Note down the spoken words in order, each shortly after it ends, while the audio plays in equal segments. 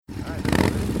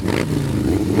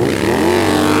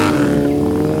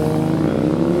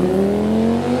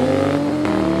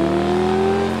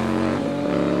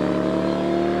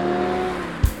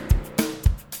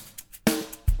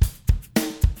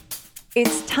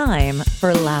It's time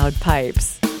for Loud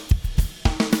Pipes,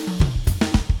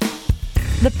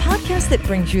 the podcast that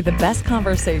brings you the best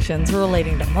conversations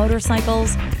relating to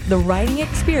motorcycles, the riding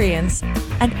experience,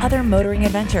 and other motoring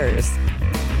adventures.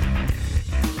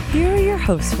 Here are your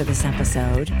hosts for this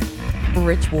episode,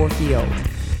 Rich Warfield,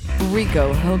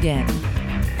 Rico Hogan,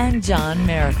 and John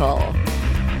Miracle.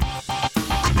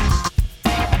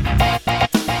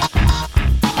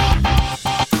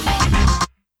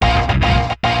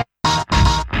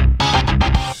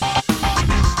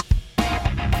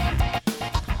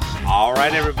 All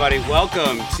right, everybody,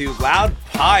 welcome to Loud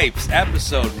Pipes,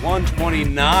 episode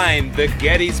 129, the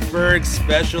Gettysburg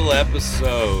special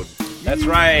episode. That's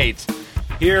right.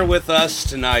 Here with us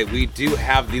tonight, we do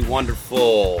have the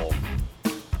wonderful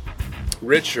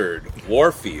Richard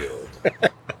Warfield.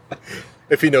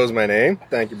 If he knows my name,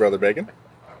 thank you, Brother Bacon.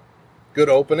 Good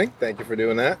opening. Thank you for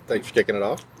doing that. Thanks for kicking it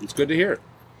off. It's good to hear.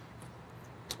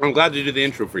 I'm glad to do the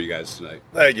intro for you guys tonight.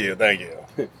 Thank you. Thank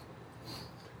you.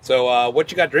 So,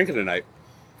 what you got drinking tonight?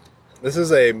 This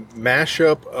is a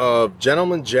mashup of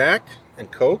Gentleman Jack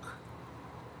and Coke,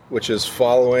 which is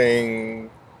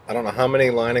following, I don't know how many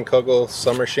Line and Kugel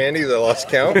summer shandies, I lost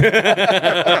count.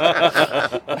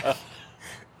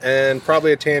 And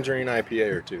probably a tangerine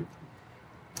IPA or two.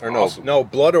 Or Awesome. no,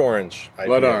 blood orange IPA.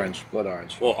 Blood orange.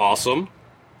 Well, awesome.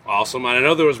 Awesome. And I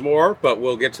know there was more, but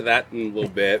we'll get to that in a little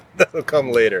bit. That'll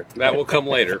come later. That will come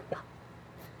later.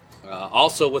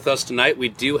 Also with us tonight, we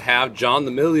do have John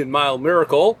the Million Mile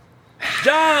Miracle.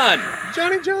 John!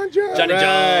 Johnny John. Johnny Right.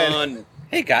 John!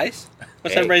 Hey guys,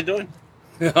 what's Hey. everybody doing?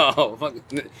 Oh, fucking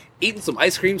eating some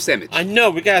ice cream sandwich. I know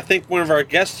we gotta thank one of our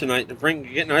guests tonight to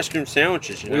getting ice cream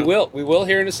sandwiches. You know? We will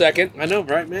here in a second. I know,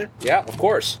 right, man? Yeah, of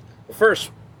course. But first,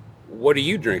 what are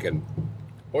you drinking?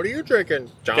 What are you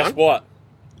drinking, John? Guess what?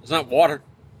 It's not water.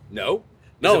 No?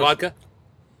 No, Is it it's- vodka?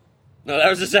 No,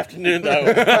 that was this afternoon though.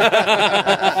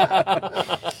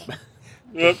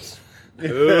 Oops.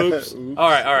 Oops. All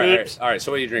right. So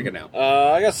what are you drinking now?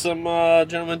 I got some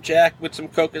Gentleman Jack with some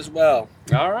Coke as well.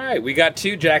 All right. We got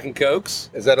 2 Jack and Cokes.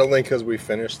 Is that only because we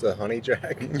finished the Honey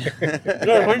Jack? No,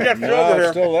 Honey Jack's over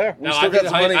here. Still there. No, still got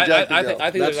some honey jack to I go. think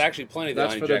there's That's- actually plenty of the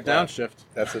That's Honey for the Jack left. downshift.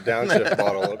 That's a downshift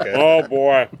bottle, okay. Oh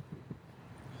boy.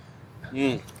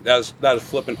 That was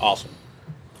flipping awesome.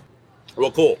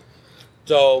 Well, cool.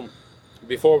 So,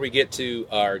 before we get to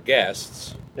our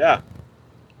guests, Yeah. What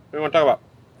do you want to talk about?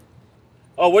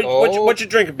 Oh, what you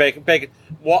drinking, Bacon? Bacon.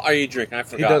 What are you drinking? I He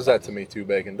forgot. does that to me too,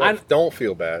 Bacon. Don't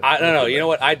feel bad. I don't know. You know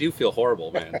what? I do feel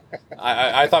horrible, man.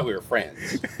 I thought we were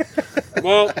friends.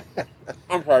 Well,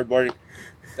 I'm sorry, buddy.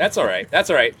 That's all right.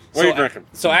 What are you drinking?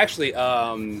 So actually,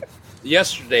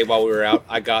 yesterday while we were out,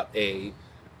 I got a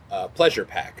pleasure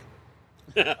pack.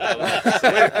 You're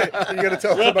gonna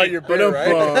tell us about your beer,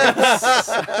 right?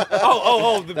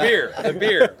 Oh, the beer.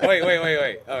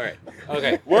 Wait. All right.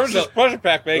 Okay. Where's this pleasure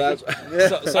pack, Bacon? So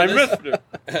I this- missed it.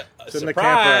 It's in the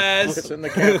Surprise! camper. It's in the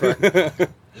camper.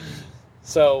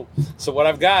 So what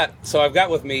I've got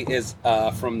with me is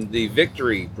from the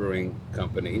Victory Brewing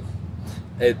Company.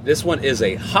 This one is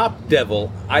a Hop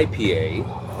Devil IPA.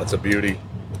 That's a beauty.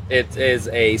 It is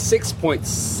a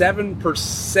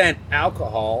 6.7%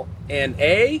 alcohol and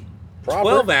a Proper.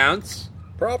 12-ounce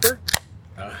Proper.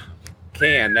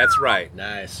 can. That's right.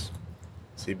 Nice.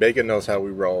 See, Bacon knows how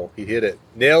we roll. He hit it.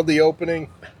 Nailed the opening.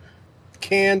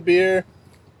 Canned beer.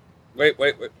 Wait.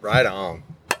 Right on.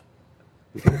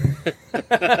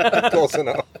 Close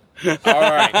enough. All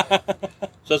right.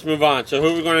 So let's move on. So who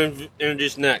are we going to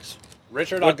introduce next?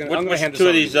 Richard, I'm going to Which hand this two of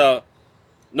over to these you.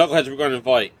 knuckleheads we're going to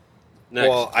invite next?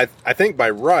 Well, I think by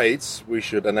rights, we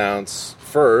should announce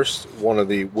first one of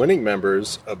the winning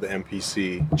members of the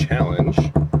MPC Challenge,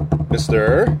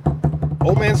 Mr.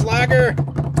 Old Man Slacker.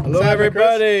 Hello,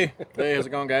 everybody. Hey, how's it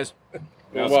going, guys?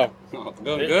 well, Oh,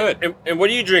 going good. and what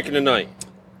are you drinking tonight?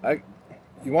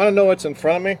 You want to know what's in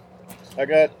front of me? I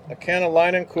got a can of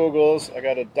Line and Kugels. I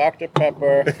got a Dr.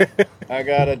 Pepper. I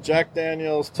got a Jack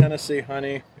Daniels Tennessee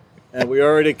Honey. And we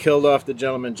already killed off the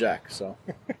Gentleman Jack, so.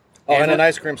 Oh, and an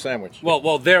ice cream sandwich.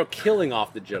 Well, they're killing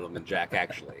off the Gentleman Jack,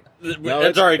 actually. No,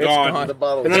 it's already gone. The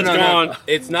bottle. It's gone.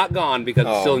 It's not gone because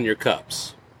it's still in your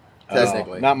cups.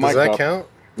 Technically. Not my Does that cup. count?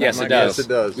 Yes, my it does. Yes, it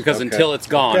does. Because Okay. until it's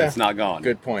gone, Okay. it's not gone.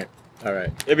 Good point. All right.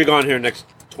 It'll be gone here in the next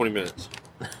 20 minutes.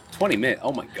 20 minutes.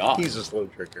 Oh my God. He's a slow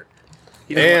drinker.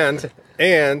 He doesn't-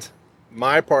 And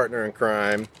my partner in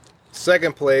crime,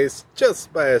 second place,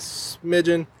 just by a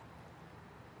smidgen,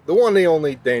 the one, the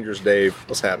only, Dangerous Dave.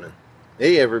 What's happening?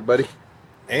 Hey, everybody.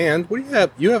 And what do you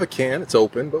have? You have a can. It's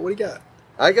open, but what do you got?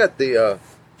 I got the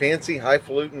fancy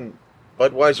highfalutin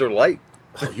Budweiser Light.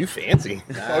 Oh, you fancy.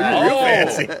 Oh, Oh. you're real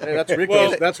fancy. Hey, that's Rico's.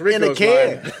 Well, that's In a Rico's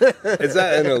can. line. Is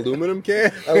that an aluminum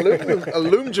can?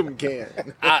 Aluminum can.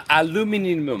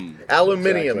 Aluminium.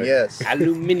 Aluminium, Exactly. yes.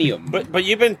 Aluminium. But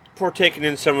you've been partaking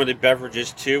in some of the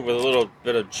beverages too, with a little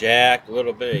bit of Jack, a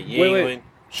little bit of Yingling.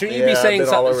 Shouldn't you Yeah, be I've saying been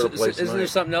all something? over the place Isn't there tonight.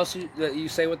 something else that you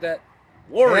say with that?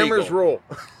 War Hammers Eagle. roll.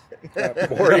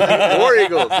 War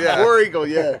Eagles, yeah. War Eagle,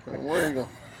 yeah. War Eagle.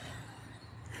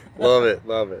 Love it,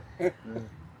 love it.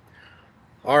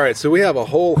 All right, so we have a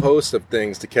whole host of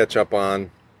things to catch up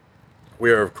on.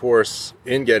 We are, of course,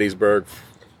 in Gettysburg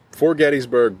for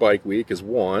Gettysburg Bike Week is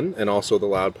one, and also the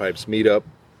Loud Pipes meetup,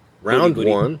 round Booty,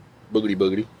 booty. one. Boogity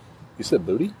boogity. You said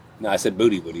booty? No, I said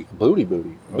booty booty. Booty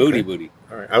booty. Booty Okay. booty.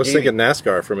 All right, I was thinking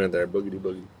NASCAR for a minute there. Boogity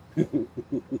boogity.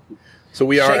 So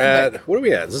we are Shake it at, what are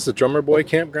we at? Is this a Drummer Boy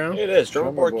campground? It is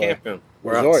Drummer Boy Boy. Campground.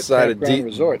 We're Resort, outside campground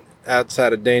resort.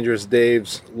 outside of Dangerous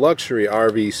Dave's luxury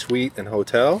RV suite and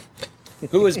hotel.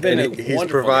 Who has been And a he's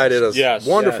wonderful provided us Yes,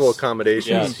 wonderful yes. accommodations.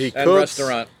 Yes. He And cooks.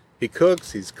 restaurant. He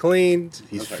cooks. He's cleaned.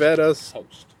 He's fed us.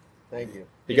 host. Thank you.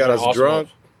 He got He's us an awesome drunk.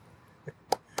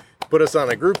 host. Put us on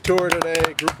a group tour today.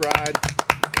 Group ride.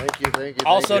 Thank you, thank you.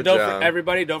 Also, Good don't job.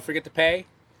 everybody don't forget to pay.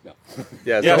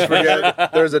 Yeah, don't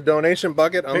forget. There's a donation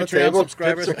bucket on the Patreon table.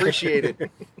 subscribers. Tips appreciated.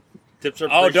 Tips are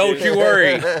Oh, don't appreciated. you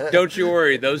worry. Don't you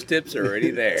worry. Those tips are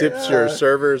already there. Tips your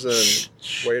servers and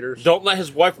waiters. Don't let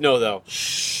his wife know though.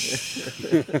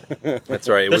 That's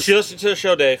right. Does she listen to the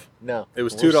show, Dave? No. It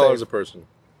was we're $2 safe. a person.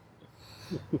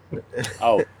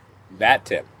 Oh, that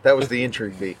tip. That was the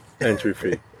entry fee. Entry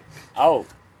fee. Oh,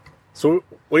 So,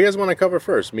 what do you guys want to cover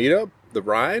first? Meetup, the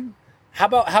ride. how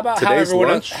about how Today's everyone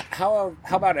lunch? how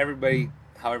about everybody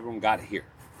how everyone got here?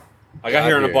 I got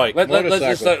here on a bike. Let's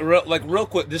just Motorcycle. real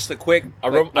quick, just a quick. I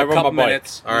rode my couple bike.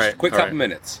 minutes. All right, Just a quick all couple right.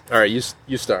 minutes. All right,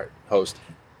 you start, host.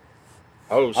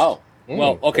 Host. Oh,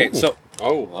 well, okay. Ooh. So,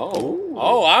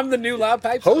 Oh. I'm the new Loud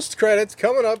Pipes. Host credits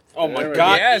coming up. Oh my There we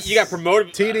God! go. Yes. You got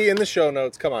promoted. TD in the show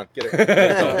notes. Come on, get it. Get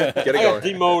it I got going.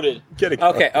 demoted. Get it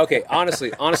going. Okay.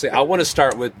 Honestly, I want to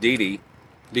start with Didi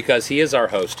because he is our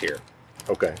host here,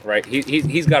 Okay. right?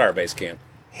 He's got our base camp.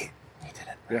 He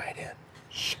didn't write in.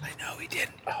 Shh, I know he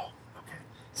didn't. Oh, okay.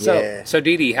 So Yeah.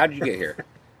 Didi, how did you get here?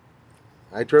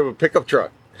 I drove a pickup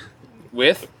truck.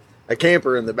 With A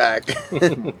camper in the back.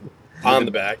 On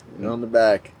the back. On the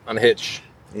back. On a hitch.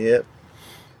 Yep.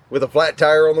 With a flat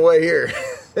tire on the way here.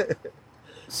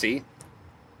 see.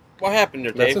 What happened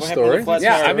there, That's Dave? a What happened to story. the flat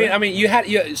Yeah, tire? I mean, you had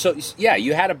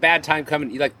you had a bad time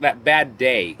coming, like that bad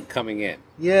day coming in.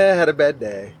 Yeah, I had a bad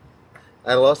day.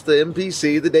 I lost the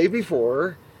MPC the day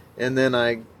before, and then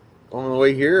on the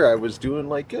way here, I was doing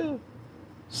like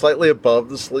slightly above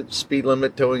the speed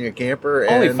limit towing a camper.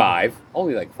 And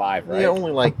Only like 5, right? Yeah,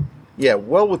 only like,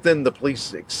 well within the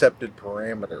police accepted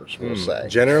parameters, we'll say.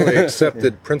 Generally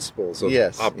accepted principles of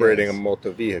Yes, operating yes. a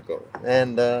motor vehicle.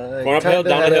 And Going uphill,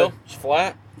 down the hill, it's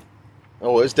flat.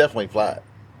 Oh, it's definitely flat.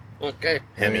 Okay.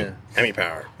 Hemi. Yeah. Hemi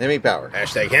power. Hemi power.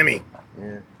 Hashtag Hemi.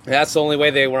 Yeah. That's the only way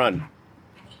they run.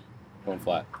 Going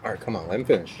flat. All right, come on, let him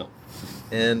finish.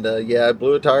 And I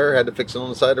blew a tire, had to fix it on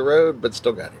the side of the road, but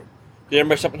still got here. Did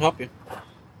everybody stop and help you?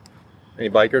 Any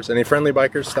bikers? Any friendly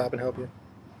bikers stop and help you?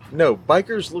 No,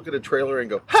 bikers look at a trailer and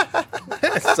go, ha!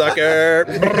 Sucker.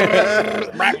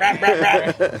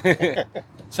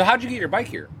 So how'd you get your bike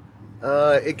here?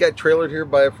 It got trailered here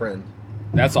by a friend.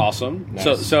 That's awesome.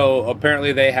 Nice. So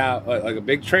apparently they have like a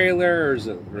big trailer or is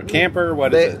it a camper?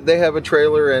 What is it? They have a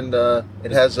trailer and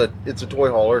it's a toy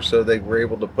hauler, so they were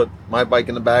able to put my bike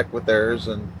in the back with theirs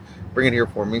and bring it here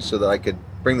for me so that I could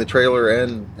bring the trailer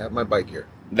and have my bike here.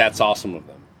 That's awesome of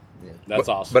them. Yeah. That's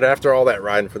awesome. But after all that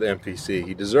riding for the MPC,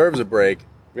 he deserves a break,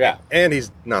 yeah, and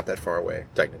he's not that far away,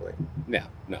 technically. yeah,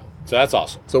 no. So that's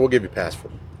awesome. So we'll give you a pass for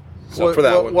Well, for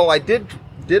that well, one. well, I did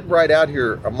ride out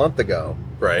here a month ago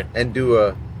Right. and do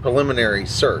a preliminary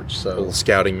search, A so little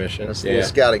scouting mission. it's a little Yeah.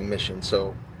 scouting mission.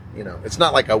 So, it's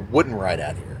not like I wouldn't ride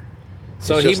out here.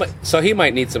 So It's he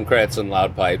might need some credits on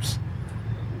Loud Pipes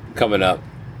coming up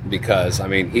because I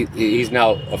mean he's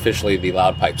now officially the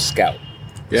Loud Pipes Scout.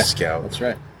 Yeah, Scout. That's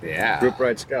right. Yeah. Group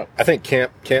ride scout. I think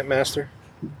camp master,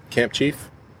 camp chief.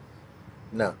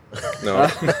 No, No.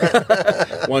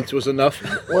 Once was enough.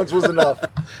 once was enough.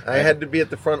 I had to be at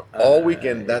the front all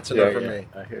weekend. That's enough for me.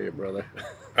 I hear you, brother.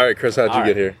 All right, Chris, how'd you All get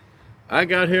right. here? I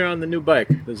got here on the new bike,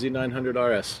 the Z900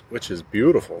 RS. Which is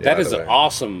beautiful. That by is the an way.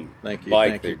 awesome Thank you. bike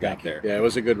thank that you, you got thank you. there. Yeah, it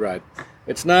was a good ride.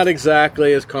 It's not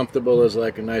exactly as comfortable as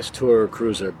like a nice tourer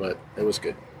cruiser, but it was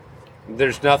good.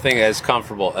 There's nothing as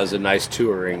comfortable as a nice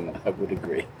touring I would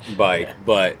agree. bike,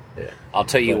 but Yeah. I'll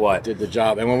tell you But what. did the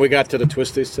job. And when we got to the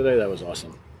twisties today, that was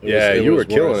awesome. Yeah, you were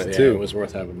killing it, too. It was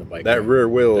worth having the bike. That there. rear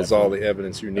wheel is all Definitely. the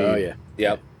evidence you need. Oh yeah.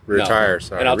 Yep. Rear No. tire,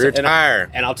 sorry. And I'll Rear t- and tire.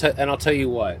 And I'll tell you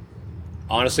what.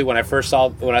 Honestly, when I first saw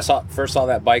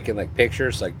that bike in like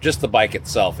pictures, like just the bike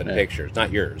itself in Yeah. pictures,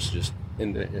 not yours, just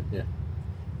in. Yeah.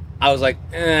 I was like,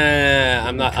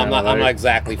 I'm not Kinda like-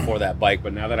 exactly for that bike,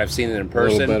 but now that I've seen it in A little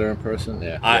person, better in person.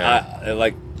 Yeah.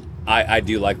 I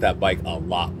do like that bike a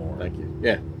lot more. Thank you.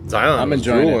 Yeah. Zion I'm was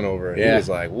enjoying drooling it. over it. Yeah. He was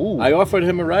like, ooh. I offered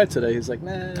him a ride today. He's like,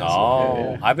 nah. It's Oh,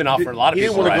 okay, yeah. I've been offered a lot of He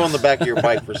people. didn't want to go on rides. the back of your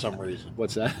bike for some reason.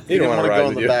 What's that? He didn't want wanna to ride go on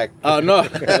with the you. back. Oh no!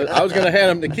 I was gonna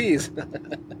hand him the keys.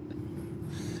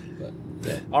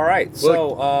 All right,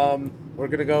 so we're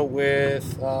gonna go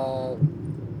with.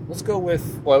 Let's go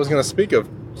with. Well, I was going to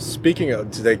speaking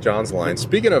of, to take John's line,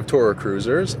 speaking of Toro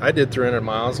Cruisers, I did 300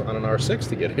 miles on an R6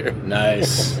 to get here.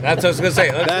 Nice. That's what I was gonna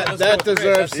say. Let's That go with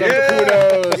deserves Chris. some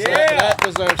kudos. Yeah. That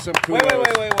deserves some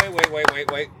kudos.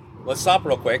 Wait. Let's stop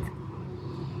real quick.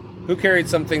 Who carried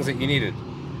some things that you needed?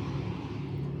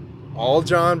 All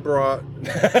John brought.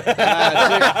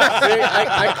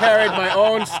 I carried my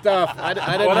own stuff. I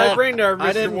didn't What have, I bring there, I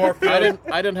Mr. didn't, Warfield?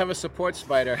 I didn't have a support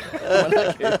spider.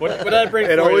 What did I bring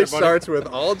It for always you, buddy? starts with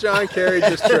all John carried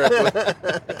this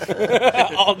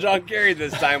trip. All John carried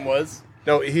this time was.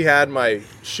 No, he had my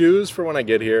shoes for when I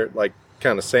get here, like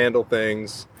kind of sandal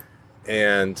things,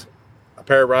 and a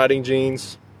pair of riding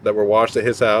jeans that were washed at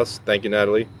his house. Thank you,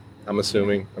 Natalie. I'm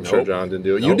assuming. I'm sure Nope. John didn't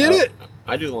do it. You Nope. did it!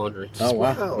 I do laundry. Oh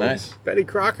wow, nice. Betty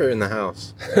Crocker in the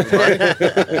house.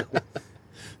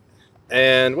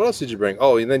 And what else did you bring?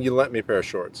 Oh, and then you lent me a pair of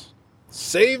shorts.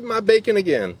 Save my bacon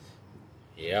again.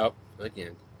 Yep.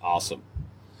 Again. Awesome.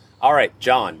 All right,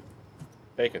 John.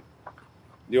 Bacon. Do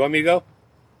you want me to go?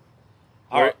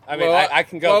 All right. I mean, Well, I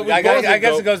can go. well, we I both guess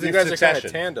can it goes You in guys are kind succession.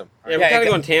 of tandem. Yeah, we're Yeah, kind it of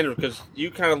go- going tandem because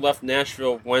you kind of left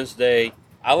Nashville Wednesday.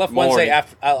 I left Morning. Wednesday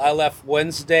after. I left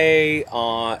Wednesday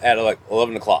at like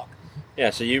 11 o'clock. Yeah,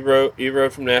 so you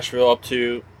rode from Nashville up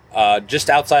to Just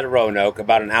outside of Roanoke,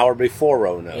 about an hour before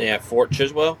Roanoke. Fort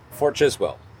Chiswell. Fort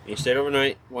Chiswell. You stayed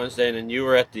overnight Wednesday, and then you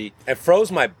were at the. It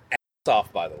froze my ass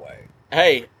off, by the way.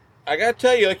 Hey, I gotta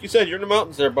tell you, like you said, you're in the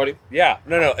mountains there, buddy. Yeah,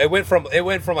 no. It went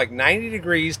from like 90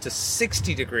 degrees to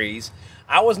 60 degrees.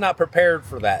 I was not prepared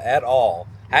for that at all.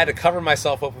 I had to cover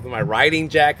myself up with my riding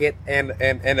jacket and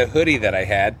a hoodie that I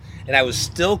had, and I was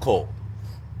still cold.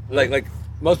 Like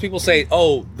most people say,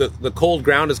 oh, the cold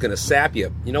ground is going to sap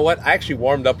you. You know what? I actually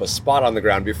warmed up a spot on the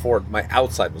ground before my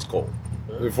outside was cold.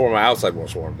 Before my outside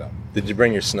was warmed up. Did you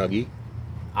bring your Snuggie?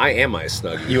 I am my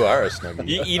Snuggie. You are a Snuggie.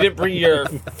 You didn't bring your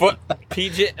foot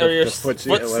PJ or your foot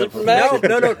footsie- sleeping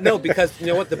bag. No, because you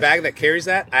know what? The bag that carries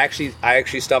that, I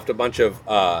actually stuffed a bunch of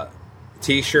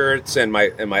t-shirts and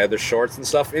my other shorts and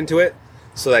stuff into it,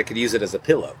 so that I could use it as a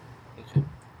pillow.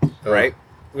 Right?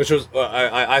 Which was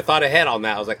I thought ahead on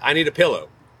that. I was like, I need a pillow,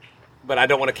 but I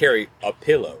don't want to carry a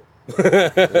pillow,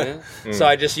 so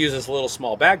I just use this little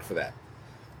small bag for that.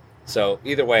 So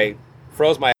either way,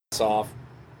 froze my ass off.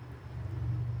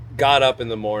 Got up in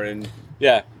the morning.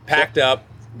 Yeah, Packed up,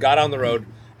 got on the road,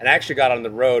 and I actually got on the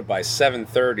road by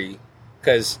 7:30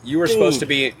 because you were supposed to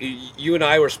be. You and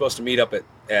I were supposed to meet up at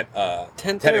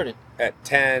 10:30. At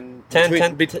 10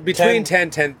 10, between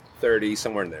 10:30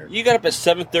 somewhere in there. You got up at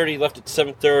 7:30. Left at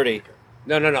 7:30.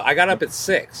 No. I got up at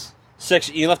 6. 6.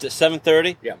 You left at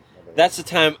 7:30. Yeah. That's the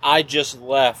time I just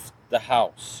left the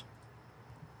house.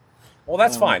 Well,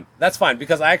 that's fine. That's fine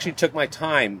because I actually took my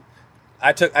time.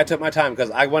 I took my time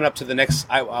because I went up to the next.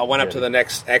 I went up to the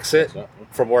next exit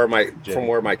from where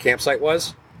my campsite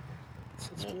was.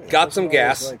 Got some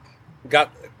gas.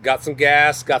 Got some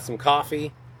gas. Got some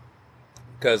coffee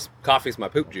because coffee's my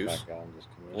poop juice.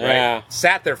 Yeah. Right?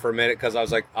 Sat there for a minute because I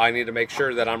was like, I need to make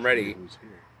sure that I'm ready.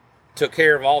 Took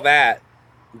care of all that.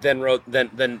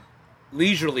 Then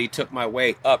leisurely took my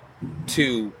way up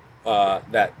to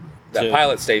that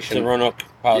pilot station. To Roanoke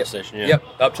Pilot Yep. Station, yeah. Yep,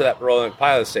 up to that Roanoke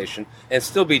pilot station, and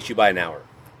still beat you by an hour.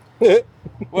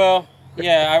 Well,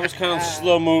 yeah, I was kind of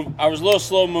slow move. I was a little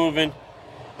slow moving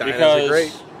Dinas are because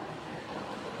great.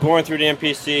 going through the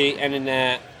NPC and in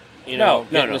that,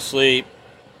 getting to sleep.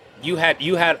 You had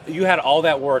all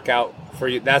that work out for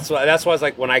you. That's why I was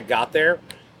like, when I got there,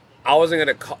 I wasn't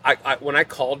gonna call. When I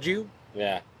called you,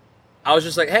 Yeah, I was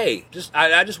just like, hey,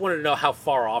 I just wanted to know how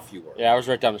far off you were. yeah, I was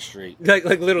right down the street. Like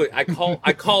literally, I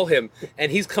call him,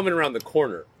 and he's coming around the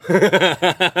corner.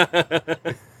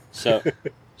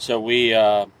 So we,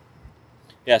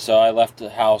 so I left the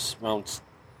house around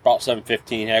about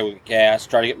 7:15. Had with gas,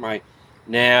 tried to get my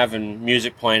nav and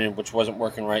music playing, which wasn't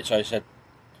working right. So I said,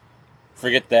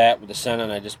 forget that with the Senna,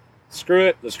 and I just Screw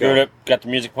it. Let's screwed go. it. Got the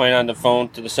music playing on the phone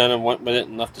to the Senna, went with it,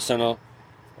 and left the Senna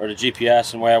or the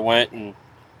GPS, and away I went. And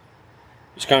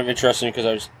it's kind of interesting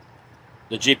because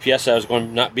the GPS said I was going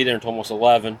to not be there until almost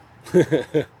 11.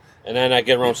 And then I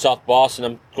get around South Boston,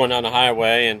 I'm going down the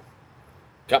highway and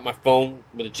got my phone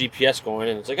with a GPS going,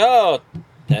 and it's like,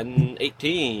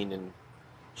 10:18, and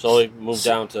slowly moved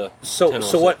down to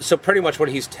 10:06. So pretty much what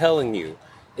he's telling you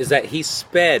is that he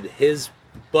sped his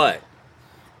butt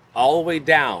all the way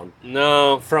down.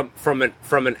 No, from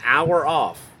an hour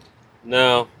off.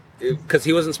 No, because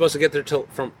he wasn't supposed to get there till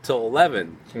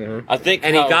 11. Mm-hmm. I think,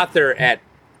 and he got there at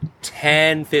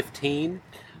 10:15.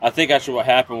 I think actually what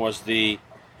happened was the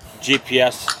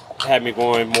GPS had me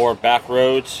going more back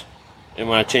roads, and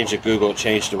when I changed to Google, it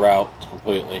changed the route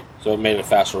completely, so it made it a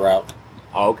faster route.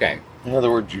 Oh, okay. In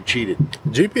other words, you cheated.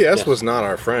 GPS was not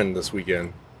our friend this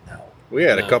weekend. We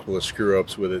had a couple of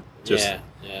screw-ups with it. Just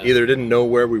either didn't know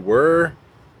where we were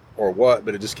or what,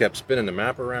 but it just kept spinning the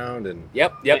map around. And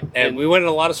Yep. And we went in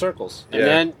a lot of circles.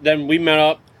 And then we met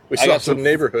up. We saw some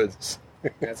neighborhoods.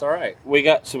 That's all right. We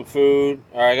got some food,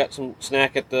 or I got some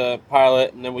snack at the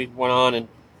Pilot, and then we went on, and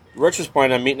Rich was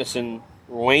planning on meeting us in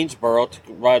Waynesboro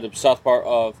to ride the south part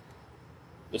of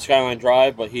the Skyline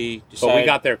Drive, but he decided... But we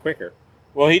got there quicker.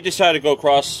 Well, he decided to go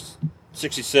across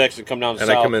 66 and come down to and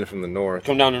south. I come in from the north.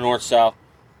 Come down to north-south.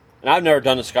 And I've never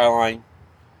done the Skyline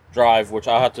Drive, which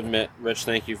I have to admit, Rich,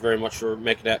 thank you very much for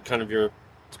making that kind of your...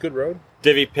 It's a good road.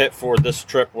 Divvy pit for this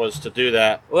trip was to do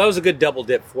that. Well, that was a good double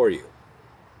dip for you.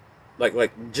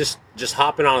 Like just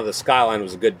hopping onto the Skyline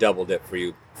was a good double dip for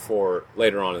you for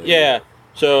later on in the year.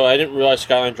 So I didn't realize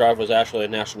Skyline Drive was actually a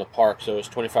national park, so it was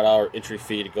 $25 entry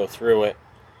fee to go through it.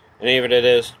 And even if it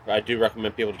is, I do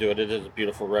recommend people to do it. It is a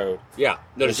beautiful road. Yeah,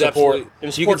 there's support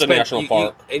absolutely the national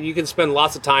park, and you can spend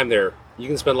lots of time there. You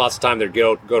can spend lots of time there.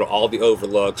 Go to all the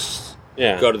overlooks.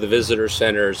 Yeah. Go to the visitor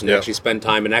centers and actually spend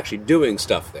time and actually doing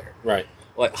stuff there. Right.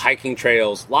 Like hiking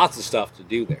trails, lots of stuff to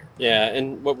do there. Yeah,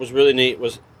 and what was really neat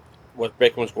was what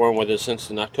Bacon was going with is since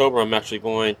in October I'm actually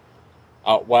going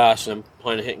out west and I'm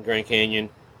planning on hitting Grand Canyon,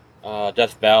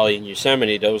 Death Valley, and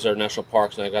Yosemite. Those are national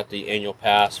parks, and I got the annual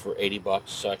pass for $80,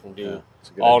 so I can do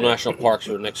all national parks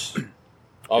for the next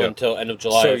until end of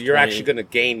July. So you're actually going to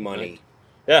gain money.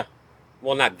 Yeah.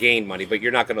 Well, not gain money, but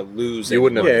you're not going to lose. You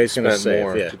wouldn't have he's gonna spent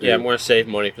more. save, to do. Yeah, I'm going to save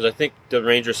money because I think the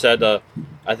ranger said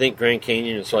I think Grand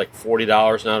Canyon is like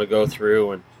 $40 now to go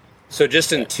through, and so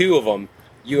just in two of them,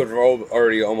 you have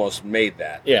already almost made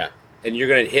that. Yeah, and you're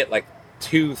going to hit like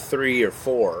 2, 3, or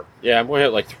 4. Yeah, I'm going to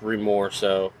hit like 3 more.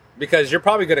 So because you're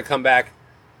probably going to come back.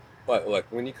 But look,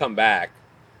 when you come back,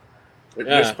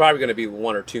 there's probably going to be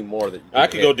 1 or 2 more that you can I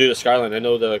could hit. go do the Skyline. I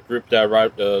know the group that I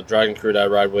ride, the Dragon crew that I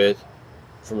ride with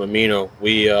from Amino.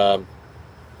 We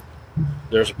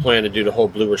there's a plan to do the whole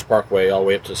Blue Ridge Parkway all the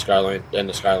way up to the Skyline and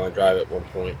the Skyline Drive at one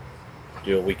point.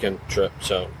 Do a weekend trip.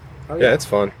 So yeah, it's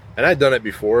fun. And I'd done it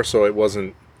before, so it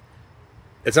wasn't.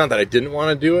 It's not that I didn't want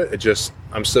to do it. It just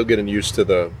I'm still getting used to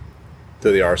the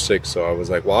R6. So I was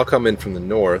like, well, I'll come in from the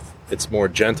north. It's more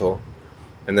gentle,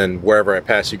 and then wherever I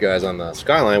pass you guys on the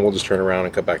Skyline, we'll just turn around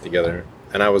and come back together.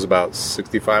 And I was about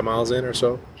 65 miles in or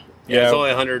so. Yeah, it's only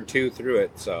 102 through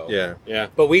it. So Yeah.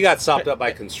 but we got stopped up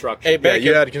by construction. Hey, Yeah, Bacon.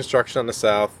 you had construction on the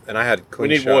south, and I had clean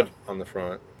We need shot wood. on the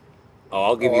front. Oh,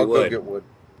 I'll give you I'll wood. go get wood.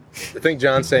 I think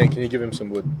John's saying, can you give him some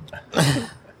wood?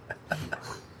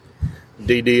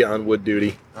 DD on wood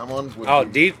duty. I'm on. With Oh,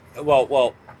 you.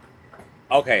 well.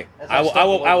 Okay, I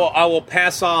will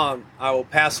pass on. I will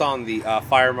pass on the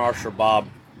Fire Marshal Bob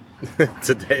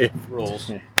Today.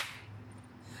 rules.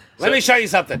 Let me show you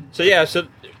something. So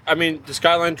I mean, the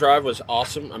Skyline Drive was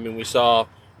awesome. I mean,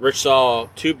 Rich saw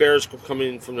 2 bears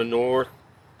coming from the north,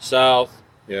 south.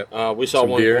 Yeah. We saw Some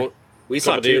one. deer. We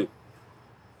saw Couple deer. 2.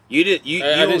 You did. You I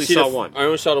didn't only see saw the, one. I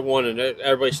only saw the one, and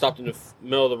everybody stopped in the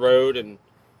middle of the road, and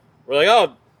we're like,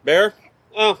 "Oh, bear!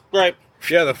 Oh, great!"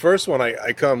 Yeah, the first one,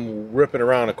 I come ripping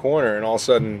around a corner, and all of a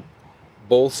sudden,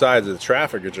 both sides of the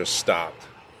traffic are just stopped.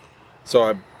 So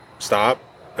I stop,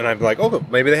 and I'm like, oh,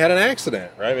 maybe they had an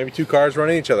accident, right? Maybe 2 cars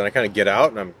running each other. And I kind of get out,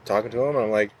 and I'm talking to them, and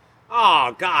I'm like,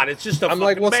 Oh God, it's just a. I'm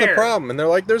like, fucking what's bear. the problem? And they're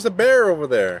like, there's a bear over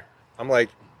there. I'm like,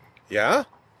 yeah?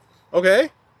 Okay.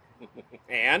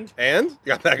 And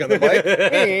Got back on the bike.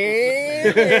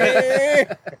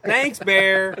 thanks,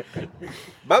 bear.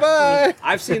 Bye-bye.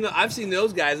 I've seen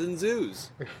those guys in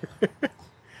zoos.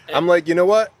 I'm like, you know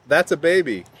what? That's a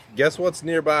baby. Guess what's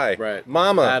nearby? Right.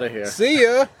 Mama. Outta here. See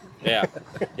ya. Yeah.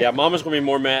 Mama's gonna be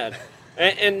more mad.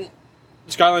 And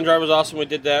Skyline Drive was awesome. We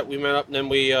did that. We met up, and then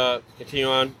we continue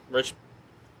on. Rich,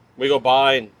 we go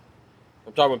by, and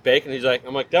I'm talking with Bacon.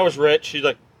 I'm like, that was Rich. He's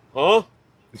like, huh?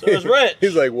 So it was Rich.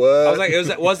 He's like, what? I was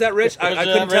like, was that Rich? I Was that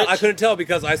couldn't tell. Rich? I couldn't tell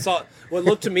because I saw what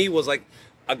looked to me was like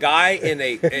a guy in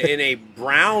a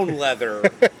brown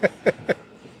leather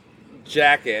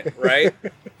jacket, right?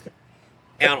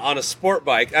 And on a sport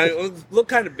bike. It looked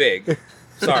kind of big.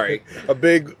 Sorry. A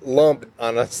big lump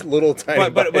on a little tiny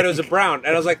But it bike. was a brown. And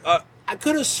I was like, I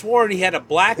could have sworn he had a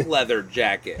black leather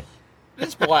jacket.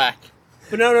 It's black.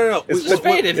 But no. It's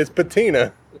faded. It's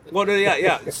patina. Well, no,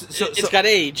 yeah. So, It's got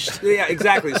aged. yeah,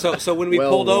 exactly. So when we Well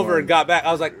pulled over worn. and got back,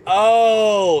 I was like,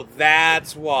 oh,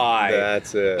 that's why.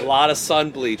 That's it. A lot of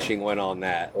sun bleaching went on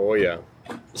that. Oh, yeah.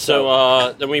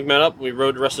 So then we met up. We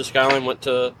rode the rest of the Skyline, went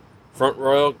to Front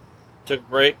Royal, took a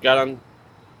break, got on,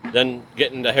 then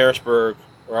getting to Harrisburg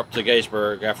or up to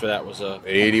Gettysburg. After that was a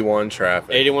 81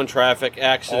 traffic. 81 traffic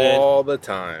accident, All the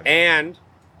time. And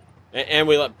and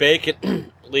we let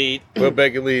Bacon lead Will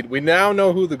Bacon lead. We now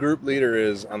know who the group leader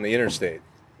is on the interstate.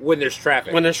 when there's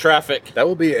traffic. when there's traffic. That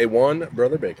will be a one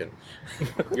Brother Bacon.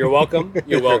 You're welcome.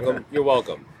 You're welcome. You're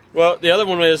welcome. Well, the other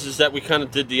one is that we kind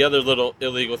of did the other little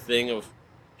illegal thing of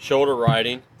shoulder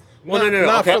riding. Well, no.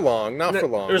 Not Okay. for long. Not for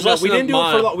long. There's No, less we than didn't a do it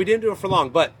for mile. long. We didn't do it for long.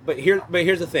 But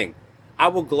here's the thing. I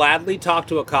will gladly talk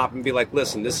to a cop and be like,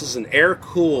 listen, this is an air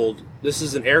cooled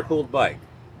bike.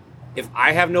 If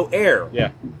I have no air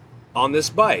Yeah. on this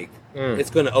bike, it's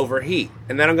going to overheat,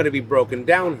 and then I'm going to be broken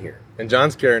down here. And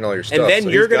John's carrying all your stuff. And then so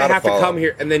you're he's going to gotta have to follow. come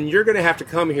here, and then you're going to have to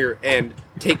come here and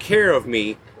take care of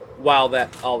me while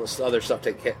all this other stuff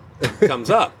comes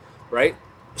up, right?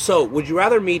 So, would you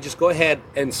rather me just go ahead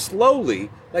and slowly,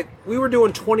 like we were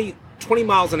doing 20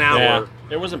 miles an hour? Yeah,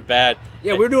 it wasn't bad.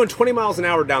 Yeah, we were doing 20 miles an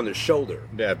hour down the shoulder.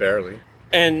 Yeah, barely.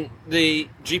 And the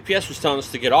GPS was telling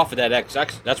us to get off of that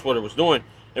exit. That's what it was doing.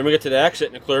 And we get to the exit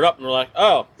and it cleared up, and we're like,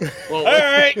 oh, Well, all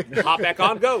right, hop back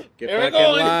on, go. Get Here we back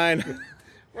go. in line.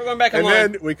 we're going back in And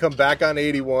line. then we come back on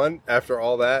 81 after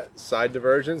all that side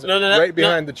diversions. No, right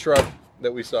behind the truck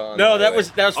that we saw. On No, the that way. was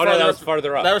Oh, farther no, that up. was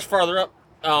farther up. That was farther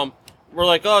up. We're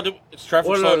like, oh, it's traffic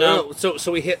Well, slowing down. no.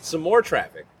 So we hit some more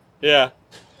traffic, Yeah.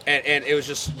 and it was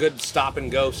just good stop and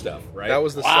go stuff, right? That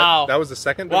was the Wow. that was the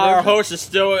second. Well, our diversion? host is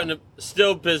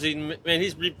still busy. Man,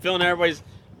 he's refilling everybody's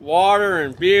water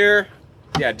and beer.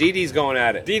 yeah. Didi's going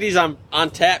at it. Dee Dee's on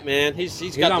tap, man. He's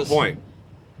He's got on this. point.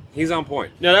 He's on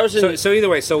point. No, that was in. So either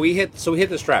way, so we hit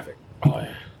this traffic, oh,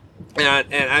 yeah.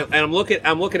 and I'm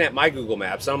looking at my Google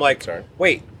Maps, and I'm like, Sorry.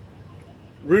 wait,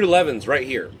 Route 11's right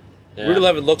here. Yeah. Route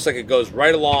 11 looks like it goes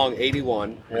right along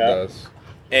 81, It does.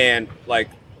 and like,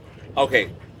 okay,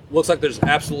 looks like there's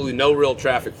absolutely no real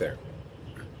traffic there.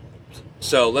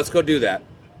 So let's go do that,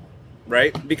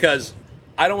 right? Because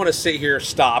I don't want to sit here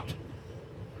stopped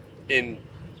in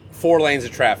 4 lanes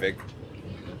of traffic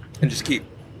and just keep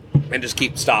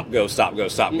stop, go, stop, go,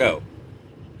 stop, go.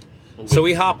 So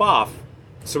we hop off.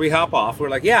 We're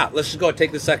like, yeah, let's just go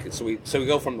take the second. So we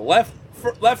go from the left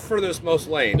furthest most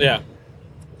lane. Yeah.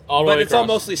 All the But way it's all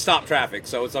across. mostly stop traffic,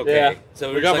 so it's okay. Yeah. So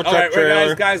We we're got just the like, all truck right,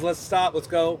 trailer. guys, let's stop, let's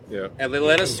go. Yeah. And they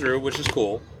let us through, which is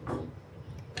cool.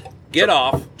 Get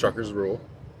off Truckers rule.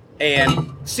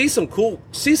 and see some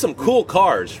cool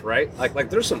cars, right? Like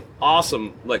there's some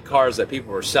awesome like cars that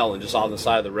people are selling just on the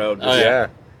side of the road. Oh, yeah. yeah.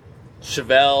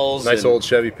 Chevelles. Nice and- old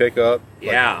Chevy pickup.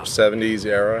 like Yeah. 70s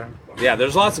era. Yeah,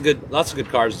 there's lots of good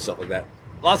cars and stuff like that.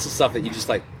 Lots of stuff that you just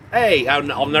like, hey, I'm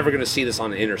never going to see this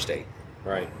on the interstate,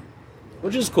 Right.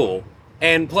 which is cool.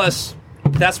 And plus,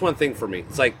 that's one thing for me.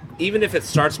 It's like, even if it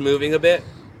starts moving a bit,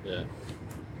 Yeah.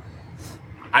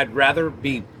 I'd rather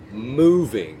be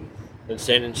moving Been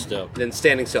standing still. than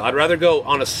standing still. I'd rather go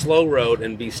on a slow road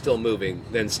and be still moving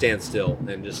than stand still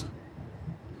and just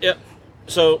Yep.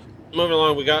 So moving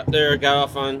along, we got there, got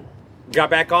off on got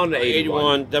back on to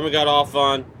 81. Then we got off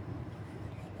on.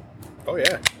 Oh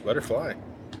yeah, let her fly.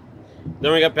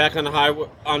 Then we got back on the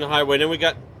highway. Then we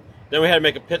had to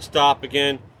make a pit stop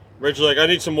again. Rich was like, I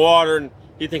need some water, and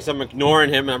he thinks I'm ignoring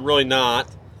him, and I'm really not.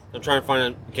 I'm trying to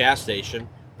find a gas station.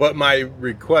 But my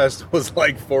request was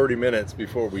like 40 minutes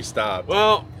before we stopped.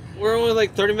 Well, we're only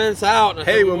like 30 minutes out. And I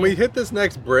Hey, thought, when we hit this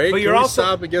next break, But can you're we also-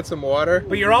 stop and get some water?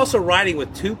 But you're also riding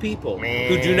with 2 people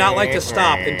who do not like to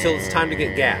stop until it's time to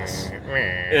get gas.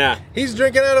 Yeah. He's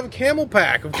drinking out of a Camel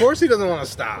Pack. Of course he doesn't want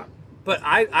to stop. But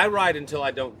I ride until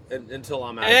I'm out of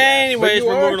gas. Anyways, But you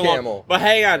we're are moving Camel. along. But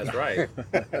hang on. That's right.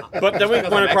 But then we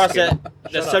Because went I'm across Mexican.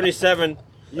 that Shut up. 77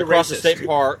 You're across the racist. state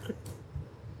park.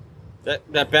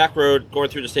 That back road going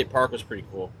through the state park was pretty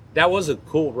cool. That was a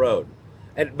cool road.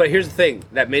 But here's the thing.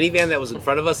 That minivan that was in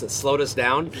front of us that slowed us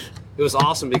down, it was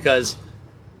awesome because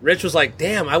Rich was like,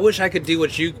 damn, I wish I could do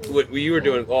what you were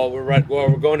doing while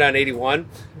we're going down 81,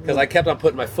 because I kept on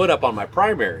putting my foot up on my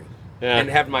primary Yeah. and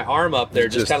having my arm up there,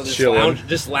 just Just kind of chilling.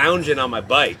 just lounging on my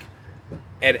bike.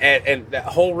 And that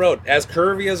whole road, as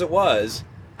curvy as it was,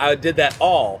 I did that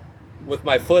all with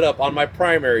my foot up on my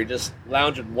primary, just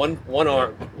lounging one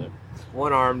arm.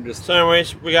 One arm just. So,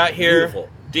 anyways, we got here. Beautiful.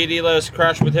 Dee Dee let us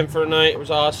crash with him for a night. It was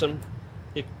awesome.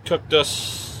 He cooked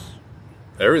us.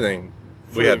 Everything.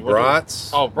 We had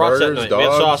brats. Oh, brats that burgers, night. dogs,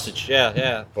 We had sausage.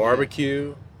 Yeah.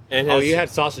 barbecue, And Oh, his- you had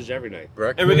sausage every night.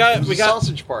 breakfast. And we got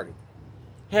sausage party.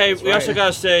 Hey, That's we also right. got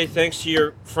to say thanks to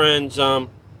your friends. Brian,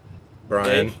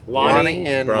 Dave, Lonnie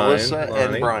and Brian, Melissa Lonnie.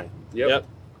 and Brian. Yep.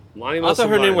 Lonnie, I Melissa, thought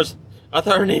her name Brian. was. I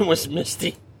thought her name was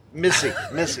Misty. Missy.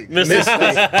 Misty.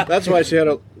 That's why she had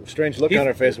a strange look on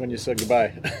her face when you said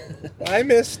goodbye. Hi,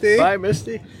 Misty. Bye,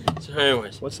 Misty. So,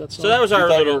 anyways, What's that song? so that was I our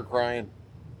thought you were little. crying.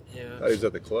 I Yeah. thought he was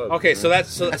at the club. Okay, so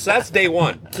that's day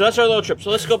one. So that's our little trip. So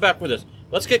let's go back with this.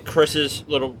 Let's get Chris's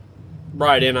little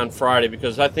ride in on Friday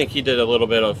because I think he did a little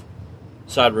bit of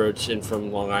side roads in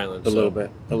from Long Island. A little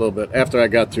bit. After I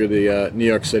got through the New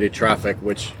York City traffic,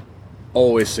 which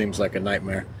always seems like a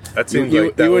nightmare. That seems You-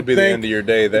 like that you would would be the think end of your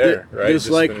day there, right? There's Just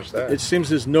like finish that. it seems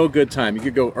there's no good time. You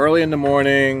could go early in the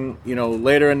morning,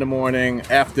 later in the morning,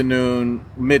 afternoon,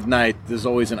 midnight. There's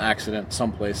always an accident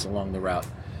someplace along the route.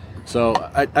 So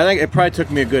I think it probably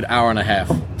took me a good hour and a half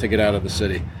to get out of the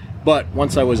city. But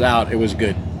once I was out, it was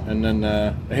good. And then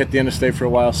I hit the interstate for a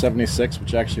while, 76,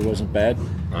 which actually wasn't bad.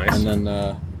 Nice. And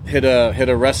then hit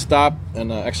a rest stop,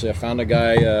 and actually I found a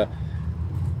guy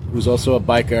who's also a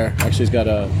biker. Actually, he's got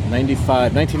a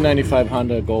 1995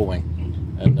 Honda Goldwing.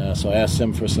 And so I asked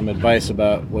him for some advice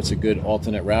about what's a good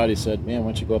alternate route. He said, man,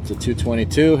 why don't you go up to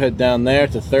 222, head down there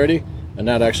to 30, and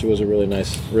that actually was a really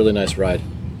nice ride.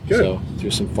 Good. So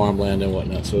through some farmland and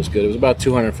whatnot, so it was good. It was about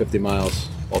 250 miles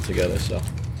altogether, so it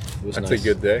was That's nice. a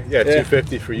good day. Yeah,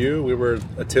 250 for you. We were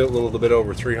a little bit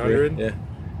over 300. Yeah.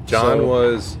 John So-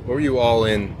 was. What were you all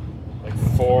in? Like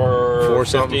 450. 4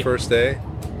 something first day.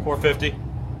 450.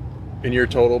 In your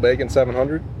total bacon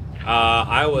 700.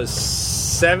 I was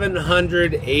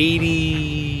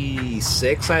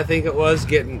 786, I think it was,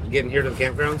 getting here to the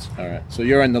campgrounds. All right, so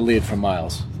you're in the lead for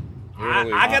miles.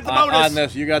 I got the On bonus.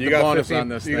 this, you got the bonus 15, on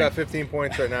this. You thing. got 15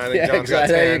 points right now. I think Yeah, John's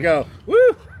exactly. got 10. There you go.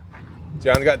 Woo!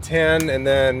 John's got 10, and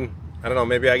then I don't know.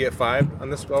 Maybe I get 5 on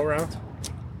this go round.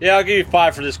 Yeah, I'll give you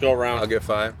 5 for this go round. I'll get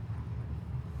 5.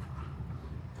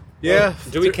 Yeah.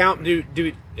 Do we count?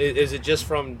 Is it just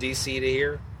from DC to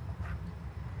here?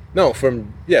 No,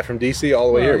 from DC all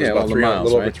the way Well, here. It was yeah, about all the 300, miles, a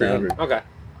little over right? 300. Okay.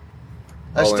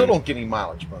 I All still in. don't get any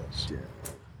mileage bonus.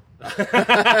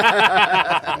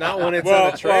 Not when it's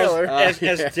on a trailer. as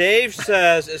Dave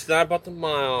says, it's not about the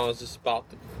miles, it's about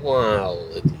the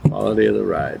quality. Quality of the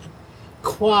ride.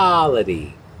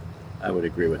 Quality. I would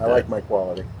agree with I that. like my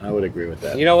quality. I would agree with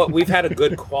that. You know what? We've had a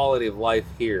good quality of life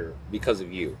here because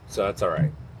of you, so that's all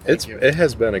right. It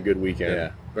has been a good weekend.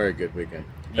 Yeah, very good weekend.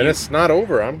 And it's not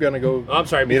over. I'm going to go. I'm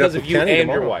sorry, meet because up of with you Kenny and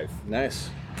your tomorrow. wife. Nice.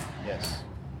 Yes.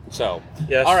 So,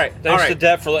 Yes. all right, Thanks all right. to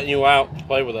Deb for letting you out to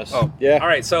play with us. Oh, Yeah. all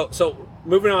right. So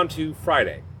moving on to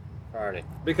Friday, Friday.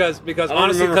 because I don't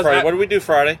honestly, remember Friday. What did we do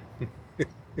Friday?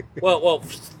 well,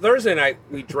 Thursday night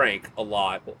we drank a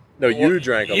lot. No, you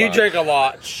drank a lot. You drank a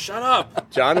lot. Shut up.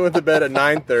 John went to bed at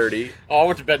 9:30. Oh, I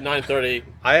went to bed 9:30.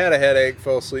 I had a headache,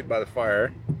 fell asleep by the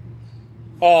fire.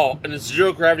 Oh, and it's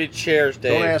zero gravity chairs,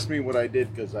 Dave. Don't ask me what I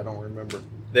did because I don't remember.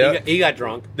 He got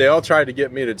drunk. They all tried to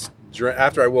get me to drink.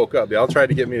 After I woke up, they all tried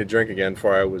to get me to drink again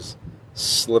before I was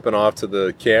slipping off to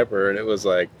the camper, and it was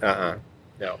like, no,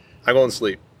 I'm going to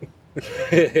sleep.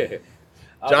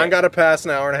 John got a pass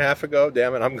an hour and a half ago.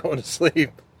 Damn it, I'm going to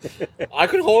sleep. I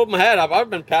couldn't hold my head up. I've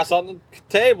been passed on the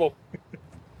table.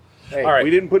 Hey, All right.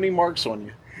 we didn't put any marks on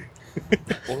you.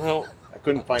 Well, I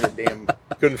couldn't find a damn.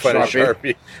 Couldn't find a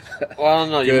Sharpie. well, I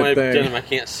don't know. You Good might have thing. done them. I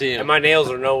can't see And them. my nails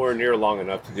are nowhere near long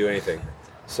enough to do anything.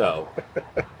 So,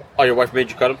 Oh, your wife made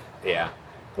you cut them? yeah.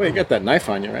 Well, you got that knife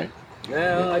on you, right?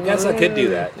 Well, I guess I could do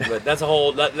that, but that's a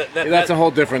whole. That's a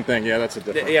whole different thing. Yeah, that's a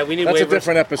different. Yeah, we need That's waivers. a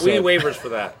different episode. We need waivers for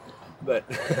that. But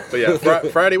But yeah,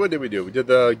 Friday, what did we do? We did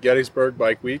the Gettysburg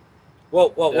Bike Week.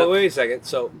 well, Yeah. wait a second.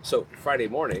 So Friday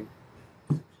morning,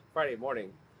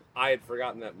 I had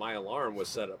forgotten that my alarm was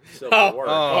set up still for work.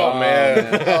 Oh,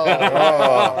 man.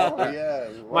 Oh, yeah.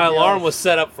 My alarm was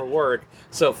set up for work.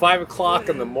 So 5 o'clock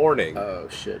in the morning. Oh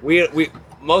shit. We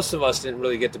most of us didn't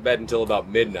really get to bed until about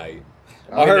midnight.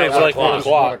 I heard it was like 1 1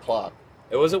 o'clock. o'clock.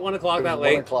 It was at 1 o'clock It was that 1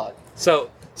 late. o'clock. So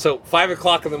 5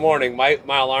 o'clock in the morning, my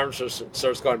alarm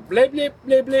starts going blip blip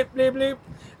blip blip blip blip.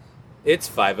 It's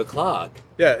 5 o'clock.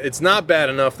 Yeah, it's not bad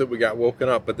enough that we got woken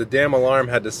up, but the damn alarm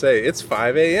had to say, it's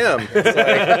 5 a.m. It's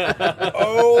like,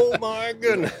 oh my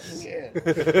goodness. Yeah.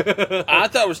 I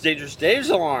thought it was Dangerous Dave's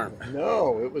alarm.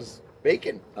 No, it was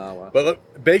bacon. Oh wow. But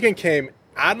look, Bacon came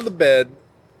out of the bed.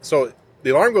 So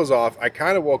the alarm goes off. I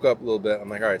kind of woke up a little bit. I'm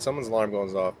like, all right, someone's alarm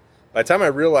goes off. By the time I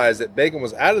realized that Bacon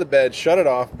was out of the bed, shut it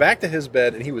off, back to his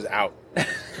bed, and he was out.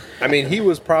 I mean, he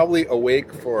was probably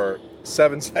awake for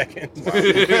 7 seconds.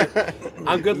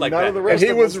 I'm good like None that. of the rest And he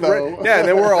of was us, though. yeah, and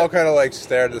then we're all kind of like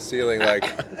staring at the ceiling, like,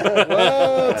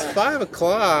 well, it's 5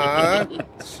 o'clock.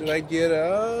 Should I get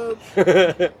up?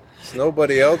 There's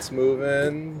nobody else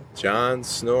moving. John's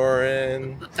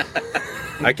snoring.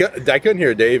 I couldn't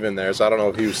hear Dave in there, so I don't know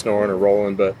if he was snoring or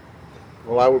rolling, but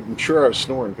Well, I'm sure I was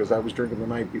snoring because I was drinking the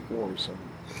night before. So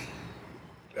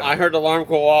I heard the alarm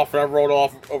go off, and I rolled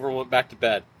off over and went back to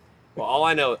bed. Well, all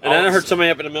I know, And then I heard somebody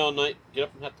up in the middle of the night get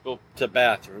up and have to go to the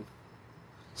bathroom.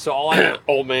 So all I know,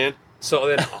 Old man. so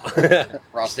then,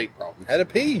 Prostate problem. had to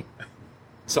pee.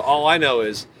 so all I know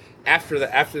is after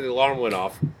the alarm went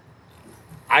off,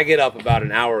 I get up about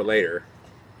an hour later,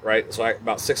 right? So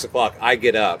about 6 o'clock, I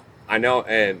get up. I know,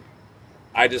 and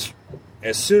I just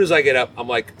as soon as I get up, I'm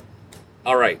like,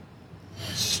 all right,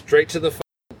 straight to the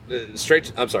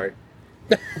I'm sorry.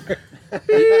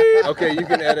 Okay, you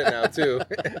can edit now too.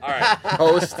 All right.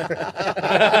 Host.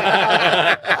 I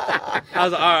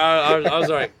was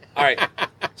all right. All right.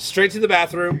 Straight to the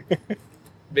bathroom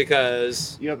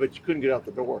because yeah, but you couldn't get out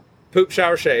the door poop,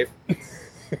 shower, shave.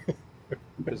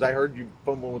 because I heard you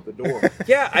fumbling with the door.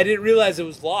 Yeah, I didn't realize it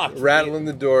was locked. Rattling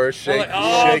the door, like, shaking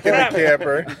oh, crap. the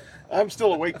camper. I'm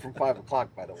still awake from 5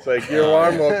 o'clock, by the way. It's like, your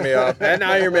alarm woke me up, and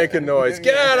now you're making noise.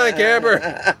 Get out of the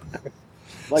camper.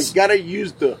 Like, gotta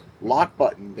use the lock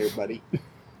button there, buddy.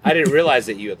 I didn't realize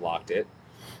that you had locked it.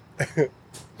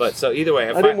 But so either way,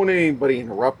 I didn't want anybody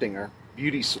interrupting our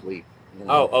beauty sleep. You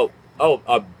know? Oh,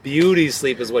 a beauty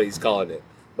sleep is what he's calling it.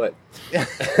 But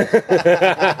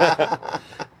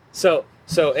so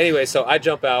anyway, so I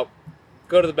jump out,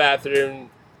 go to the bathroom,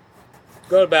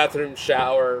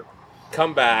 shower,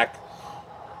 come back,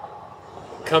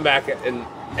 and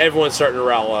everyone's starting to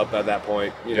rile up at that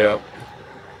point, you know.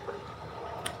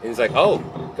 And he's like,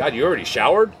 "Oh God, you already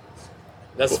showered?"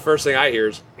 That's the first thing I hear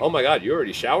is, "Oh my God, you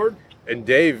already showered?" And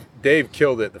Dave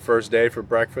killed it the first day for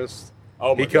breakfast.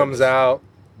 Oh my He comes out,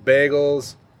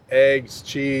 bagels, eggs,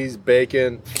 cheese,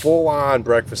 bacon, full-on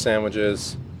breakfast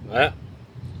sandwiches. Yeah.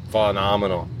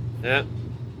 Phenomenal. Yeah.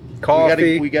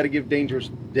 Coffee. We got to give Dangerous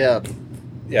Deb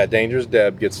Yeah, Dangerous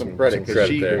Deb gets some credit because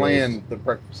she there. planned the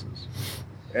breakfasts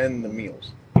and the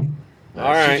meals. All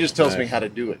right. She just tells me how to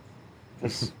do it.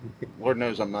 'Cause Lord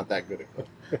knows I'm not that good at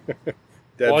cooking.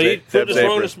 Well, you proved Deb's us wrong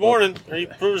apron. this morning, or you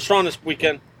proved us wrong this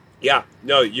weekend. Yeah,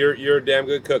 no, you're a damn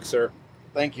good cook, sir.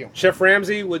 Thank you. Chef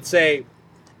Ramsay would say,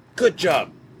 "Good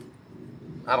job."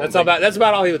 I don't That's think- that's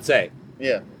about all he would say.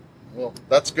 Yeah. Well,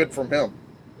 that's good from him.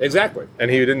 Exactly. And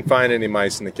he didn't find any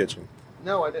mice in the kitchen.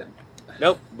 No, I didn't.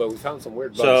 Nope, but we found some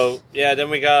weird bugs. So yeah, then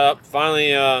we got up.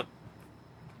 Finally,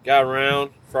 got around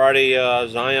Friday.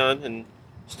 Zion and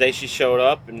Stacy showed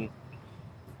up, and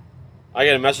I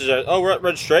get a message that, "Oh, we're at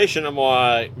registration." I'm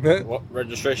like, "What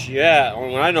registration? Yeah,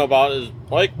 only one I know about is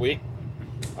Bike Week.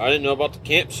 I didn't know about the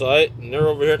campsite, and they're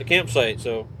over here at the campsite,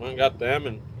 so I went and got them."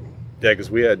 And Yeah,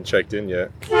 because we hadn't checked in yet.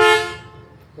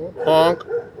 Honk.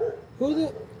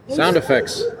 Sound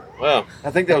effects. well,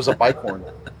 I think that was a bike horn.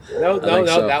 no, I think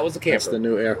so. that was a camper. That's the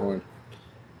new air horn.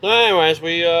 anyways,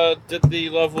 we did the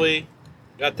lovely,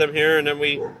 got them here, and then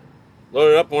we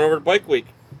loaded up and went over to Bike Week.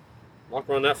 Walked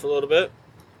around that for a little bit.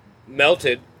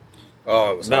 Melted.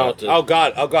 Oh, it was Melted. Oh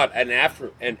God, and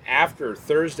after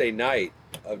Thursday night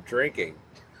of drinking.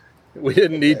 We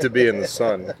didn't need to be in the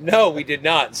sun. No, we did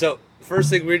not. So first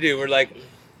thing we do, we're like,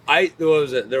 what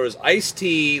was it? There was iced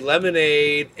tea,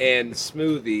 lemonade, and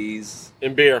smoothies.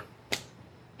 And beer.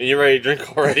 And you're ready to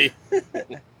drink already.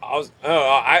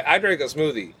 I drank a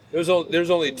smoothie. There's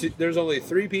only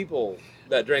 3 people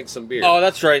that drank some beer. Oh,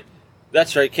 that's right.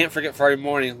 That's right. Can't forget Friday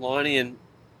morning. Lonnie and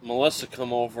Melissa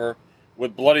come over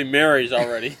with Bloody Marys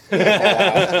already.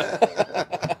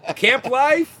 Camp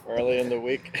life. Early in the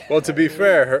week. Well, to be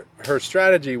fair, her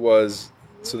strategy was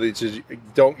so that you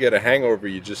don't get a hangover,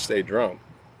 you just stay drunk.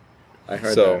 I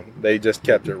heard So they just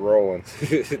kept it rolling.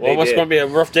 Well, what's going to be a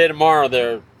rough day tomorrow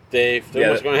there, Dave?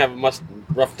 Everyone's going to have a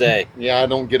rough day. Yeah, I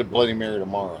don't get a Bloody Mary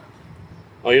tomorrow.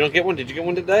 Oh, you don't get one? Did you get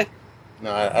one today?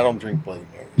 No, I don't drink Bloody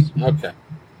Marys. Okay.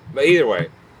 But either way,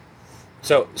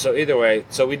 so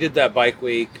we did that bike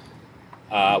week.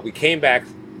 We came back,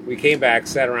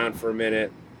 sat around for a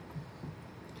minute,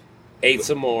 ate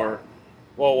some more.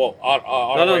 Well, on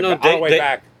our way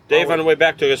back. Dave, on the way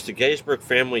back, took us to Gettysburg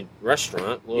Family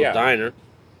Restaurant, little Yeah. diner.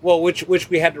 Well, which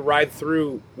we had to ride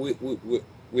through.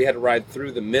 We had to ride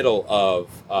through the middle of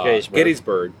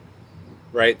Gettysburg,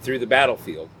 right through the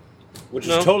battlefield, which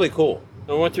No. is totally cool.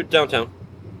 I went through downtown.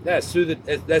 Yeah, it's through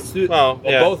that's through. Oh,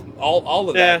 yeah. All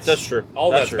of Yeah, that. that's true. All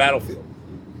That's that's true. battlefield.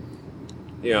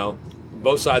 You know,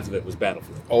 both sides of it was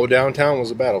battlefield. Oh, downtown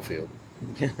was a battlefield.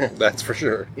 That's for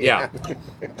sure. Yeah,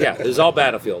 yeah. It was all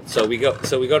Battlefield. So we go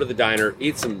to the diner,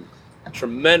 eat some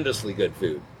tremendously good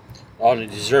food. Oh, the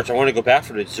desserts. I want to go back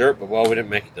for the dessert, but we didn't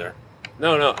make it there.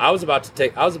 No, I was about to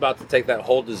take that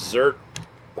whole dessert,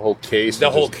 The whole case.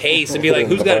 case, and be like,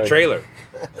 "Who's got a trailer?"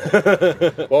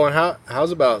 Well, and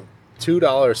how's about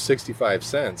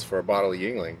 $2.65 for a bottle of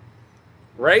Yingling?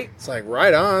 Right? It's like,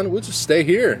 right on. We'll just stay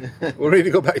here. We don't need to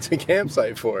go back to the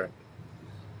campsite for it.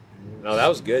 No, that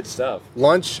was good stuff.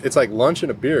 Lunch. It's like lunch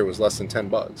and a beer was less than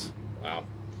 $10. Wow.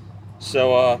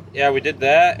 So, we did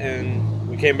that, and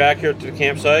we came back here to the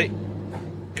campsite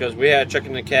because we had to check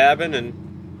in the cabin, and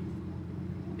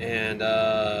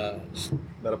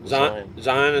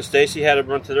Zion and Stacy had to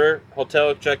run to their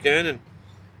hotel to check in, and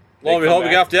lo and behold, we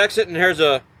got off the exit, and here's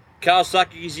a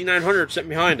Kawasaki Z900 sitting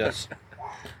behind us.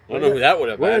 I don't know who that would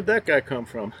have Where been. did that guy come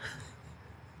from?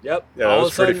 Yep. Yeah, All that of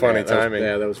was a pretty sudden- funny timing.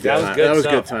 Yeah, that was good. That was good That was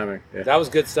stuff. good timing. Yeah. That was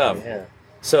good stuff. Yeah.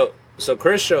 So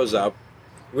Chris shows up.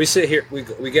 We sit here.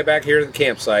 We get back here to the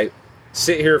campsite.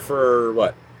 Sit here for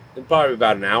what? Probably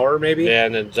about an hour, maybe. Yeah,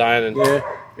 and then Zion and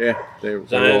Yeah. They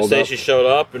Zion and rolled Stacy up. showed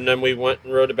up, and then we went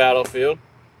and rode the battlefield.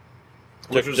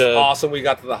 Which Took was the awesome. We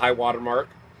got to the high water mark.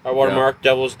 Our watermark,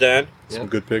 Devil's Den. Some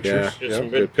good pictures. Did Yeah, some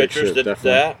good good pictures. pictures, Did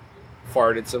definitely. that.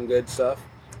 Farted some good stuff.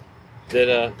 Did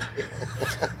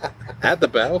At the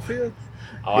battlefield?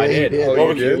 Oh, I Yeah, he did. did. Oh, Oh,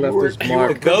 you he did? left his The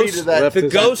mark. ghost, to that- left the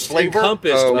his ghost flavor?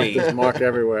 encompassed Oh. me. Left his mark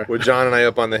everywhere. With John and I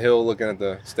up on the hill looking at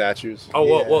the statues. Oh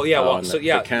well, yeah. Oh, Well, and so the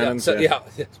yeah, cannons, so, yeah.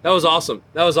 that was awesome.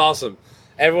 That was awesome.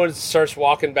 Everyone starts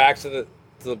walking back to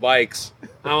the bikes.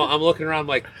 I'm looking around,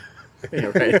 like,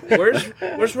 Yeah, right.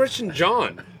 where's Rich and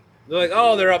John? They're like,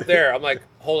 oh, they're up there. I'm like,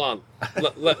 hold on,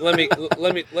 let me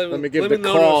give the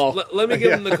call. Let me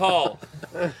give them the call.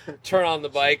 Turn on the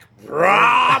bike.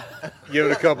 Brap! Give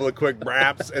it a couple of quick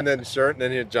braps, and then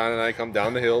John and I come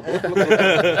down the hill.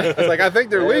 It's like, I think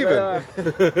they're leaving.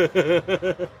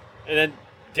 and then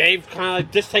Dave kind of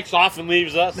like just takes off and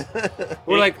leaves us.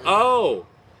 We're like, oh,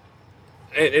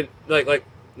 and like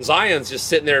Zion's just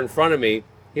sitting there in front of me.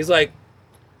 He's like,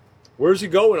 where's he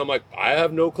going? I'm like, I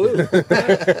have no clue.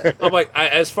 I'm like,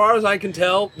 as far as I can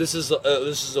tell, this is a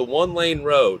 1-lane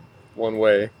road. One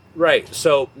way. Right.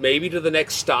 So maybe to the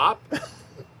next stop.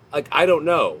 Like, I don't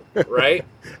know. Right.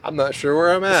 I'm not sure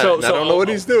where I'm at. So- and I so- don't know what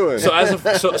he's doing. So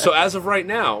as of right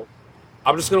now,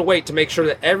 I'm just going to wait to make sure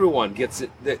that everyone gets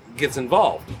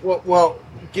involved. Well,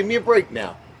 give me a break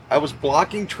now. I was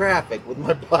blocking traffic with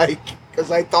my bike because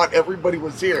I thought everybody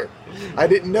was here. I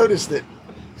didn't notice that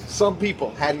some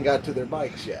people hadn't got to their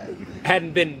bikes yet.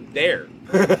 Hadn't been there.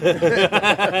 And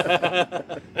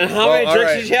how Well, many all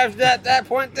drinks right. did you have at that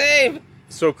point, Dave?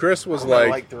 So Chris was Like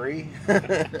like, 3.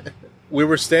 we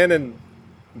were standing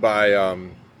by, is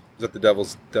that the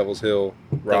Devil's Hill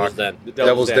Rock? Devil's Den. The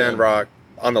Devil's Den. Den Rock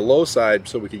on the low side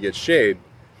so we could get shade.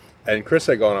 And Chris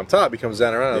had gone up top. He comes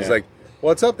down around. I was Yeah. like,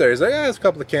 what's up there? He's like, yeah, there's a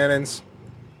couple of cannons.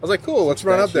 I was like, cool, let's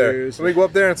run up there. Statues. And we go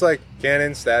up there and it's like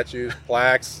cannons, statues,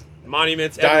 plaques,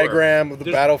 Monuments. everywhere. diagram of the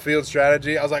There's- battlefield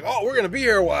strategy. I was like, oh, we're going to be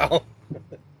here a while.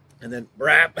 And then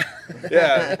rap.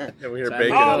 Yeah. And we hear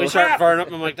bacon. Oh, We start firing up,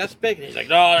 and I'm like, that's bacon. He's like,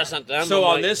 no, that's not them. So I'm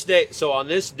on like,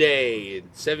 this day in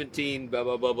 17 blah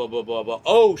blah blah blah blah blah blah.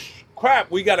 Oh crap,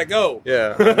 we gotta go.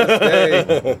 Yeah. On this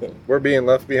day, we're being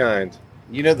left behind.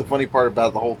 You know the funny part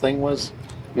about the whole thing was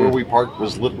where we parked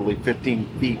was literally 15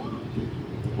 feet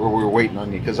where we were waiting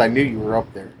on you because I knew you were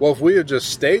up there. Well, if we had just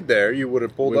stayed there, you would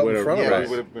have pulled We up in would've- front Yeah, of we us.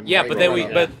 would have been. Yeah, right but then around.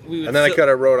 we would And then I still- cut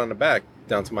a road on the back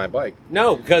down to my bike.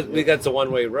 No, because it's a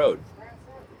one-way road.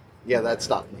 Yeah, that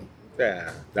stopped me.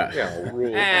 Yeah. That- Yeah,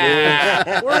 rule.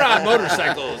 Ah, we're on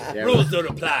motorcycles. Yeah. Rules don't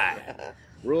apply.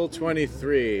 Rule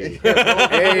 23. A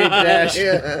dash.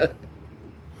 Yeah.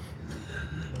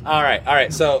 All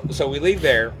right. So we leave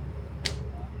there.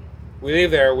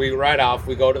 We ride off.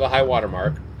 We go to the high water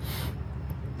mark.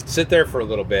 Sit there for a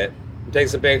little bit. Take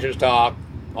some pictures, talk,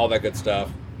 all that good stuff.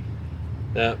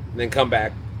 yeah. And then come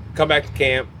back to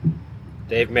camp.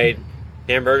 Dave made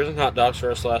hamburgers and hot dogs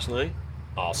for us last night.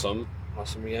 Awesome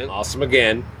Awesome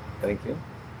again. Thank you.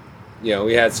 You know,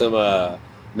 we had some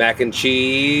mac and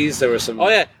cheese. There was some. Oh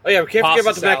yeah. We can't forget Pasta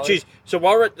about the mac and salad. cheese. So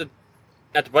while we're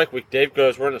at the bike week, Dave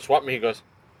goes, we're in the swap meet. He goes,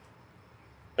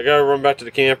 I gotta run back to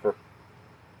the camper.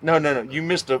 No. You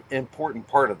missed an important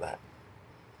part of that.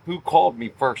 Who called me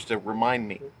first to remind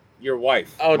me? Your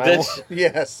wife. Oh, My this. wa-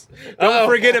 Yes. Don't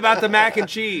forget about the mac and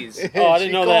cheese. Oh, I didn't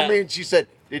She know called that. me and she said,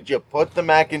 "Did you put the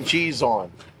mac and cheese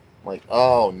on?" I'm like,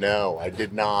 "Oh no, I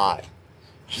did not."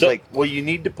 She's So- like, "Well, you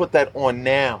need to put that on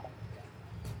now."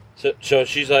 So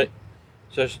she's like,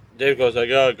 Dave goes, I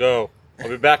gotta go. I'll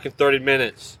be back in 30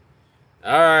 minutes.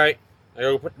 All right. I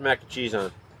gotta go put the mac and cheese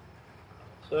on.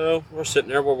 So we're sitting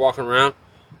there, we're walking around.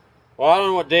 Well, I don't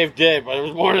know what Dave did, but it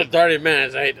was more than 30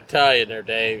 minutes. I hate to tell you there,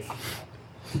 Dave.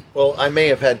 Well, I may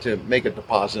have had to make a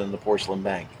deposit in the porcelain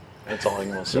bank. That's all I'm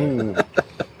going to say. Ooh.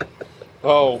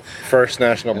 Oh, First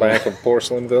National Bank of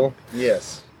Porcelainville.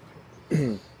 Yes.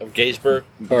 of Gettysburg.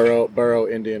 Borough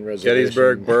Indian Reservation.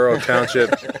 Gettysburg Borough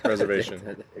Township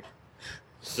Reservation.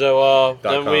 So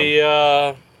then .com. we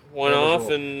went off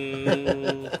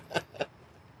and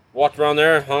walked around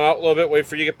there, hung out a little bit, waited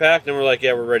for you to get back. Then we're like,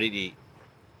 yeah, we're ready to eat.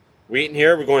 We eating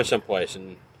here, we're going someplace.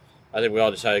 And I think we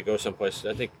all decided to go someplace.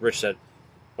 I think Rich said,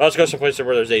 well, let's go someplace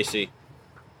where there's AC.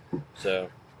 So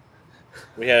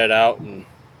we headed out and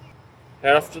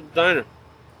head off to the diner.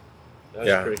 That was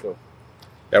Yeah. pretty cool.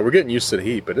 Yeah, we're getting used to the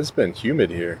heat, but it's been humid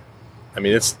here. I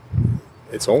mean, it's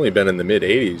only been in the mid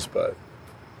 80s, but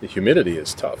the humidity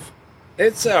is tough.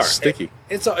 It's all right. Sticky.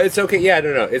 It's okay. Yeah,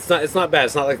 no. It's not bad.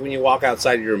 It's not like when you walk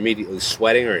outside, you're immediately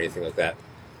sweating or anything like that.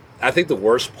 I think the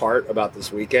worst part about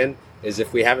this weekend is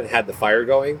if we haven't had the fire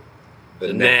going,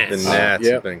 The gnats. The gnats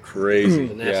Yep. have been crazy.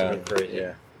 The gnats have been crazy.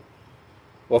 Yeah.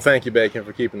 Well, thank you, Bacon,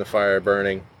 for keeping the fire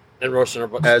burning. And roasting our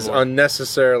butts. As some more.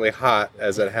 unnecessarily hot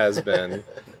as it has been.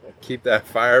 Keep that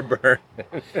fire burning.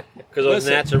 Because those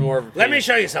Listen, gnats are more of a Let me pain.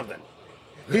 show you something.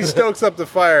 He stokes up the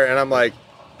fire, and I'm like,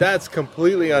 that's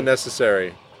completely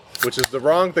unnecessary, which is the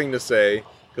wrong thing to say,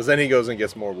 because then he goes and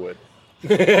gets more wood.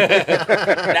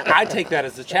 I take that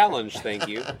as a challenge. Thank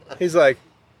you. He's like,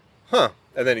 huh,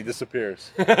 and then he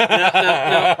disappears.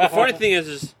 Now, the funny thing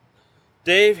is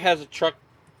Dave has a truck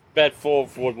bed full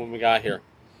of wood when we got here.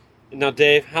 Now,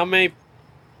 Dave, how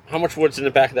much wood's in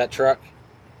the back of that truck?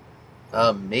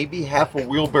 Maybe half a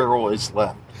wheelbarrow is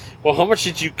left. Well, how much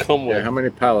did you come with? Yeah, how many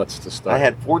pallets to start? I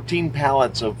had 14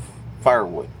 pallets of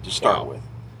firewood to start Wow. with.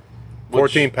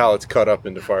 14 pallets cut up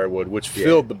into firewood, which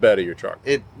filled the bed of your truck.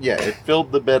 It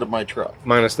filled the bed of my truck.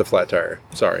 Minus the flat tire.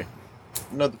 Sorry.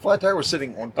 No, the flat tire was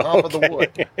sitting on top of the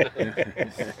wood.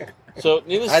 So,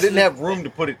 needless I to didn't say- have room to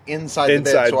put it inside the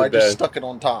Inside bed, so the I just bed. stuck it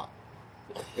on top.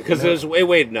 Because it was way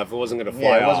weight enough. It wasn't going to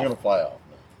fly Yeah, it wasn't off. going to fly off.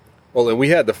 Well, and we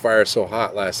had the fire so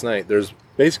hot last night. There's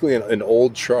basically an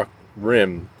old truck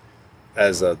rim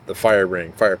as the fire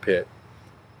pit.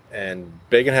 And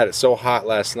Bacon had it so hot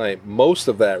last night, most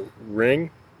of that ring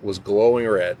was glowing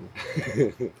red.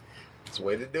 It's a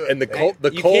way to do it. And the You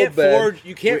cold can't bed,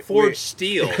 forge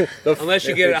steel unless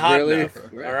you get it hot Really? enough.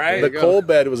 All right. the cold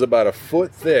bed was about a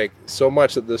foot thick, so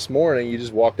much that this morning you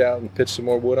just walked out and pitched some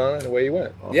more wood on it, and away you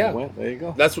went. Off Yeah. it went. There you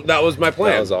go. That was my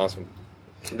plan. That was awesome.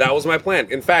 That was my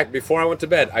plan. In fact, before I went to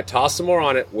bed, I tossed some more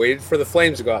on it, waited for the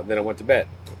flames to go out, and then I went to bed.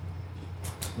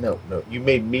 No, you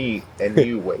made me and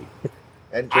you wait.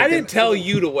 And I didn't tell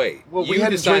you to wait. Well, we You had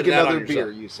to decided drink that on another beer.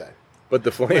 yourself. You said. But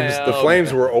the Well,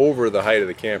 flames were over the height of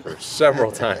the camper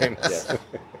several times.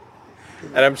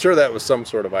 And I'm sure that was some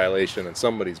sort of violation in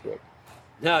somebody's book.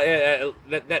 No, They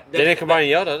didn't come by and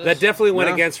yell at us. that definitely went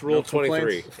No, against Rule no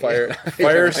 23. complaints.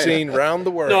 Fire scene round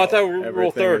the world. No, I thought we were Rule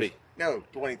Everything 30. No,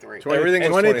 23. Everything was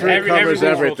 23 Every- covers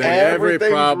every everything. rule- Every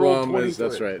everything's rule problem is 23.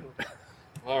 that's right.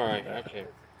 All right, okay.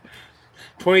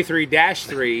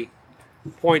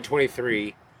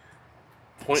 23-3.23.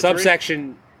 Point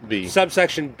Subsection B.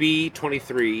 Subsection B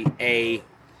 23A.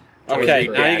 Okay, now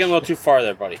you're getting a little too far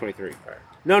there, buddy. 23.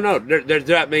 No, there's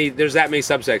that many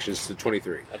subsections to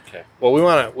 23. Okay. Well, we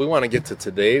want to get to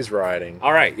today's riding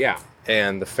All right, yeah.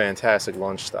 and the fantastic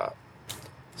lunch stop.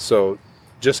 So,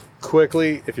 just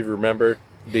quickly, if you remember,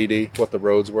 DD, what the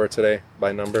roads were today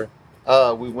by number.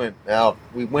 We went out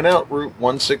Route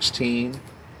 116,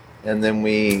 and then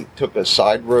we took a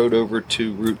side road over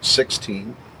to Route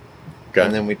 16, Okay.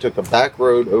 and then we took a back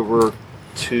road over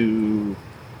to,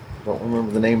 I don't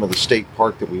remember the name of the state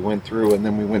park that we went through, and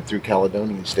then we went through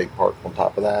Caledonia State Park on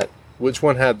top of that. Which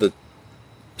one had the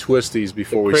twisties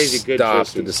before we crazy good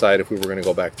stopped to twisties. decide if we were going to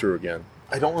go back through again?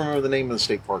 I don't remember the name of the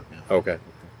state park now, Okay.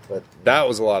 but That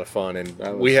was a lot of fun, and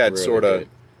That we was had really sort of great.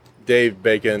 Dave,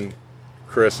 Bacon,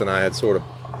 Chris, and I had sort of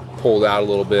pulled out a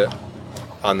little bit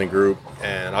on the group,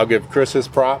 and I'll give Chris his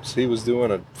props. He was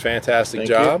doing a fantastic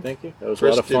job. Thank you. That was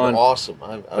Chris a lot of did fun. awesome.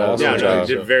 I was was Yeah, Awesome no, job.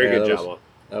 you did a very Yeah, good that job.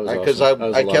 That was because awesome. That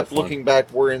was a I lot kept of fun. looking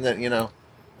back, worrying that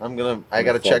I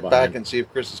got to fall check back behind. and see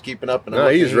if Chris is keeping up. And No, I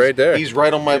looked, he's and right there. He's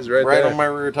right on my He's right there. on my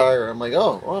rear tire. I'm like,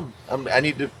 I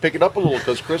need to pick it up a little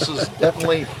because Chris is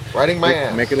definitely riding my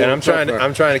ass. Make it a And little I'm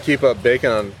tougher. trying to keep up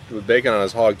Bacon on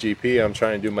his Hog GP. I'm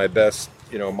trying to do my best,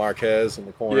 Marquez in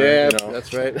the corner. Yeah, you know,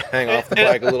 that's right. hang off the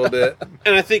bike a little bit.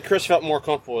 And I think Chris felt more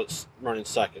comfortable with running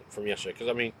second from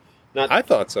yesterday. Because, I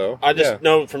thought so. I just Yeah.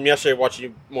 know from yesterday watching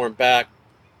you more in back,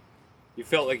 You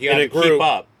felt like you in had a to keep group,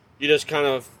 up. you just kind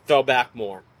of fell back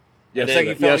more. It's And like then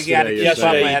you felt like you had to keep up.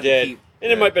 yesterday I had you to did. keep.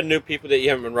 And it might be new people that you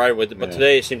haven't been riding with, but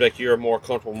today it seems like you're more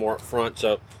comfortable, more up front.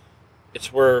 So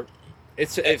it's where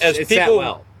It's as that people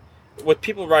well. with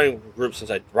people riding with groups,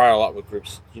 since I ride a lot with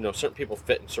groups, certain people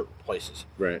fit in certain places,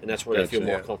 Right. and that's where they feel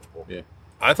more Yeah. comfortable. Yeah.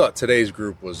 I thought today's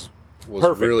group was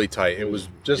Perfect. really tight. It was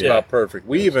just Yeah. about perfect.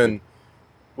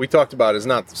 We talked about it's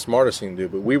not the smartest thing to do,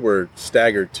 but we were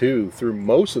staggered too through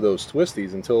most of those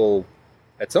twisties until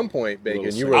at some point,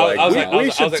 Bacon, you were I like, was we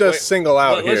like- should wait, just single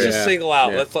out Let's here. just single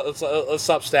out. Yeah. Let's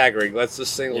stop staggering. Let's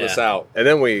just single this Yeah. out. And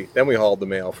then we hauled the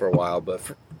mail for a while, but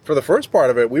for the first part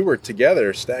of it, we were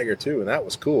together, staggered too, and that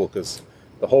was cool because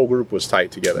the whole group was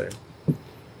tight together.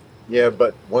 Yeah,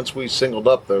 but once we singled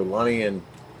up, though, Lonnie and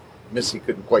Missy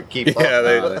couldn't quite keep up. Yeah,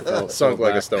 they they fell sunk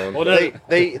like a back. stone. Well,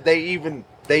 They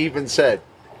even said,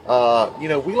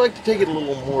 we like to take it a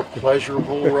little more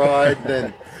pleasurable ride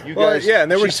than you Well, guys. yeah,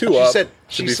 and there were two up, to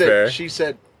She be said, fair.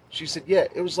 She said, yeah,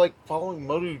 it was like following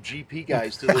MotoGP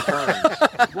guys to the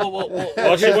turns.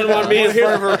 well, she wouldn't want me in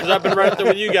front of her because I've been right there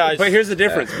with you guys. But here's the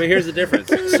difference.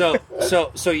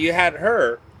 So you had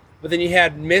her, but then you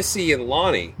had Missy and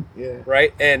Lonnie, Yeah.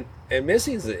 right? And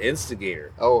Missy's an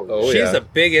instigator. Oh, She's yeah. a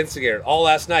big instigator. All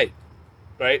last night,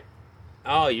 right?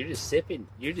 Oh, you're just sipping.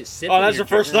 You're just sipping. Oh, that's your the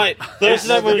first drink. night. First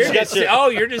night when we You're got just, to. oh,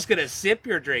 you're just gonna sip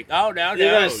your drink. Oh, no, You're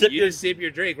no, gonna sip you your- just sip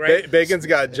your drink, right? Bacon's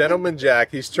got Gentleman Jack.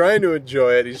 He's trying to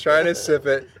enjoy it. He's trying to sip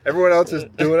it. Everyone else is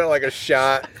doing it like a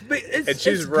shot. But it's- And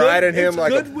she's it's riding good- him it's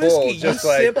like a good bull, whiskey. just you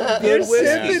like, sip You're good whiskey.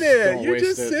 sipping it. Don't You're waste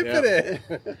just it, sipping yeah.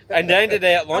 it. And then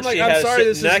today at I'm lunch, like, she I'm had sorry, sit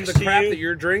this is next the to crap you. that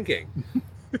you're drinking.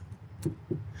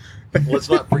 let's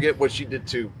not forget what she did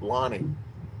to Lonnie,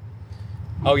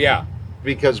 Oh yeah,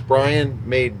 because Brian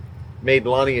made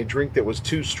Lonnie a drink that was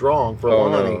too strong for Oh,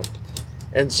 Lonnie. no.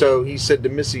 And so he said to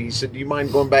Missy, he said, do you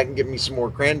mind going back and get me some more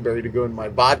cranberry to go in my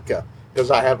vodka? Because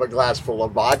I have a glass full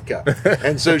of vodka.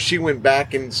 And so she went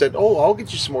back and said, oh, I'll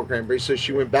get you some more cranberry. So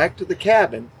she went back to the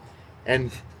cabin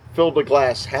and filled a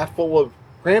glass half full of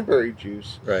cranberry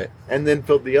juice Right. and then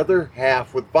filled the other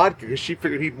half with vodka because she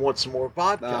figured he'd want some more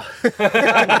vodka. That's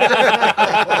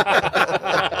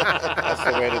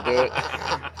the way to do it.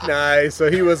 Nice. So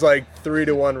he was like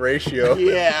 3-to-1 ratio.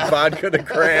 Yeah. Vodka to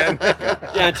cran.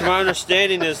 Yeah, and to my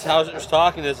understanding, is how it was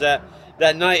talking is that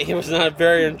night it was not a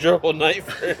very enjoyable night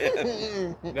for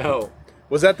him. no.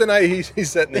 Was that the night he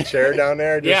sat in the chair down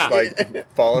there, just Yeah. like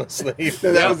falling asleep?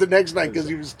 And that was the next night because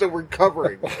he was still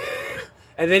recovering.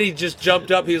 And then he just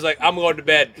jumped up. He was like, "I'm going to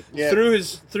bed." Yeah. Threw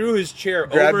his chair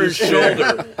Grabbed over his his chair.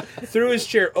 shoulder. Threw his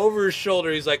chair over his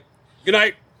shoulder. He's like, "Good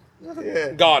night."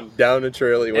 Yeah. Gone. Down the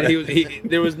trail he And went. he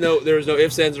there was no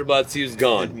ifs, ands, or buts. He was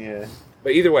gone. Yeah.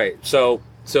 But either way, so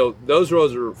those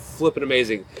roads are flipping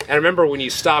amazing. And I remember when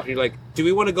you stopped, you're like, "Do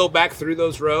we want to go back through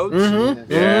those roads?"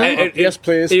 Mm-hmm. Yeah. And Yes,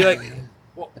 please. and you're like,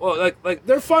 well, like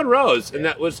they're fun roads, and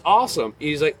that was awesome.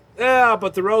 He's like, yeah,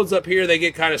 but the roads up here they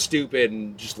get kind of stupid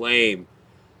and just lame.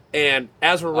 And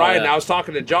as we're riding, yeah. I was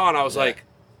talking to John. I was like,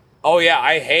 oh yeah,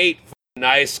 I hate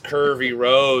nice curvy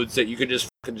roads that you could just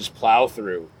plow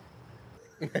through.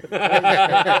 Beep.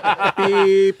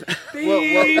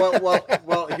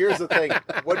 Well, here's the thing.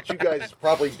 What you guys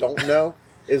probably don't know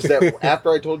is that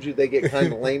after I told you they get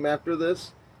kind of lame after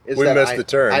this, is We that missed a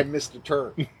turn. I missed a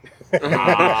turn.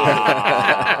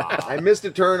 I missed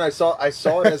a turn. I saw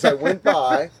it as I went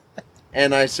by,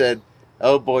 and I said,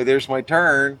 "Oh boy, there's my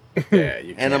turn." Yeah,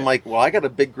 you And I'm like, "Well, I got a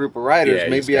big group of riders. Yeah, you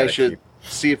Maybe just I gotta should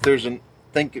see if there's an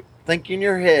think in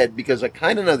your head because I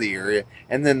kind of know the area."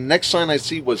 And then the next sign I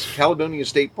see was Caledonia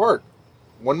State Park,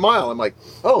 1 mile. I'm like,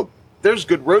 "Oh, there's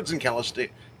good roads in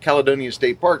Caledonia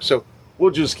State Park, so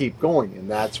we'll just keep going." And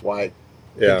that's why it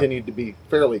Yeah. continued to be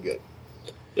fairly good.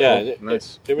 Yeah, Oh,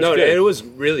 nice. it was No, good. it was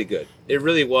really good. It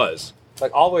really was.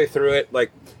 Like all the way through it,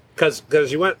 like because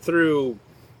you went through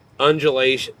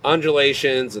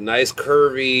undulations and nice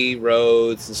curvy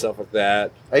roads and stuff like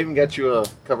that. I even got you a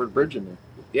covered bridge in there.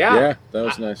 Yeah, that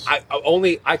was nice.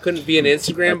 I couldn't be an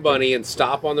Instagram bunny and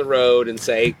stop on the road and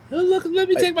say, "Oh, look, let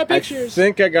me take my I pictures."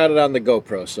 think I got it on the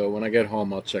GoPro, so when I get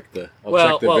home, I'll check the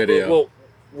video.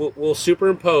 We'll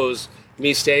superimpose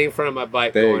me standing in front of my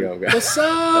bike There you going, go, guys. "What's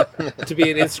up?" to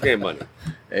be an Instagram bunny.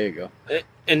 There you go.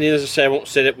 And as I say, I won't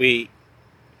say that we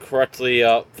correctly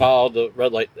followed the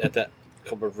red light at that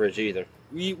covered bridge either.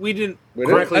 We didn't We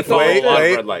didn't? correctly I thought follow we a lot of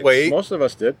wait, red lights. wait. Most of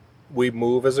us did. We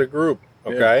move as a group,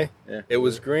 okay? Yeah. It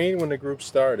was green when the group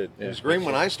started. It was green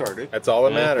when I started. That's all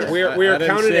that matters. We're I we're didn't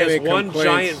counted see as any one complaints.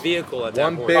 giant vehicle at that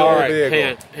One point. big All old right,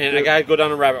 vehicle. and I gotta go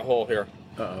down a rabbit hole here.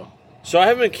 Uh-oh. So I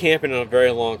haven't been camping in a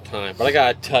very long time, but I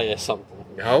gotta tell you something.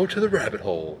 Go to the rabbit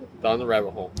hole. Down the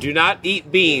rabbit hole. Do not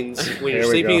eat beans when you're Here we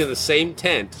sleeping go. in the same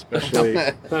tent. Especially,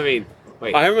 I mean,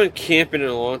 wait. I haven't been camping in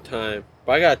a long time,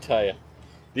 but I gotta tell you,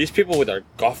 These people with their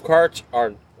golf carts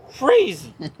are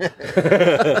crazy.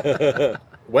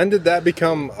 When did that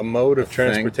become a mode of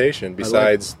transportation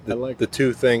besides the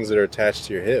two things that are attached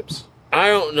to your hips? I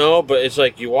don't know, but it's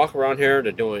like you walk around here,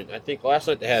 they're doing, I think last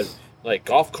night they had like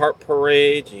golf cart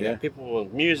parades, and you got people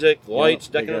with music, lights,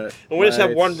 decking up. And we just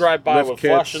have one drive by with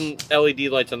flashing LED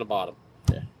lights on the bottom.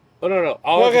 Oh, no.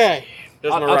 Okay.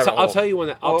 I'll tell you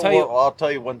when. I'll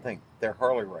tell you one thing. They're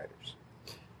Harley riders.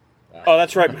 Oh,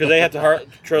 that's right, because they have to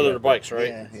trailer their bikes,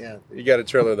 right? Yeah. You got to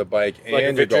trailer the bike Like a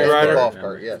and your Victory golf rider? cart. Golf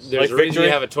cart, yes. There's Like a reason Victory?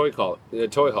 you have a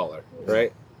toy hauler,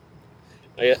 right?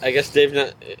 I guess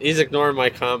Dave's he's ignoring my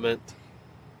comment.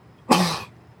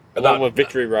 Along with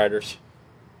Victory Riders.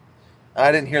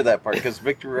 I didn't hear that part because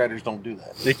Victory riders don't do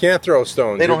that. You can't throw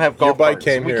stones. They don't have your golf bike carts.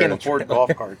 came We here. can't in a afford truck.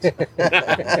 golf carts.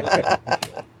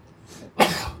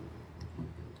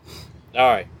 All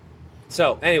right.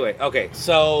 So anyway, okay. Well,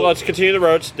 So let's continue the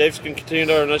roads. Dave's can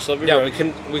continue our nice lovely yeah, roads.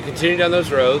 we continued down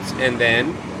those roads, and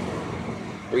then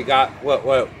we got what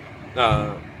Route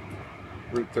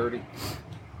 30.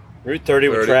 Route 30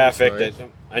 with 30 traffic. was nice. That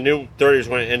I knew 30 was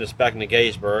going to end us back into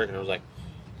Gettysburg, and I was like,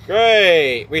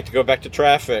 great, we have to go back to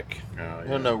traffic.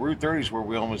 No, Route 30 is where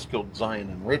we almost killed Zion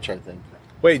and Rich, I think.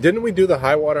 Wait, didn't we do the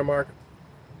high water mark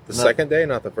the No. second day,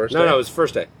 not the first day? no, it was the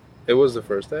first day. It was the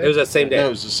first day? It was that same No, day. it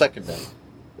was the second day.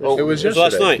 it was It was yesterday.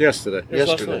 last night. Yesterday. It was last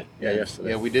Yesterday. night. Yeah, yesterday.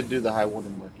 Yeah, we did do the high water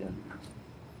mark, yeah.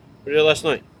 We did it last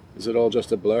night. Is it all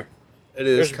just a blur? It It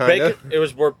is was kind of. Bacon. It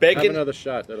was where Have Bacon. another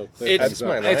shot. That'll clear It's- things That's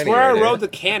my up. line. It's where I right rode there.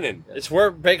 the cannon. It's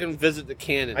where Bacon visit the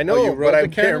cannon. I know, Oh, you rode but I the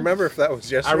can't cannon? remember if that was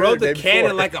yesterday I rode or the the day cannon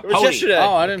before. like a It was pony yesterday.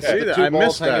 Oh, I didn't Okay. see The that. two I balls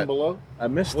missed hanging that. below? I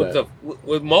missed with that.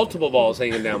 with multiple balls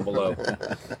hanging down below.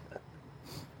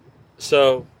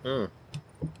 So, Hmm.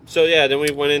 so yeah. Then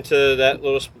we went into that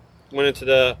went into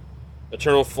the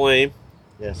Eternal Flame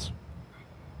Yes.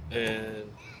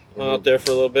 and hung out there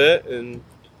for a little bit. And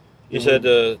you said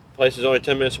the place is only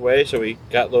 10 minutes away, so we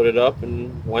got loaded up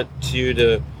and went to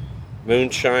the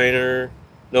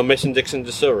Mason-Dixon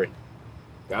Distillery.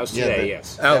 That was Yeah, today, the-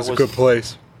 yes. That was a good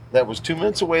place. That was 2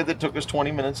 minutes away that took us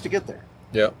 20 minutes to get there.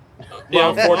 Yep. Yeah,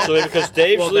 unfortunately, because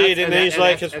Dave's Well, leading, and he's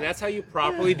like, and that's how you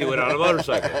properly do it on a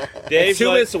motorcycle. Dave's It's 2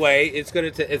 like- minutes away. It's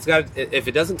got. If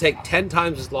it doesn't take 10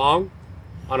 times as long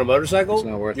on a motorcycle, It's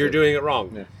not worth you're it. doing it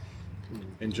wrong. Yeah.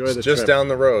 Enjoy It's the just trip. down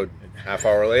the road. Half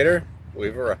hour later,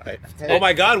 we've arrived. Oh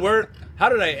my God, how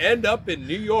did I end up in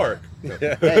New York?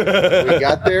 Hey, we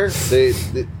got there.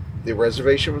 The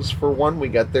reservation was for 1. We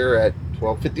got there at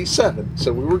 12:57,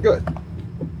 so we were good.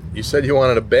 You said you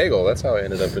wanted a bagel. That's how I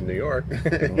ended up in New York.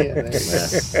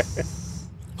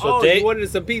 So You wanted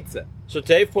some pizza. So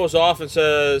Dave pulls off and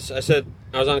says, I was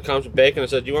on the comms with Bacon. I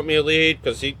said, do you want me to lead?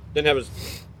 Because he didn't have his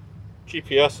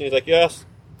GPS. And he's like, yes.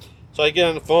 So I get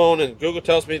on the phone and Google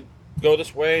tells me, go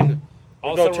this way. And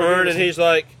I'll go turn. And he's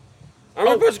like, I'm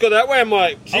supposed to go that way. I'm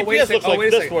like, GPS looks like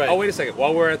this way. Oh, wait a second.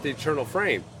 While we're at the Eternal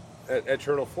Flame,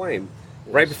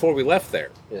 right before we left there,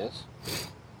 Yes.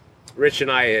 Rich and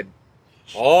I had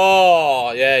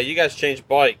Oh, yeah. You guys changed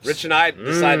bikes. Rich and I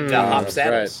decided to hop that's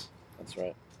saddles. That's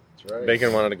right. That's right.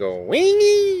 Bacon wanted to go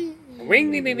wingy.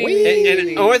 Wing, ding, ding, ding, And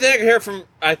ding. the only thing I can hear from,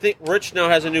 I think Rich now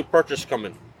has a new purchase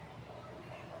coming.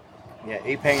 Yeah,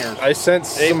 8 hangers. I sent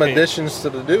some Amen. additions to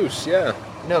the Deuce, yeah.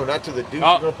 No, not to the Duke.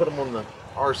 Oh. You're going to put them on the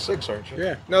R6, aren't you?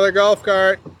 Yeah. Another golf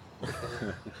cart.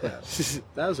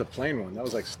 That was a plain one. That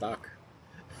was like stock.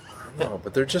 No,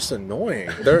 but they're just annoying.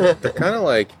 They're kind of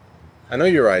like, I know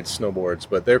you ride snowboards,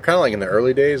 but they're kind of like in the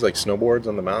early days, like snowboards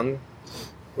on the mountain,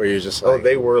 where you're just like, Oh,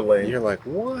 they were lame. you're like,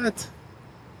 what?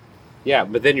 Yeah,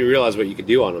 but then you realize what you could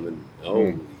do on them, and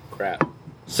holy crap.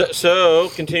 So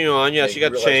continue on. Yes, Yeah, you you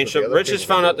got to realize change. what the So other Rich has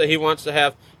people found do. out that he wants to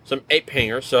have some 8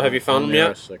 hangers. So have you found them On the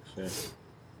yet? R6, yeah.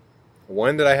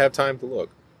 When did I have time to look?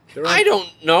 I don't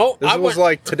know. This I was went-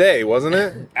 like today, wasn't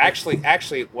it?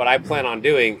 Actually, what I plan on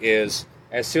doing is,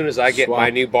 as soon as I get Swap. my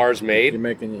new bars You're made,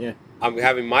 making, yeah. I'm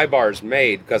having my bars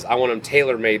made because I want them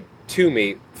tailor-made to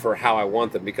me for how I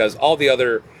want them. Because all the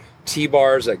other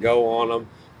T-bars that go on them,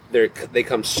 they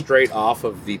come straight off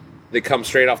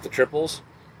the triples,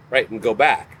 right, and go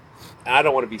back. And I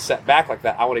don't want to be set back like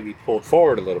that. I want to be pulled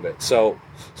forward a little bit. So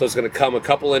it's going to come a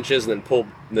couple inches and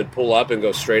then pull up and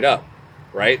go straight up,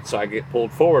 right? So I get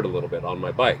pulled forward a little bit on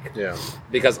my bike. Yeah.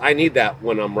 Because I need that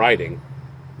when I'm riding,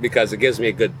 because it gives me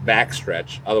a good back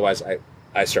stretch. Otherwise,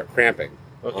 I start cramping.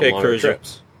 Okay, on longer Cruiser.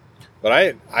 trips. But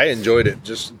I enjoyed it.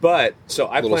 Just But so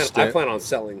I Little plan stint. on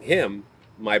selling him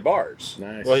my bars.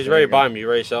 Nice. Well, he's There ready you to go. buy them. You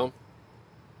ready to sell them?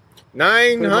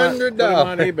 $900. Put 'em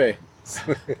on eBay.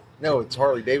 No, it's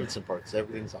Harley Davidson parts.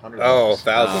 Everything's $100. Oh,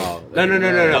 $1,000.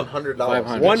 No. $100.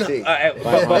 $500. One, See.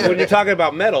 but when you're talking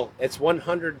about metal, it's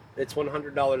 $100. It's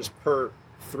 $100 per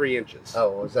 3 inches.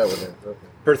 Oh, is that what it is? Okay.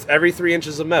 Per every 3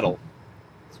 inches of metal,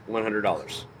 it's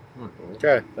 $100.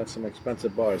 Okay, That's some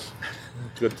expensive bars.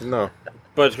 good to know.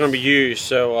 But it's going to be used,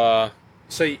 so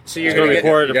So you're it's going going to to be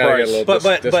part of you the gotta get a price.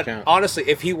 little- but discount. honestly,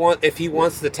 if he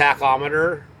wants the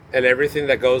tachometer and everything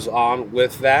that goes on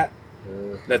with that,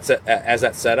 that's as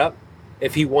that setup.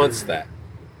 If he wants that,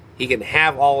 he can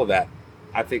have all of that.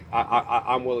 I think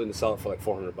I'm willing to sell it for like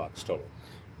 $400 total.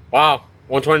 Wow.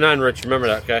 129, Rich. Remember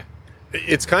that, okay?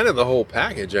 It's kind of the whole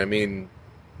package. I mean,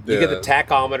 You get the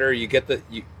tachometer. You get the.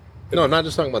 no, I'm not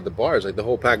just talking about the bars, like the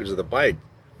whole package of the bike.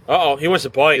 Uh-oh, he wants to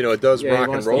bite. You know, it does Yeah, he rock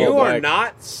and wants to- roll. You Oh, are bike.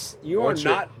 not. You are Once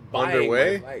you're not buying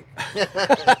underway? my bike.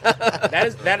 That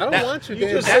is that. I don't that- want you You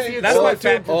to just say said it. you'd that's sell my it to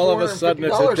him fat- for All of a sudden,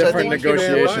 it's a $450. different I think you can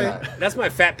negotiation. buy it. That's my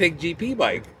Fat Pig GP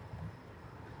bike.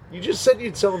 You just said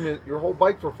you'd sell him your whole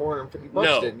bike for $450,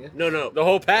 No, didn't you? no. The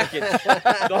whole package.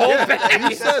 The whole package.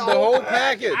 You said the whole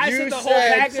package. I You said the whole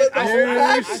said- package.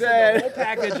 I said the whole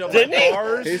package of Didn't my he?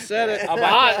 bars. He said it. Of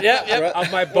Ah, my, yep. of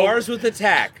my bars with the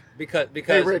tack because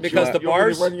Hey, Rich, because the you want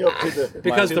me to bars run you up to the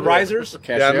because the risers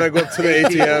Yeah, I'm gonna go up to the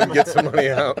ATM, get some money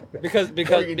out. because Or you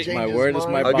can change My his word is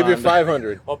mind. my I'll give you bond.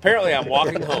 500. well, apparently I'm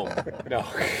walking home. No.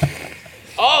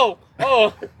 Oh.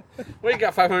 We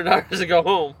got $500 to go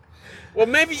home. Well,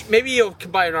 maybe you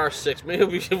can buy an R6. Maybe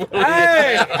we should.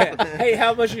 Hey,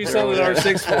 how much are you selling an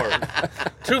R6 for?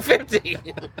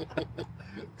 $250.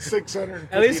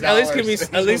 $650. At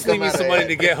least leave me some money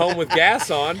to get home with gas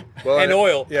on Well, and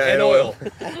oil. yeah, and and oil.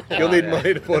 You'll need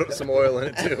money to put some oil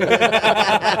in it too.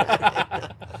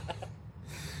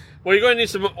 Well, you're going to need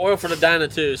some oil for the Dyna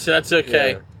too, so that's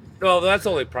okay. Yeah. Well, that's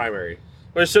only primary.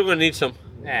 We're still going to need some.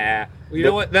 Nah, well, you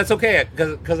know what? That's okay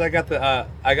because I got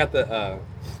the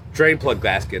drain plug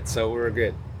basket, so we're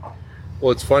good.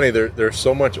 Well, it's funny. There's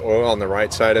so much oil on the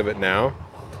right side of it now,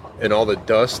 and all the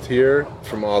dust here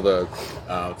from all the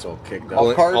Oh, it's all kicked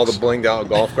Golf up. carts? all the blinged out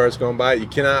golf carts going by. You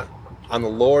cannot on the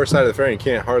lower side of the frame. You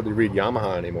can't hardly read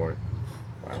Yamaha anymore.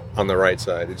 On the right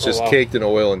side, it's just wow. caked in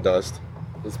oil and dust.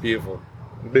 It's beautiful.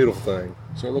 Beautiful thing.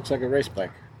 So it looks like a race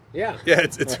bike. Yeah. Yeah,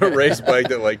 it's a race bike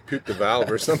that like pooped the valve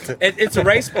or something. It's a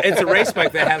race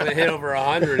bike that hasn't hit over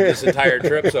 100 this entire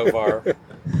trip so far.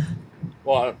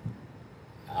 Well,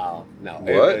 no, it What?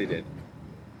 really did.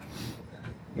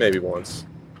 Maybe once,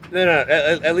 No,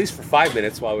 at least for 5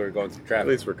 minutes while we were going through at traffic.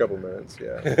 least for a couple minutes.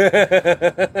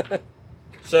 Yeah.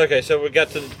 So we got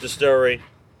to the distillery.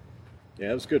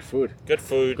 Yeah, it was good food. Good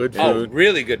food. Good Oh, food.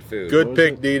 really good food. Good was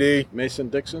pick, it? DD. Mason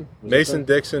Dixon. Was it Mason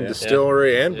that? Dixon Yeah.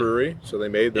 Distillery and Yeah. Brewery, so they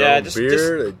made their Yeah, own just-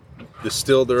 beer. They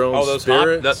distilled their own Oh, those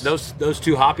spirits. those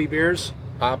two hoppy beers.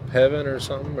 Hop Heaven or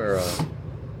something, or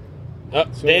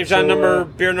Dave's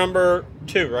on beer number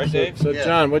 2, right, So, Dave? so Yeah.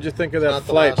 John, what'd you think of It's that not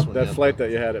the flight? last one That yet. flight that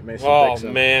you had at Mason Oh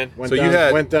Dixon. man, Went So you down,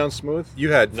 had- went down smooth.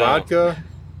 you had No. vodka,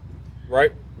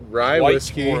 right? rye White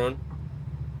whiskey, corn.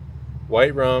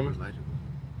 white rum,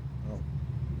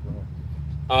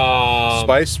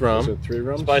 spice Was rum, it 3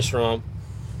 rums? Spice rum.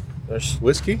 There's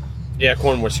whiskey,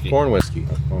 corn whiskey. corn whiskey,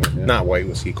 Oh, yeah. not white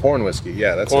whiskey, corn whiskey.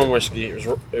 Yeah, that's Corn it. whiskey.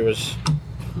 It was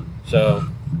so.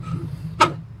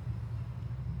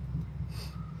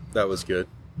 That was good.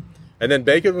 And then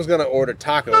Bacon was going to order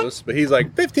tacos, but he's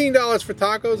like, $15 for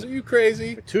tacos? Are you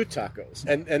crazy? 2 tacos.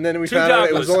 And then we Two found out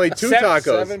it tacos. was only 2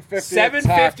 tacos.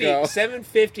 $7.50.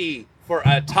 $7.50 for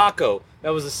a taco that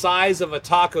was the size of a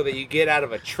taco that you get out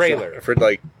of a trailer. For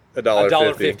like $1.50.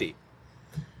 $1.50.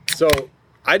 So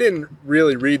I didn't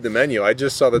really read the menu. I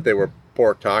just saw that they were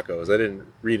pork tacos. I didn't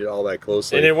read it all that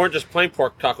closely. And they weren't just plain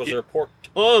pork tacos; they were pork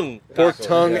tongue. pork tacos.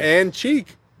 tongue yeah. and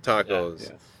cheek tacos.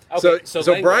 Yeah. Okay, So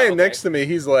then- Brian okay. next to me,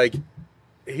 he's like,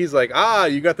 you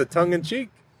got the tongue and cheek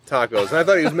tacos. And I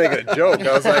thought he was making a joke.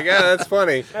 I was like, yeah, that's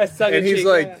funny. That's tongue And in he's cheek,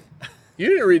 like, yeah. you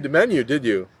didn't read the menu, did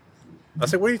you? I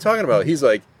was like, what are you talking about? He's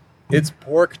like, it's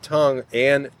pork tongue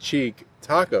and cheek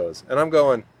tacos. And I'm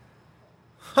going,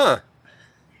 huh.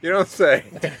 You don't say.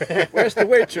 Where's the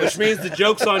waitress? Which means the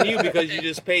joke's on you because you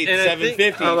just paid And I think-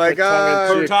 $7.50 Oh my per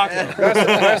God.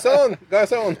 taco.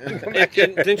 Garçon. Come back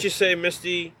in. Didn't you say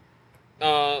Misty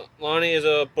Lonnie is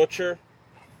a butcher?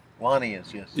 Lonnie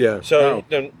is, yes. Yeah. So No.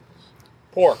 then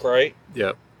pork, right?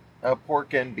 Yep.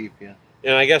 Pork and beef, yeah.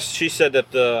 And I guess she said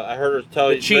that I heard her tell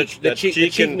The you cheek, the that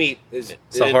cheek and- meat is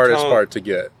It's the And hardest tongue. part to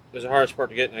get. is the hardest part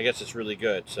to get, and I guess it's really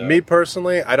good. So Me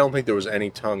personally, I don't think there was any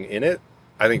tongue in it.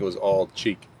 I think it was all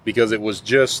cheek because it was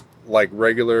just like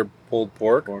regular pulled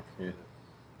pork, Pork, yeah.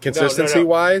 consistency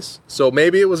wise. So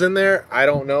maybe it was in there. I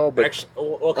don't know, but actually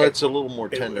okay. It's a little more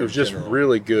it tender. was just in general.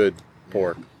 really good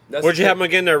pork. That's where'd you the- have them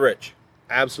again there, Rich?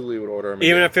 Absolutely would order them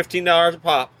Even again. at $15 a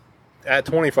pop. At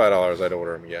 $25, I'd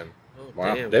order them again. Oh,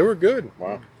 Wow. damn. They were good.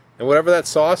 Wow. And whatever that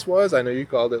sauce was, I know you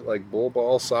called it like bull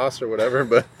ball sauce or whatever,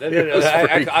 but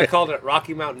I called it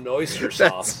Rocky Mountain oyster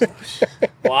sauce.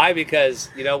 Why? Because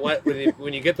you know what?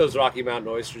 When you get those Rocky Mountain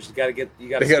oysters, you got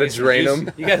to drain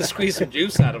them. You got to squeeze some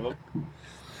juice out of them.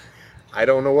 I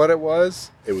don't know what it was.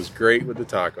 It was great with the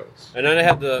tacos. And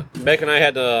then Beck and I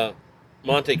had the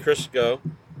Monte Cristo,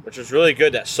 which was really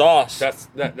good. That sauce.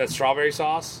 That strawberry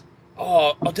sauce.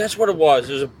 Oh, that's what it was.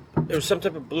 It was some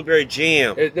type of blueberry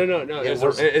jam. No.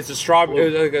 It's a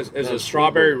strawberry. It's a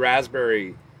strawberry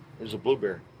raspberry. There's a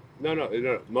blueberry.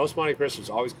 No. Most Monte Cristos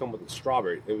always come with a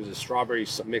strawberry. It was a strawberry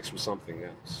mixed with something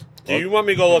else. Do you want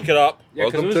me to go look it up? Yeah,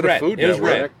 because Welcome it was to the red. Food It was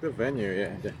Network. red. Check the venue,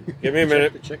 yeah. Give me a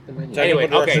minute. Check the menu. Anyway,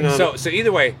 Technical okay. direction on So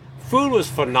either way, food was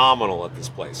phenomenal at this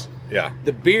place. Yeah.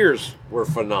 The beers were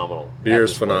phenomenal. at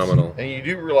Beer's this place. phenomenal. And you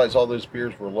do realize all those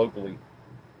beers were locally.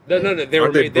 No, they were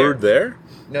Aren't they made there. brewed there?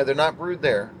 No, they're not brewed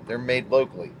there. They're made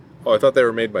locally. Oh, I thought they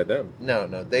were made by them. No,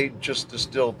 they just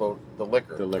distill the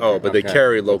liquor. The liquor, Oh, but they okay.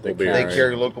 carry local They beer. They Right.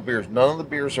 carry local beers. None of the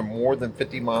beers are more than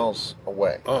 50 miles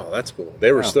away. Oh, that's cool.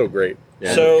 They were Wow. still great.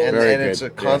 Yeah. So- and Very it's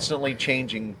good, a constantly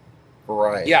changing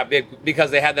variety. Yeah, because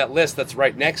they had that list that's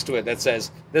right next to it that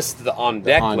says this is the on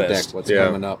deck on list, deck, what's Yeah.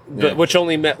 coming up. but which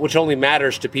only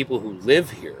matters to people who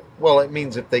live here. Well, it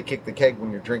means if they kick the keg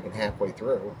when you're drinking halfway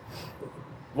through.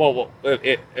 Well,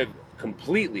 it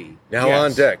completely. Now yes.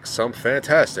 on deck, some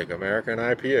fantastic American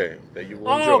IPA that you will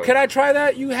Oh, enjoy. can I try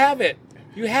that? You have it.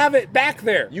 You have it back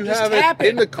there. You Just have tap it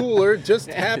in the cooler. Just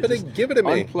happen to give it to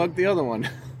me. Unplug the other one.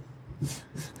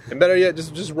 And better yet,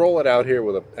 just roll it out here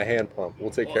with a hand pump. We'll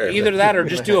take care of it. Either that or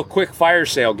just do a quick fire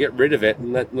sale, get rid of it,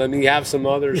 and let me have some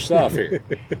other stuff here.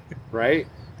 Right?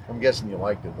 I'm guessing you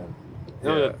liked it then.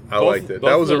 No, Yeah, I liked it.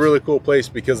 That was a really cool place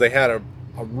because they had a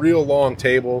real long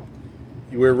table.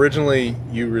 You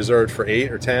reserved for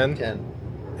 8 or 10, 10.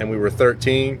 and we were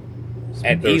 13.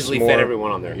 and There was easily more. fit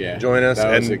everyone on there. Yeah. Join us,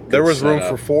 That was a and good there was room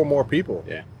setup. for 4 more people.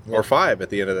 Yeah. Or 5 at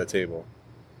the end of that table.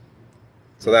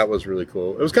 So that was really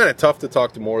cool. It was kind of tough to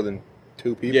talk to more than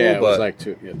 2 people. Yeah, it but was like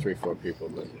 3, 4 people.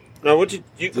 But Now, what did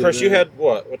you, Chris? You had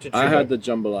what? What did you? I have? had the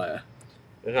jambalaya.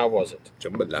 And how was it?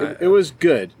 jambalaya. It was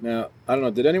good. Now, I don't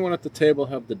know. Did anyone at the table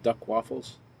have the duck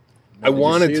waffles? I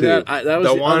wanted Did you to. see That, that was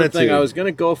I the wanted other thing. to. I was going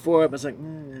to go for it, but I was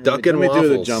like, Duck let and me do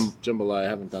the waffles. jambalaya. I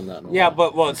haven't done that in a Yeah,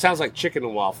 while. it sounds like chicken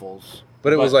and waffles.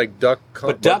 But it was like duck.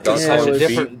 But duck is Yeah, such it a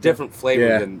was- different flavor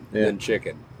Yeah, than yeah.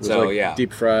 chicken. It was So like yeah,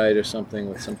 deep fried or something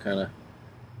with some kind of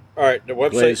All right, the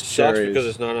website Glazed sucks cherries. because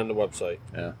it's not on the website.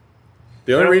 yeah.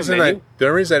 The only Remember reason the I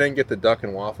menu? didn't get the duck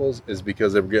and waffles is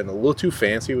because they were getting a little too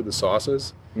fancy with the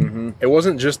sauces. Mm-hmm. It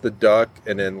wasn't just the duck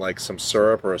and then like some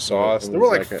syrup or a sauce. it There were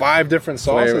was like like a 5 different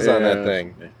sauces Flavor- on that yeah.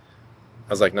 thing. Yeah. I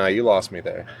was like, nah, you lost me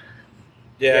there.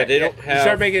 Yeah, they don't You have.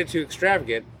 start making it too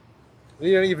extravagant.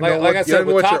 You don't even Like, know like what, I you said, don't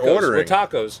know with what you're ordering. with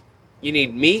tacos, you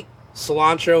need meat,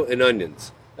 cilantro, and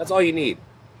onions. That's all you need,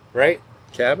 right?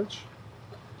 Cabbage?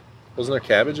 Wasn't there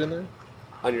cabbage in there?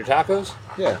 On your tacos?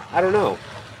 Yeah. I don't know,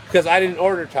 because I didn't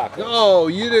order tacos. No,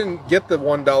 you didn't get the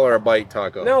 $1 a bite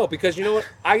taco. No, because you know what?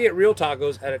 I get real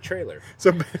tacos at a trailer.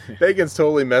 So Bacon's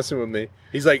totally messing with me.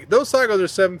 He's like, those tacos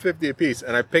are $7.50 a piece,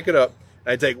 and I pick it up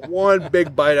and I take one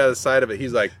big bite out of the side of it.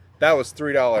 He's like, that was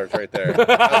 $3 right there. That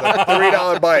was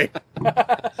a $3 bite,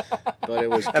 But it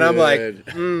was and I'm like, good.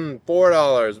 $4,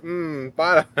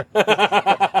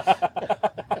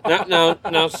 $5. now,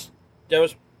 that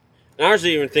was. I was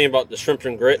even thinking about the shrimp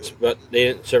and grits, but they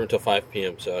didn't serve until 5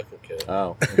 p.m., so I couldn't get it.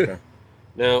 Oh, okay.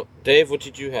 Now, Dave, what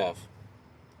did you have?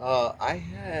 I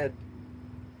had.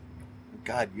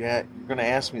 God, you're going to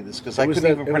ask me this because I It was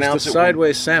couldn't the- even pronounce it. Was it. the when-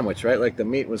 sideways sandwich, right? Like the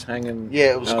meat was hanging.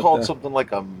 Yeah, it was out called the- something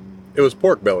like a. It was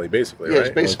pork belly, basically, Yeah, right?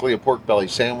 it's basically a pork belly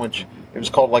sandwich. It was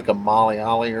called like a mali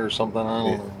ali or something.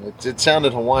 I don't know. It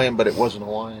sounded Hawaiian, but it wasn't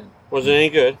Hawaiian. Was it any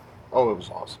good? Oh, it was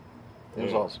awesome. It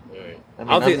was awesome. All right. I, mean,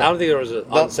 I don't think I'm not- there was a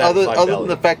other unsatisfied other belly.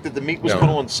 than the fact that the meat was No. put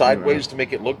on sideways to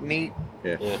make it look neat,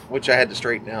 Yeah. Yeah. which I had to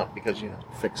straighten out because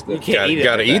Fix You the. can't eat it.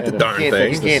 Gotta eat the You darn you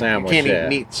thing. can't, the you sandwich, can't yeah. eat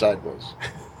meat sideways.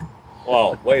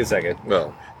 Well, wait a second.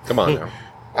 Well, come on now.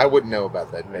 I wouldn't know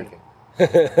about that bacon.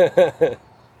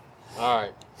 All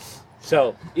right.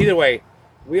 So either way,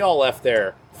 we all left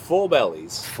there full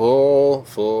bellies, Full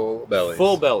bellies.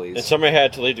 full And bellies, somebody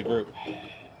had to lead the group.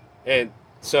 and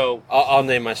so I'll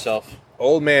name myself.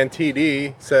 Old man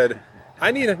TD said,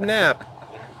 I need a nap.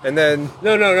 And then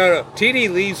no.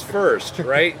 TD leaves first,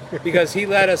 right? Because he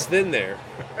let us in there,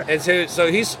 and so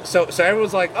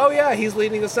everyone's like, oh yeah, he's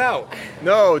leading us out.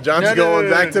 no, John's going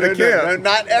back to the camp. No,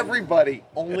 not everybody.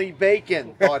 Only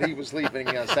Bacon thought he was leaving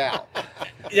us out.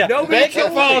 Yeah, Nobody Bacon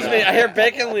told follows me. me. I hear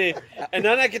Bacon leave, and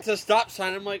then I get to the stop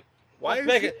sign. I'm like, Why why is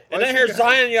Bacon? he- And why then I is hear he-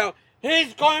 Zion yell,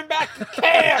 He's going back to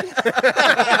camp.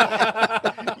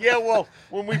 Yeah, well,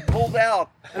 when we pulled out,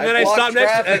 And then I blocked stopped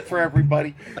next to- traffic for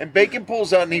everybody, and Bacon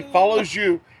pulls out and he follows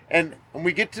you, and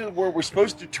we get to where we're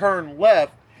supposed to turn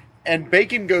left, and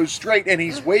Bacon goes straight, and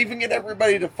he's waving at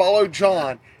everybody to follow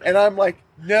John, and I'm like,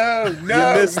 no, You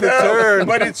missed the no. turn.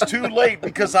 But it's too late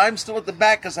because I'm still at the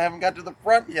back because I haven't got to the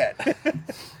front yet.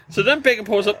 So then Bacon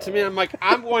pulls up to me, and I'm like,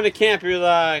 I'm going to camp. You're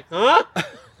like, huh?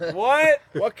 What?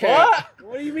 What camp? What?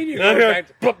 What do you mean you're And I'm going here,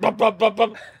 back? "Bup, bup, bup, bup,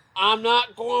 bup. I'm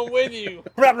not going with you.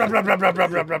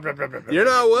 You're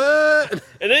not what?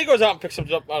 And then he goes out and picks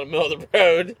us up out of the middle of the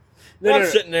road. No, I'm no,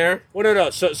 no. sitting there. Well, no.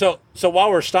 So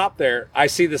while we're stopped there, I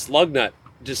see this lug nut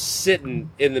just sitting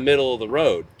in the middle of the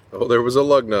road. Oh, there was a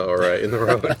lug nut, all right, in the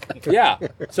road. Yeah.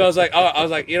 So I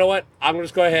was like, you know what? I'm gonna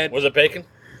just go ahead. Was it Bacon?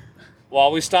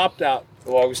 While we stopped there,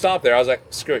 I was like,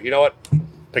 screw it. You know what?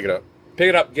 Pick it up. Pick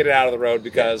it up, get it out of the road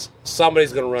because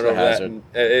somebody's going to run It's a over that. hazard. And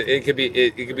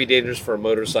it could be dangerous for a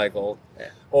motorcycle,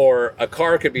 or a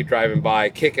car could be driving by,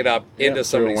 kick it up into through a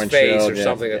somebody's face windshield, or yeah,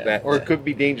 something yeah. like that. Or it could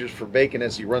be dangerous for Bacon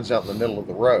as he runs out in the middle of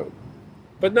the road.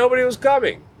 But nobody was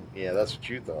coming. Yeah, that's what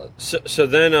you thought. So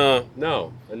then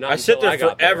No, and not I sit until there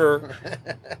got forever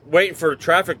waiting for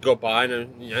traffic to go by,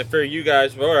 and I figure you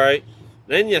guys, all right.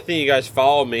 Then I think you guys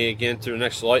followed me again to the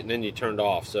next light, and then you turned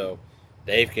off. So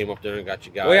Dave came up there and got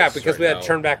you guys. Well, yeah, because we had to straightened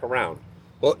turn back around.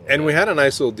 Well, and we had a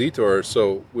nice little detour,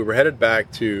 so we were headed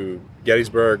back to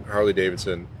Gettysburg,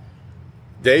 Harley-Davidson.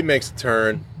 Dave makes a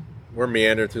turn. We're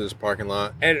meandering through this parking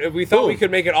lot. And we thought Boom. we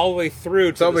could make it all the way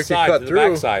through to Thought the we could side, cut to the through.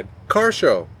 backside. Car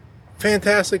show.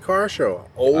 Fantastic car show.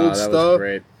 Old that was stuff.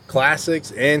 great.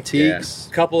 Classics, antiques.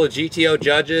 Couple of GTO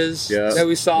judges Yeah, that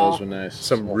we saw. Those were nice.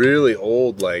 Some really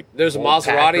old, like... There's a Old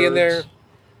Maserati in there. Packards,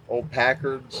 Old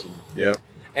Packards. Yeah.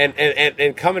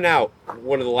 And coming out,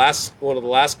 one of the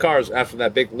last cars after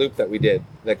that big loop that we did,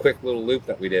 that quick little loop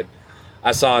that we did,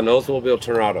 I saw an Oldsmobile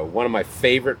Tornado, one of my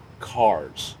favorite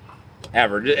cars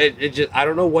ever. It just, I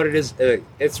don't know what it is.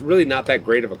 It's really not that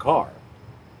great of a car,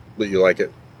 But you like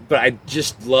it. but I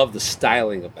just love the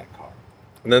styling of that car.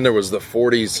 And then there was the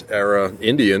 40s era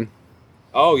Indian.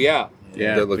 Oh yeah,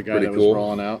 Yeah, That the looked guy pretty that cool. was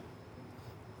rolling out.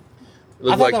 It I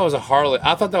looked thought like... that was a Harley.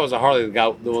 I thought that was a Harley. The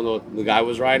one the guy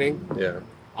was riding. Yeah.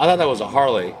 I thought that was a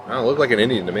Harley. I don't know, it looked like an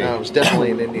Indian to me. No, it was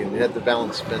definitely an Indian. It had the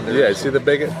balance fender. Yeah, see the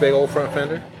big old front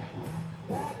fender?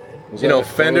 Was You know, that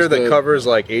fender was that the- covers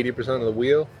like 80% of the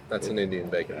wheel? That's an Indian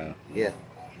Bacon. Yeah. Yeah.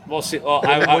 Well, see, well,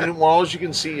 When all you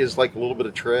can see is like a little bit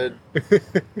of tread.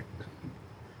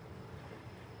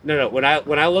 No. When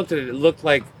I looked at it, it looked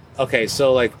like okay.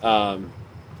 So like,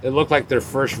 it looked like their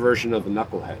first version of the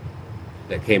Knucklehead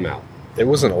that came out. It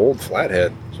was an old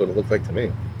flathead, that's what it looked like to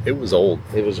me. It was old.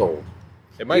 It was old.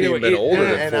 It might Either even way, been older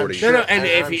and than I'm 40. sure- No, and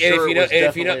I'm sure it was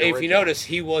if you definitely notice,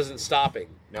 he wasn't stopping.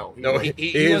 No, No, He- he,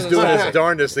 he is wasn't doing his stopping.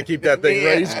 darndest to keep that thing Yeah.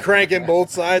 right. He's cranking both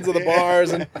sides of the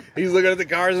bars, and he's looking at the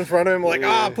cars in front of him like,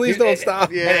 please don't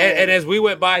stop. Yeah. And as we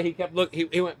went by, he kept looking.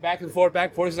 He went back and forth.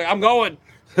 He's like, "I'm going."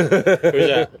 Who's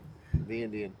that? the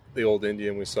Indian. The old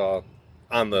Indian we saw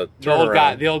on the The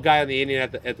old guy on the Indian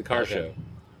at the car Okay. show.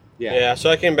 Yeah, so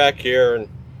I came back here and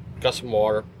got some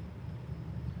water.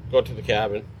 Go to the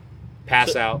cabin.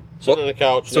 Pass out. Sitting on the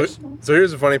couch. So, next- so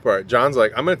here's the funny part. John's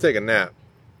like, I'm going to take a nap.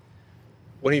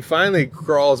 When he finally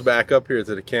crawls back up here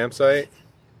to the campsite,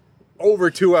 over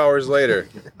 2 hours later,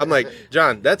 I'm like,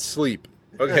 John, that's sleep.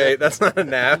 Okay, that's not a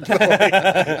nap. Like,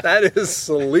 that is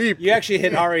sleep. You actually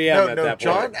hit REM at No, that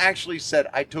John point. actually said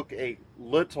I took a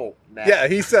little nap. Yeah,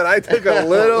 he said, I took a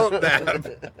little nap.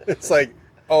 It's like,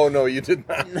 oh, no, you did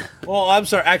not. Well, I'm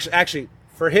sorry. Actually,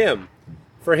 for him,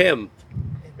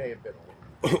 It may have been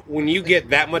old. when you get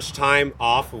that much time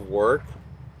off of work,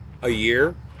 a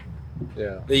year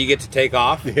Yeah. that you get to take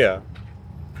off, Yeah.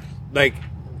 like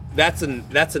that's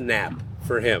a nap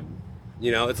for him.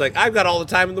 You know, it's like I've got all the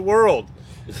time in the world.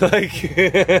 It's like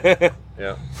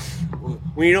Yeah.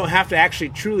 when you don't have to actually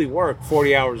truly work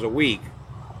 40 hours a week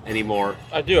anymore.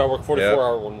 I do. I work 44 Yeah.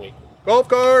 hour 1 week. Golf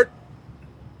cart.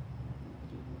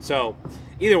 So,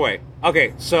 either way,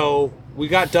 okay. So we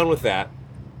got done with that.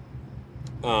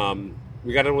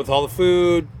 We got done with all the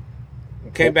food.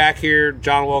 Came back here.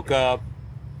 John woke up.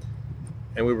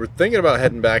 And we were thinking about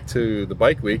heading back to the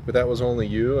bike week, but that was only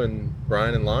you and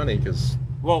Brian and Lonnie because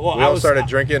Well, we all started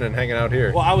drinking and hanging out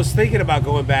here. Well, I was thinking about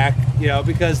going back, you know,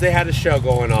 because they had a show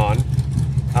going on,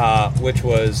 which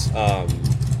was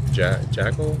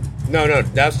Jackal? no,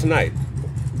 that was tonight.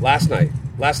 Last night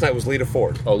was Lita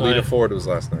Ford. Oh, Lita yeah. Ford was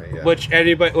last night, yeah. Which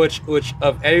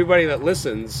of anybody that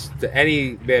listens to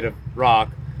any bit of rock,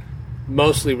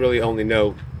 mostly really only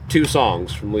know 2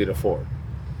 songs from Lita Ford,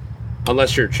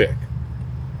 unless you're a chick.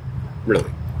 Really.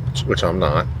 Which I'm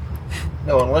not.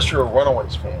 No, unless you're a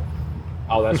Runaways fan.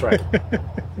 Oh, that's right.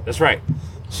 That's right.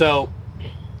 So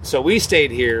we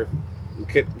stayed here,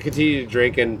 continued to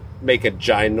drink and make a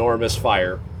ginormous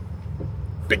fire,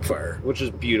 Big fire. which is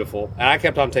beautiful. And I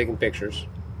kept on taking pictures.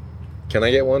 Can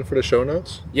I get one for the show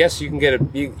notes? Yes, you can get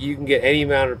you can get any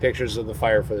amount of pictures of the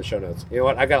fire for the show notes. You know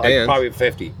what? I got like And- probably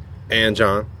 50. And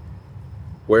John,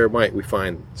 where might we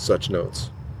find such notes?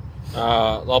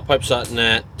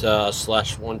 Loudpipes.net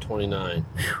 /129.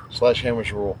 /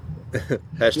 Hammers Rule.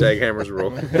 Hashtag Hammers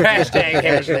Rule.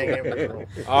 Hashtag Rule.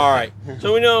 All right.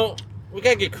 So we know we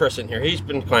gotta get Chris in here. He's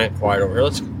been kind of quiet over here.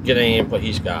 Let's get any input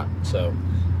he's got. So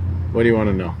What do you want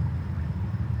to know?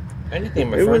 anything,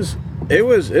 my friend.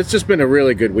 It's just been a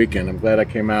really good weekend. I'm glad I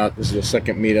came out. This is the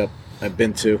second meetup I've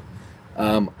been to.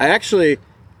 I actually,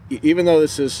 even though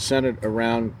this is centered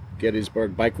around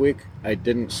Gettysburg Bike Week, I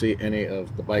didn't see any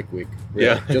of the Bike Week. Really,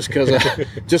 Yeah. just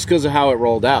because of how it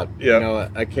rolled out. Yeah. You know,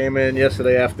 I came in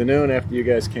yesterday afternoon after you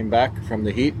guys came back from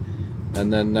the heat,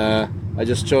 and then I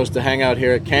just chose to hang out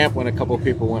here at camp when a couple of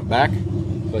people went back.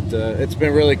 But it's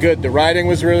been really good. The riding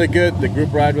was really good. The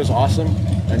group ride was awesome,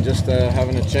 and just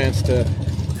having a chance to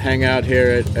hang out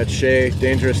here at Shea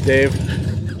Dangerous Dave.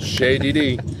 Shea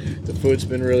DD. The food's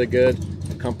been really good.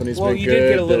 The company's Well, been you good. did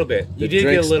get a little bit. You did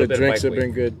get a little bit of The drinks Bike have been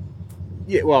Week. good.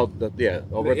 Yeah, well,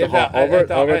 over at the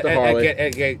Harley.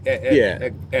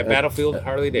 At Battlefield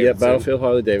Harley Yeah, Davidson. Battlefield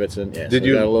Harley Davidson. Yeah, Did so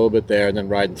you- got a little bit there, and then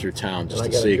riding through town just I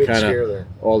to got a see good kind scare of there.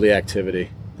 all the activity.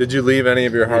 Did you leave any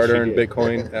of your hard-earned did.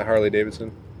 Bitcoin at Harley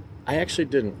Davidson? I actually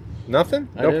didn't. Nothing?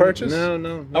 I No didn't- purchase?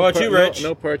 No. How about you, Rich?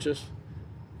 No purchase.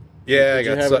 Yeah, Did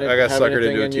you I have got suckered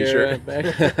anything into a in your, T-shirt.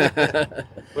 bag?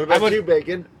 What about you,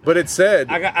 Bacon? But it said,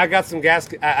 I got some gas.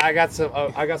 I got some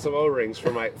O-rings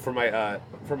for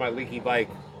my leaky bike.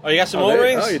 Oh, you got some there-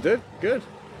 O-rings? Oh, you did? Good.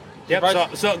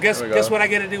 Yep. So guess There we go. what I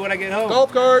get to do when I get home?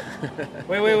 golf cart,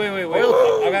 Wait. I gotta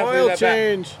Oil, do oil that back.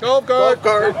 change. golf Golf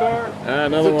cart. cart.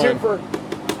 Another It's a one.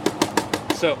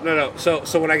 twofer. So no.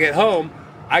 So when I get home,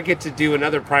 I get to do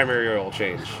another primary oil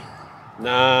change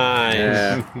Nice.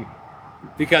 Yeah.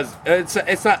 because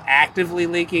it's not actively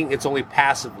leaking; it's only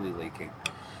passively leaking.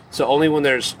 So only when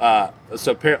there's I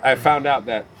found out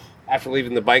that after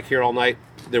leaving the bike here all night,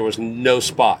 there was no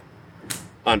spot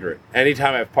under it.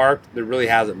 Anytime I've parked, there really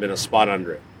hasn't been a spot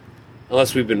under it,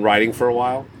 unless we've been riding for a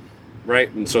while, right?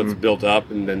 And so it's built up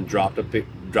and then dropped a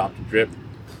drip.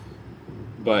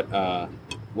 But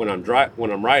when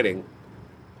I'm riding,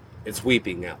 it's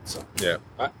weeping out. So Yeah.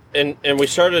 And we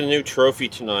started a new trophy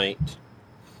tonight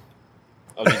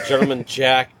of the Gentleman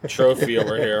Jack trophy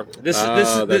over here. this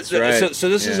Oh, that's right. So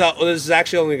this Yeah. is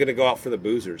actually only going to go out for the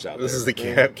boozers out This there. is the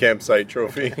campsite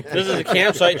trophy. This is a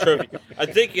campsite trophy. I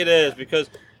think it is because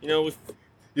we've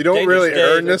You don't Dangerous really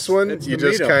Dave, earn this one. It's You the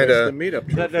just meetup. kind It's of the meetup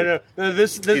No, trophy. no.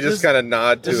 This you just kind of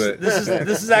nod to it.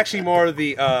 This is actually more of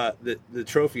the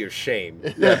trophy of shame.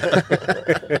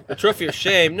 the trophy of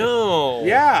shame. No.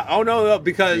 Yeah. Oh no.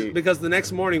 Because the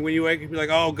next morning when you wake up, you're like,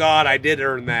 oh God, I did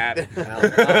earn that.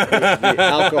 The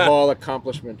alcohol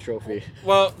accomplishment trophy.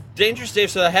 Well, Dangerous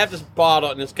Dave said I have this bottle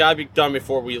and it's got to be done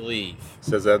before we leave.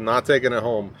 Says I'm not taking it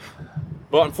home.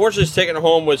 But unfortunately, it's taking it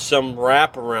home with some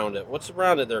wrap around it. What's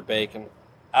around it there, Bacon?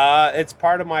 It's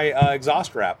part of my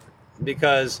exhaust wrap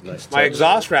because Nice my touch.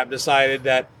 exhaust wrap decided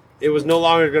that it was no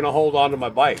longer going to hold on to my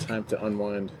bike. Time to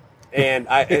unwind. And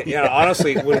I,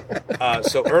 honestly,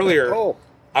 so earlier, Oh.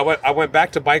 I went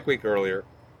back to Bike Week earlier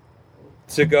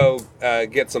to go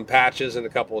get some patches and a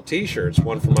couple of T-shirts,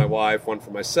 one for my wife, one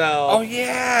for myself. Oh,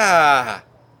 yeah.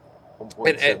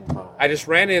 And I just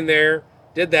ran in there,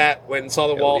 did that, went and saw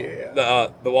the wall, yeah.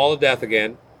 the wall of death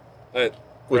again, Which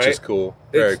right? is cool.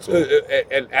 Very It's- cool.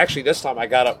 and actually, this time I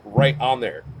got up right on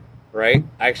there. Right,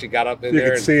 I actually got up in You there.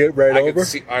 could and see it right over?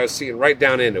 I was seeing right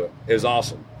down into it. It was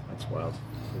awesome. That's wild.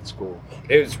 It's cool.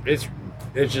 It's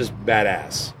just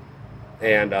badass,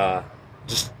 and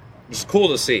just cool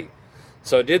to see.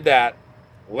 So I did that,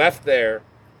 left there,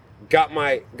 got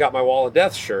my Wall of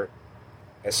Death shirt.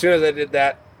 As soon as I did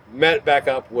that, met back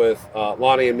up with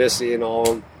Lonnie and Missy and all of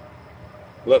them,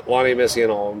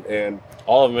 and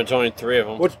All of them, it's only 3 of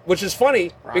them. which is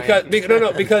funny because And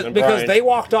because Brian. they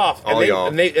walked off All y'all.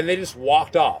 and they just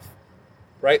walked off,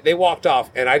 right? They walked off,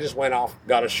 and I just went off,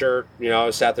 got a shirt. I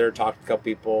sat there, talked to a couple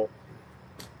people,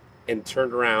 and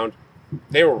turned around.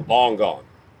 They were long gone.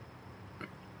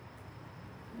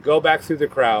 Go back through the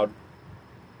crowd.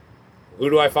 Who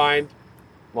do I find?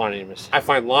 Lonnie and Missy. I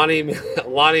find Lonnie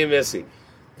and Missy.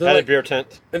 They're At a like- beer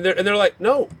tent. and they're like,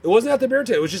 no, it wasn't at the beer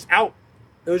tent. It was just out.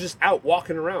 It was just out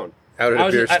walking around. Out at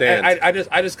a beer stand.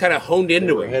 I just kind of honed They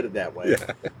into were it. headed that way.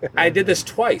 I did this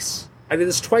twice. While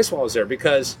I was there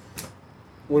because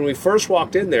when we first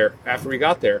walked in there, after we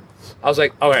got there, I was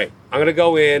like, okay, I'm going to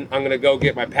go in. I'm going to go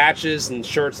get my patches and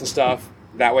shirts and stuff.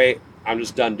 That way, I'm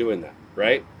just done doing that,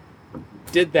 right?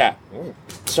 Did that.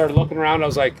 Started looking around. I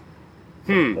was like,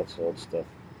 That's old stuff.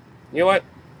 you know what?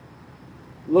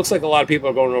 Looks like a lot of people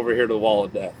are going over here to the Wall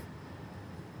of Death.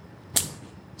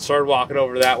 Started walking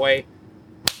over that way.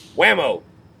 Whammo!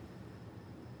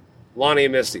 Lonnie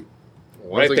and Misty.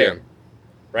 Once right again. there.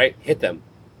 Right? Hit them.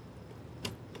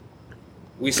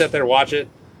 We sit there, watch it.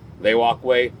 They walk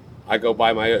away. I go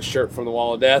buy my shirt from the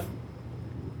Wall of Death.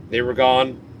 They were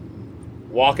gone.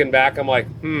 Walking back, I'm like,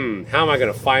 how am I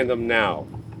going to find them now?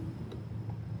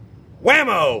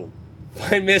 Whammo!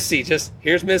 Find Missy.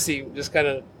 Here's Missy, just kind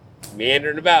of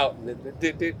meandering about.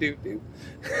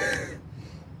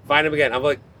 Find him again. I'm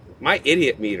like, my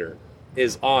idiot meter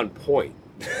is on point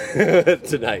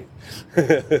tonight.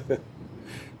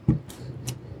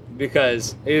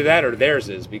 Because either that or theirs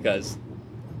is, because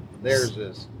Theirs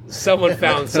is. someone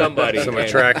found somebody. Some and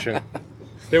attraction.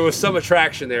 There was some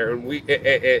attraction there, and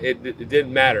it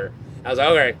didn't matter. I was like,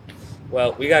 okay,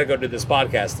 well, we got to go do this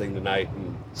podcast thing tonight.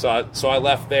 And so I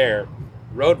left there,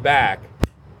 rode back,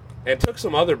 and took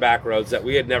some other back roads that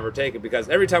we had never taken, because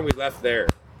every time we left there,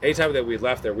 anytime that we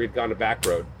left there, we'd gone to back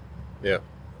road. Yeah.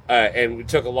 And we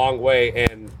took a long way,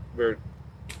 and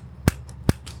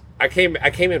I came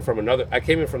in from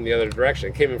the other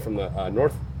direction. I came in from the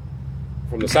north,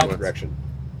 from the south direction.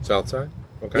 South side?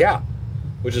 Okay. Yeah,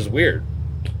 which is weird.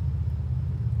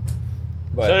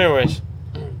 But So, anyways,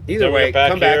 either then way, we're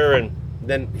back come back, here, and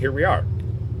then here we are.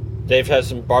 Dave has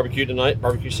some barbecue tonight,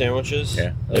 barbecue sandwiches.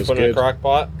 Yeah, that They was put in a good. crock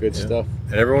pot. Good stuff.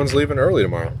 And everyone's leaving early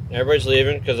tomorrow. Everybody's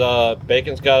leaving because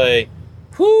Bacon's got a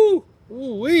Whoo!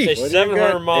 Ooh-wee. say What do you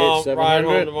 700 got? mile Hey, ride 700?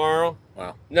 home tomorrow.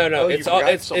 No, Oh, you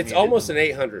forgot it's something you almost didn't an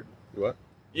 800. What?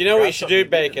 You know what you should do,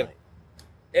 Bacon?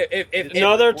 If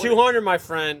Another 200, my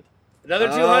friend. another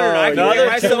 200, I can another get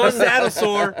myself a 200. saddle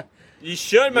sore. You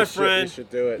should, my You friend. should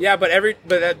do it. Yeah, but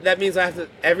that means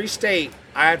every state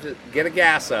I have to get a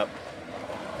gas up.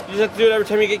 You just have to do it every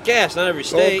time you get gas, not every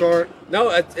Gold state. cart. No,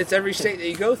 it's every state that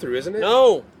you go through, isn't it?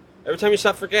 No, every time you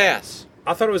stop for gas.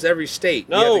 I thought it was every state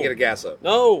you No. have to get a gas up.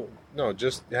 No. No,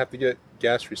 just you have to get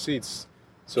gas receipts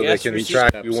so Gas they can receipts.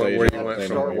 track you So you where don't you went have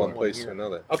to from know one you place want to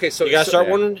another. Okay, so You gotta start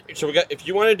so, one. So we got. If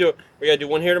you want to do it, we gotta do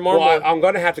one here tomorrow. Well, morning. I'm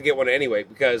going to have to get one anyway,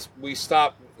 because we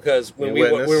stopped, because when You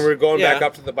we witness? were going back Yeah.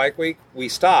 up to the bike week, we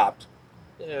stopped.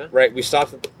 Yeah. Right, we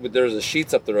stopped. There was a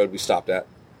Sheets up the road we stopped at,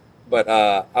 but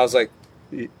I was like,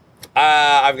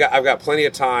 I've got plenty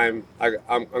of time.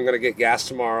 I'm going to get gas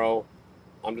tomorrow.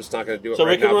 I'm just not going to do it So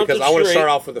we right can now run because to I want to street. start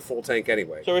off with a full tank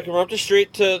anyway. So we can run up the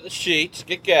street to the Sheets,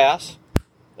 get gas,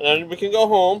 and then we can go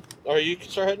home, or you can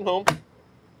start heading home.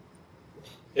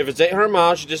 If it's 800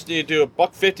 miles, you just need to do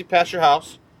 $1.50 past your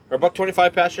house, or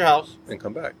 $1.25 past your house, And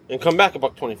come back. and come back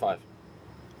 $1.25.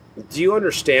 Do you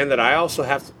understand that I also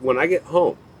have to, when I get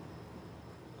home,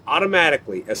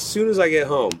 automatically, as soon as I get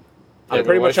home, I Yeah,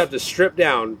 pretty my much wife- have to strip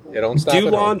down, Yeah, don't stop do at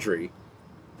home. laundry,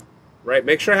 right?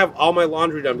 Make sure I have all my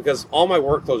laundry done because all my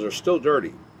work clothes are still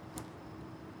dirty,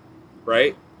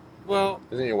 right? Well,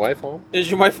 Isn't your wife home? is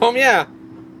your wife home? Yeah.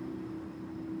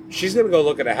 She's going to go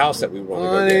look at a house that we want to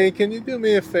go Honey, get. can you do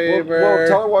me a Well, favor?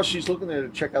 tell her while she's looking there to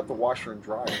check out the washer and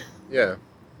dryer Yeah.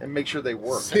 and make sure they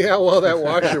work. See how well that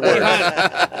washer works.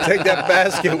 Take that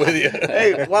basket with you.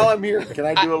 Hey, while I'm here, can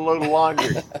I do a load of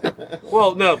laundry?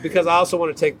 Well, no, because I also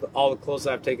want to take all the clothes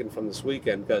I've taken from this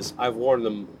weekend because I've worn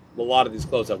them. A lot of these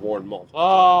clothes I've worn multiple.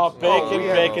 Oh, bacon,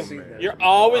 yeah. bacon. You're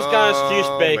always got an excuse,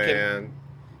 Oh, bacon. man.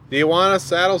 Do you want a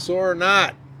saddle sore or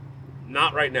not?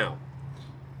 Not right now.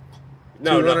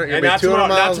 No, 200 and you'll be not 200 tomorrow.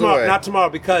 Not miles tomorrow. away. Not tomorrow.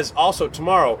 Because also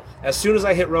tomorrow, as soon as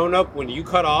I hit Roanoke, when you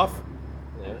cut off,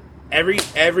 Yeah.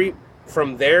 every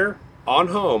from there on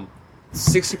home,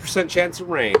 60% chance of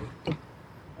rain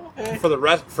for the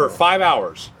rest for 5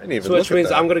 hours. I didn't even So which look at means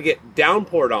that. I'm going to get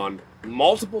downpoured on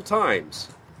multiple times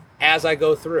as I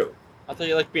go through. I thought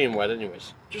you like being wet,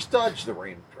 anyways. Just dodge the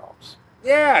raindrops.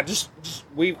 Yeah, just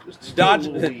weave, dodge,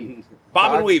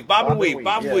 bob and weave, bob and weave,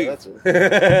 bob and Yeah, weave. that's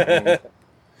it.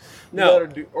 No. Let her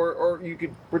do- or you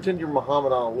could pretend you're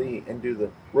Muhammad Ali and do the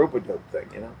rope-a-dope thing,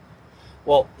 you know?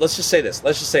 Well, let's just say this.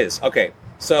 Okay,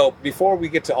 so before we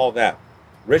get to all that,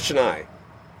 Rich and I,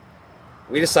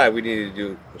 we decided we needed to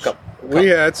do a couple. We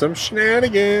had some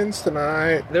shenanigans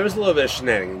tonight. There was a little bit of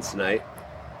shenanigans tonight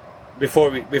before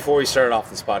we started off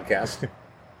this podcast.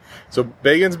 So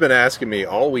Bacon's been asking me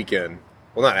all weekend.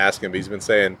 Well, not asking, but he's been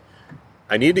saying,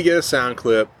 I need to get a sound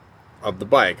clip of the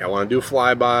bike. I want to do a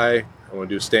flyby. I want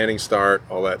to do a standing start,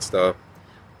 all that stuff.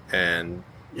 And,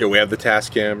 we have the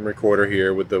Tascam recorder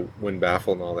here with the wind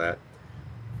baffle and all that.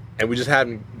 and we just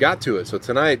hadn't got to it. So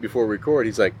tonight, before we record,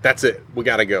 he's like, "That's it, we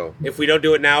got to go." If we don't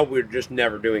do it now, we're just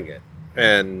never doing it.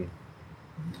 And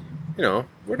you know,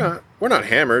 we're not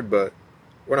hammered, but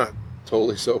we're not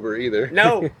totally sober either.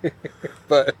 No,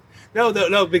 but no,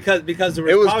 because there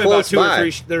It was, was probably close about two by.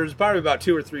 or three. There was probably about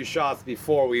 2 or 3 shots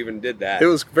before we even did that. it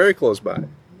was very close by.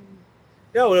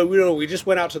 No, we just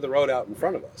went out to the road out in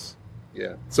front of us.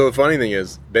 Yeah. So the funny thing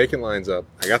is, Bacon lines up.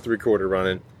 I got the recorder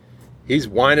running. He's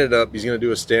winding it up. He's going to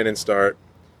do a stand and start.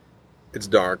 It's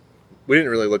dark. We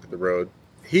didn't really look at the road.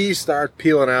 He starts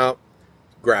peeling out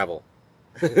gravel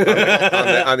on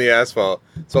the asphalt.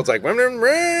 So it's like,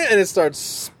 and it starts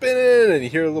spinning, and you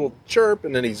hear a little chirp,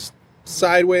 and then he's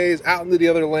sideways out into the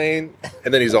other lane,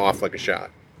 and then he's off like a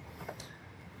shot.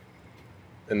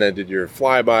 And then did your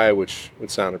flyby, which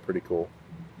sounded pretty cool.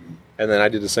 And then I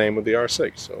did the same with the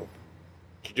R6. So,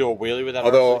 Did you do a wheelie with that?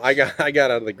 although R6? I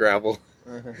got out of the gravel.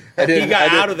 He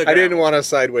got out of the I didn't gravel. want a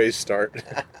sideways start.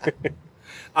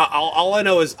 All I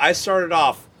know is I started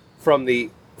off from the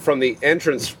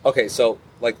entrance. Okay, so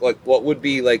like what would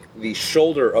be like the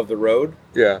shoulder of the road,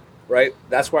 Yeah. right?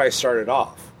 That's where I started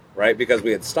off, right? Because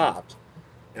we had stopped,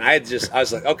 and I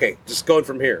was like, okay, just going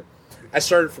from here. I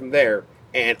started from there,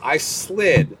 and I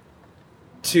slid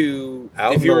to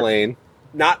Out in the lane.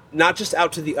 not just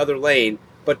out to the other lane,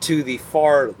 but to the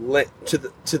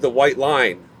to the white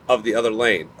line of the other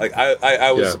lane. Like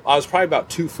I was probably about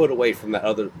 2 foot away from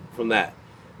that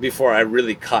before I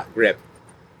really caught grip,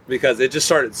 because it just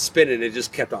started spinning. It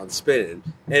just kept on spinning,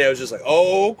 and it was just like,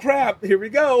 oh crap, here we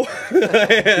go.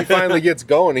 He finally gets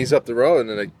going. He's up the road,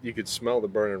 and you could smell the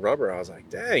burning rubber. I was like,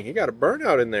 dang, he got a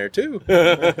burnout in there, too.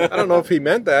 I don't know if he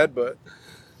meant that, but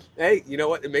Hey, you know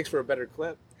what? It makes for a better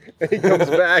clip. he comes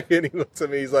back, and he looks at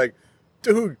me. He's like,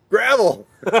 dude, gravel.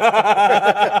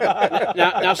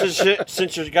 Now since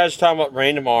you guys are talking about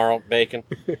rain tomorrow, Bacon,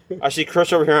 I see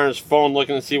Chris over here on his phone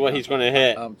looking to see what he's going to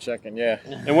hit. I'm checking, yeah.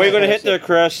 And what are you going to hit there,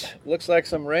 Chris? Looks like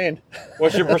some rain.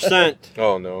 What's your percent?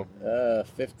 Oh, no.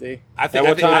 50. I At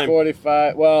what time?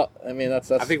 45. Well, I mean, that's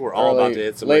I think we're all early, about to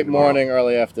hit some late rain tomorrow. morning,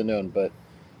 early afternoon, but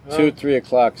 2-3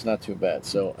 o'clock's not too bad.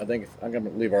 So I think I'm going to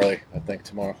leave early, I think,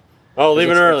 tomorrow. Oh,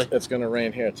 leaving early. It's going to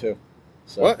rain here, too.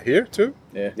 So, What, here, too?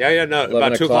 Yeah. Yeah, no. 11 About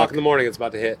 2 o'clock o'clock. in the morning, it's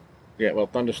about to hit. Yeah, well,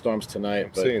 thunderstorms tonight.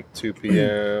 I'm But seeing 2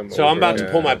 p.m. So I'm about to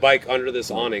overnight. pull my bike under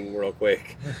this awning real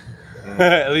quick,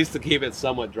 at least to keep it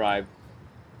somewhat dry.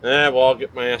 Well, I'll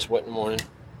get my ass wet in the morning.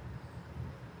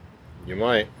 You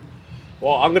might.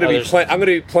 Well, I'm gonna Oh,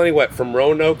 be plenty wet from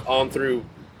Roanoke on through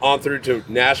to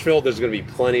Nashville. There's gonna be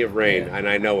plenty of rain, and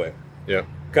I know it Yeah.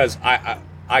 because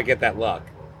I get that luck.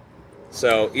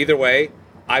 So either way,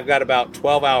 I've got about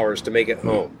 12 hours to make it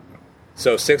home.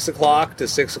 So 6 o'clock to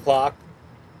 6 o'clock,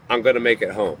 I'm gonna make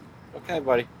it home. Okay,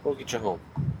 buddy. We'll get you home.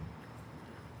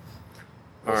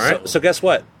 All right. So guess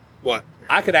what? What?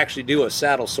 I could actually do a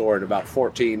saddle sore in about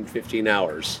 14, 15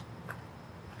 hours.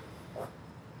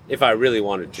 If I really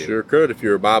wanted to. Sure could if you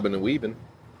were bobbing and weaving.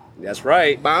 That's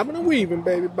right. Bobbing and weaving,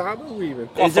 baby. Bobbing and weaving.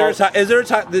 Is there a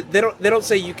time? They don't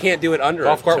say you can't do it under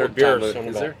Golf a cart certain with beer time limit, on the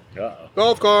is there? back.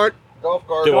 Golf cart. Golf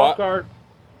cart. Do Golf what? cart.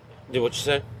 Do what you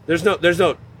say? There's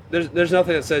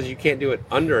nothing that says you can't do it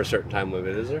under a certain time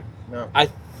limit, is there? I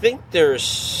think there's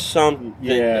something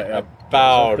yeah,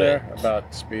 about it.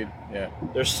 About speed, yeah.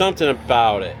 There's something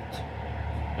about it.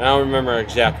 I don't remember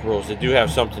exact rules. They do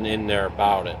have something in there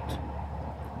about it.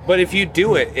 But if you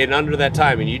do it in under that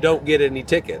time and you don't get any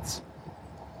tickets,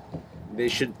 they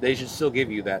should still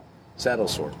give you that saddle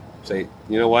sore. Say,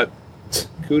 you know what?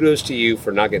 Kudos to you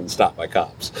for not getting stopped by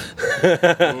cops.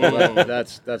 Well,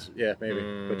 that's yeah, maybe.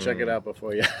 But check it out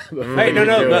before you. Before Hey, you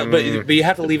do it. but you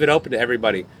have to leave it open to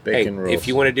everybody. Bacon hey, rules. if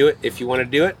you want to do it,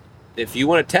 if you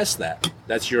want to test that,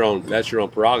 that's your own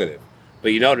prerogative.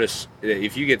 But you notice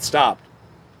if you get stopped,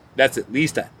 that's at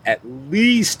least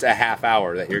a half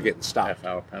hour that you're getting stopped,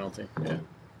 half-hour penalty. Yeah.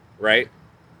 right?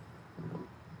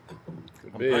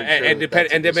 And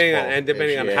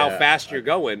depending on how fast you're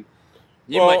going,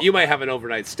 you might have an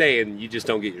overnight stay and you just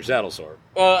don't get your saddle sore.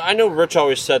 I know Rich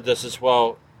always said this as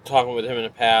well, talking with him in the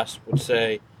past, would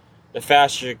say the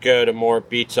faster you go, the more it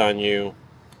beats on you.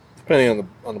 Depending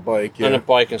on the bike, yeah. On the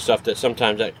bike and stuff, that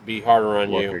sometimes that could be harder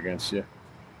on Work you. against you.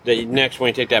 That next, when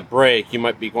you take that break, you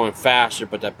might be going faster,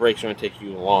 but that break's going to take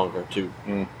you longer to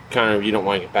kind of, you don't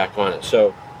want to get back on it.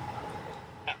 So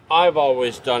I've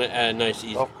always done it at a nice,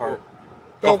 easy Golf cart.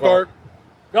 Golf cart.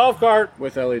 Golf cart.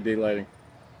 With LED lighting.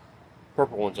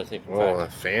 Purple ones, I think. In Oh,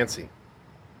 fact. fancy.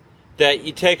 That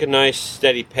you take a nice,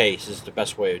 steady pace is the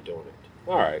best way of doing it.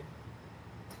 All right.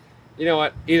 You know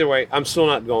what? Either way, I'm still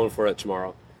not going for it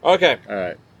tomorrow. Okay. All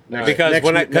right. Because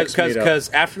Next meetup. because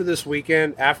after this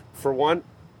weekend, after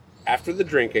after the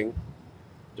drinking,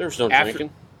 There's no after, drinking.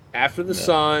 after the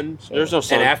sun, There's no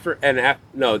sun.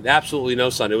 no, absolutely no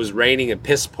sun. It was raining and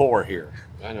piss poor here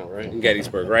I know, right? in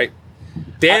Gettysburg, right?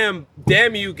 Damn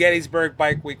you, Gettysburg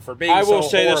Bike Week, for being I will so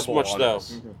say this horrible much on though: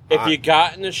 us. if you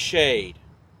got in the shade,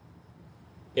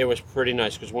 it was pretty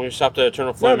nice because when we stopped at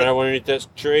Eternal Flame and I went underneath this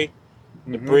tree,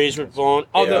 the breeze was blowing.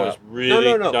 Oh, It no. was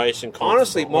really No. nice and comfortable.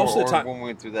 Honestly, most of the time, when we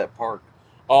went through that park.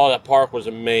 oh, that park was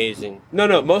amazing.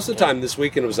 no, most of the time this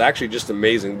weekend was actually just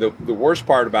amazing. The worst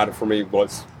part about it for me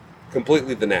was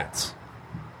completely the gnats.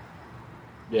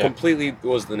 Yeah, Completely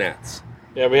was the gnats.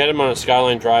 yeah. We had them on a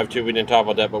Skyline Drive too. We didn't talk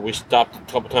about that, but we stopped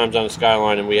a couple times on the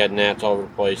Skyline and we had gnats all over the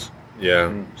place.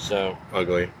 Yeah, So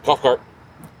ugly. golf cart.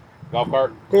 Golf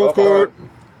cart. Golf cart.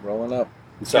 Rolling up.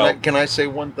 So Can I say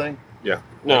one thing? Yeah.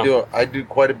 No, I do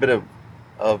quite a bit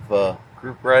of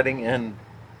group riding, and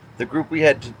the group we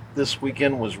had this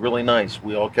weekend was really nice.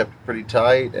 We all kept it pretty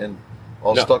tight and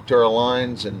all No. stuck to our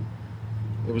lines, and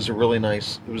it was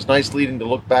It was nice leading to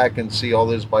look back and see all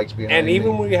those bikes behind and me.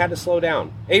 even when we had to slow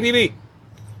down, ADB.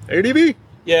 ADB.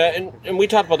 yeah, and we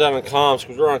talked about that on comms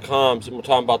because we're on comms and we're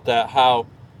talking about that how.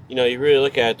 You know, you really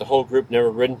look at it, the whole group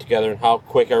never ridden together and how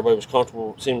quick everybody was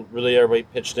comfortable. It seemed really everybody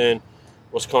pitched in,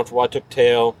 was comfortable. I took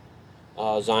tail.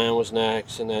 Zion was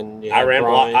next, and then you I had ran.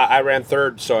 Brian. I ran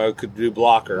third, so I could do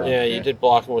blocker. Yeah, you did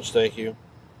blocking, which thank you.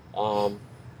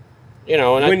 You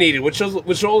know, and we needed, which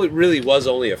only really was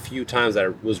only a few times that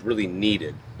it was really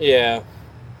needed. yeah.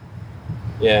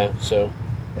 So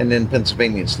And in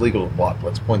Pennsylvania, it's legal to block.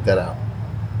 Let's point that out.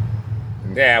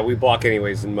 Yeah, we block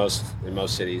anyways in most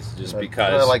cities, just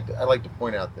because. I like to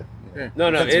point out that. No,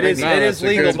 it is Pennsylvania-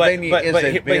 legal, but Pennsylvania is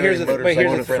a here's the very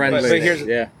motorcycle here's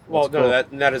Yeah. well, That's no,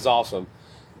 cool. that is awesome.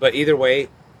 But either way,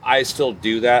 I still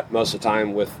do that most of the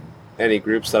time with any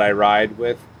groups that I ride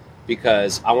with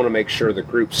because I want to make sure the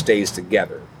group stays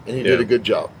together. And he did a good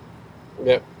job.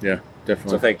 yep. Yeah,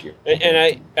 definitely. So thank you.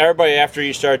 And everybody after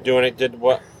you start doing it did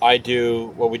what I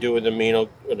do, what we do with the Mino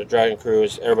or the Dragon Crew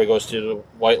is everybody goes to the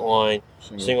white line,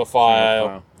 single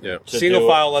file. Yeah. to Single do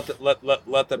file. it.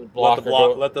 Let the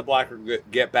blocker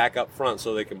get back up front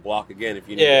so they can block again if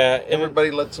you need. Yeah, and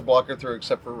Everybody lets the blocker through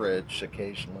except for Rich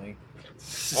occasionally.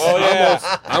 oh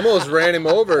yeah. Almost ran him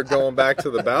over going back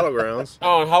to the battlegrounds.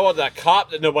 Oh, and how about that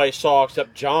cop that nobody saw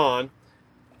except John?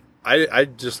 I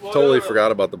just Well, totally no.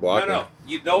 forgot about the blocking. No.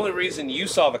 The only reason you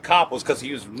saw the cop was because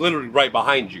he was literally right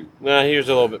behind you. Nah, he was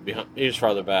a little bit behind. He was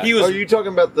farther back. He was. Are you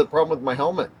talking about the problem with my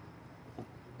helmet?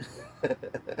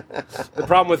 The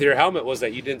problem with your helmet was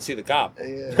that you didn't see the cop.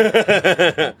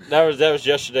 Yeah. That was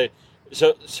yesterday.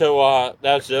 So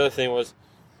that was the other thing was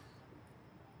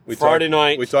We Friday talked,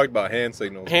 night. We talked about hand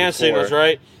signals. hand before. signals,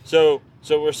 right? So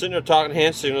we're sitting there talking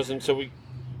hand signals, and so we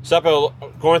stop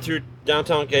going through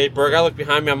downtown Gettysburg. I look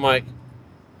behind me. I'm like,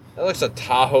 that looks like a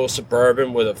Tahoe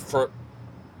Suburban with a front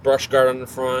brush guard on the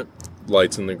front,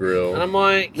 Lights in the grill. and I'm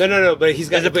like, No. But he's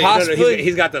got Is it but no, possibly-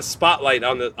 he's got the spotlight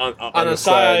on the on the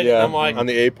side. yeah, I'm like, on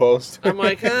the A post. and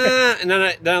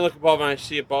then I look above and I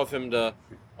see above him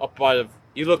up by the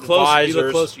You look closer. You look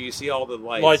visors. closer. You see all the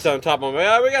lights. lights on top. I'm like,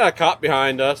 yeah, we got a cop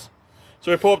behind us.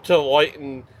 So we pull up to the light,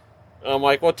 and I'm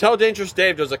like, well, tell Dangerous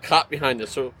Dave there's a cop behind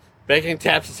us. So Bacon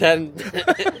taps his head, and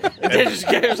Dangerous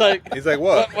Dave's like, He's like,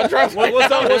 what? what's wrong?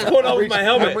 What's going on with my I'm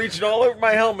helmet? reaching all over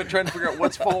my helmet trying to figure out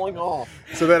what's falling off.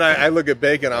 So then I look at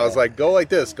Bacon. I was like, go like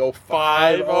this. Go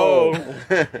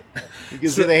 5-0. He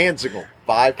gives me the hand signal,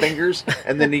 5 fingers,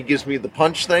 and then he gives me the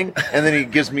punch thing, and then he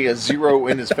gives me a 0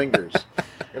 in his fingers.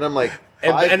 And I'm like,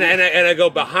 And, five and I go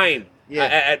behind. Yeah.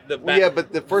 At the Well, back, yeah,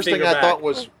 but the first thing finger I back. thought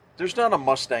was, there's not a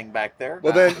Mustang back there.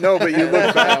 Well, then, no, but you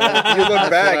look back. You look what I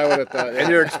back, would've thought, yeah. and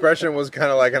your expression was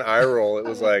kind of like an eye roll. It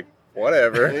was like,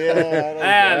 whatever. Yeah, I don't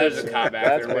know. There's a cop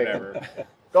back there, whatever.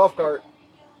 Golf cart.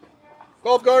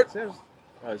 Golf cart.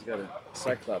 Oh, he's got a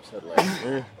Cyclops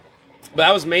headlight. But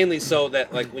that was mainly so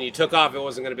that, like, when you took off, it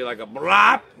wasn't going to be like a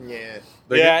blop. Yeah.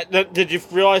 Yeah, did you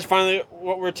realize finally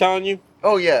what we're telling you?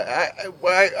 Oh yeah,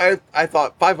 I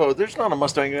thought 5-0. There's not a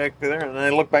Mustang back there, and I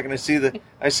look back and I see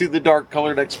the dark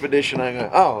colored Expedition. I go,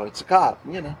 oh, it's a cop.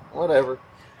 You know, whatever.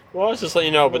 Well, I was just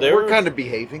letting you know, but they We're were kind of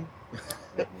behaving,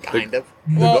 kind of.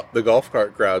 The golf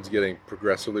cart crowd's getting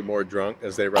progressively more drunk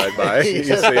as they ride by. You see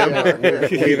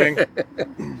Yeah.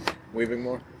 them? Weaving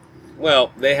more.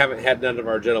 Well, they haven't had none of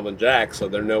our Gentleman Jacks, so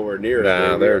they're nowhere near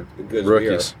Nah, as they're good as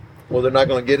rookies. Well, they're not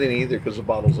going to get any either because the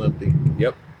bottle's empty. we are.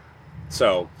 Yep.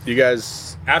 So, You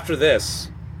guys, after this,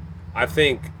 I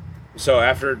think, so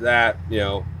after that,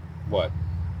 what?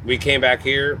 We came back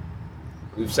here,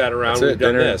 we've sat around, that's we've it.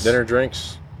 done Dinner, this.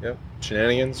 drinks. Yep.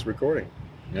 Shenanigans, recording.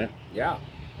 Yeah.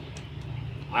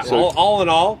 So- All in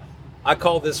all, I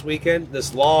call this weekend,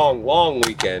 this long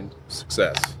weekend,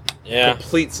 Success. Yeah.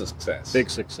 complete success. Big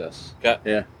success. Got,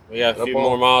 Yeah. We got a few Football.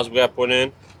 more miles we got to put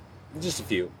in. Just a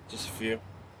few. Just a few.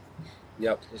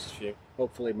 Yep. Just a few.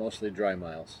 Hopefully, mostly dry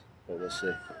miles, but we'll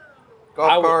see.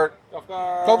 Golf cart. Golf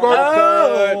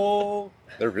cart. Oh.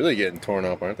 They're really getting torn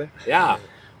up, aren't they? Yeah.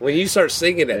 When you start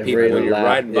singing at They people really when you're laugh.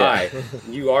 riding Yeah. by,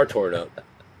 you are torn up.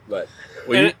 But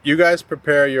Well, you guys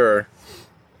prepare your,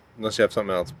 unless you have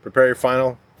something else, prepare your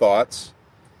final thoughts.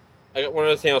 I got one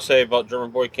other thing I'll say about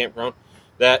German Boy Campground.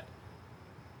 That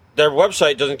their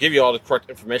website doesn't give you all the correct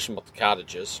information about the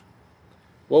cottages.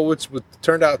 Well, which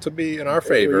turned out to be in our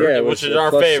favor. Yeah, it Which was is the our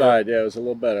plus favor. Side. Yeah, it was a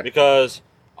little better. Because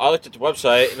I looked at the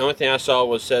website, and the only thing I saw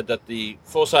was said that the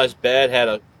full-size bed had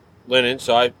a linen,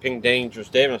 so I pinged Dangerous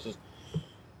Dave and I says,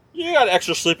 you got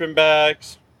extra sleeping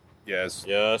bags? Yes.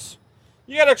 Yes.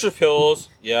 You got extra pillows?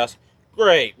 Yes.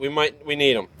 Great. We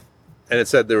need them. And it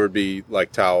said there would be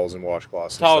like towels and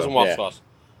washcloths. Towels stuff. and washcloths.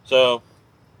 So,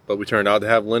 But we turned out to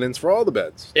have linens for all the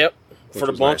beds. yep. Which For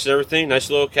the was bunks nice. and everything. Nice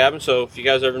little cabin. So, if you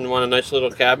guys ever want a nice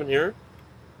little cabin here,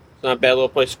 it's not a bad little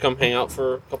place to come hang out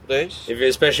for a couple days.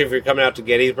 especially if you're coming out to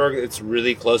Gettysburg, it's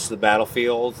really close to the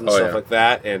battlefields and Oh, stuff yeah. like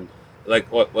that. And like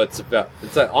what's about?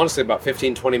 It's honestly about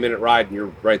 15-20 minute ride, and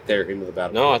you're right there into the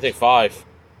battlefield. No, I think 5.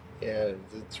 Yeah,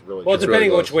 it's really Well, It's depending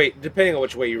really on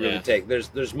which way you really Yeah. take.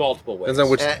 There's multiple ways. Depends on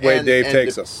which way Dave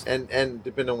takes us. And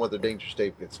depending on whether Dangerous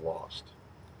Dave gets lost.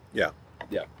 Yeah.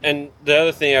 And the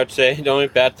other thing I would say, the only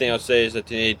bad thing I would say is that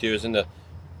they need to do is in the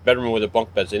bedroom with the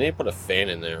bunk beds, they need to put a fan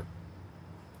in there.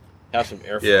 Have some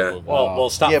airflow. Yeah. moving. Well,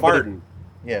 stop Yeah, but farting.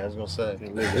 Yeah, I was gonna say.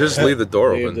 Just leave the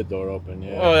door Leave open. the door open.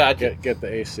 Yeah. Oh, yeah, get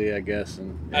the AC, I guess.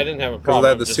 And I didn't have a Because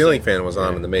problem. the just ceiling saying- fan was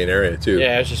on in the main area, too.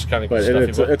 Yeah, it's just kind of but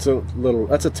stuffy. it's a little.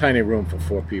 That's a tiny room for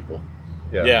 4 people.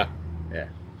 Yeah.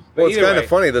 Well, it's Either kind way. of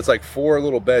funny. There's like 4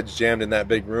 little beds jammed in that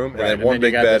big room, and Right, then and one then you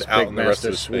big got bed this out big in the rest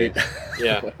of the master suite. suite.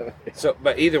 Yeah. So,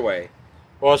 but either way,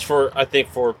 Well, it's for, I think,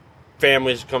 for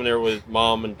families to come there with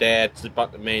mom and dad, sleep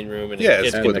out in the main room, and Yeah, the it's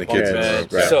kids and putting get the kids in bunk the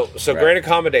beds. room. Right. so Right. great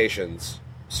accommodations.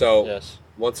 So Yes.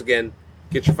 once again,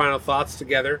 get your final thoughts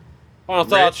together. Final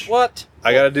thoughts. Rich? What?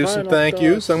 I got to do some Final thank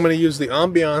yous. thoughts. I'm going to use the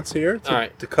ambiance here All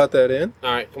right. to cut that in.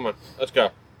 All right, come on. Let's go.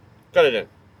 Cut it in.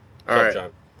 All Go, right. John.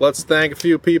 Let's thank a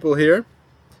few people here.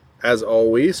 As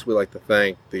always, we like to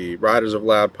thank the Riders of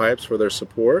Loud Pipes for their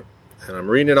support. And I'm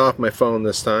reading it off my phone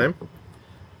this time.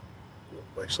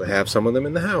 We actually have some of them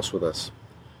in the house with us.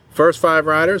 First 5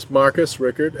 riders: Marcus,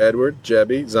 Rickard, Edward,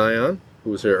 Jebby, Zion,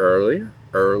 who was here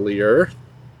earlier.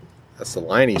 That's the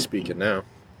liney speaking now.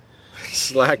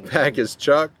 Slack Pack is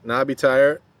Chuck, Nobby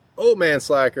Tire, Old Man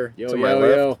Slacker Yo, to my yo,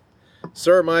 left, yo.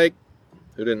 Sir Mike,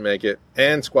 who didn't make it,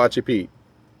 and Squatchy Pete.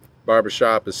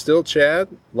 Barbershop is still Chad,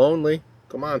 lonely.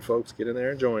 Come on, folks, get in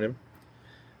there and join him.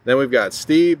 Then we've got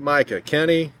Steve, Micah,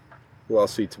 Kenny, who I'll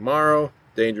see tomorrow,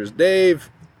 Dangerous Dave,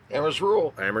 Hammers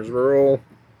rule. Hammers Rural,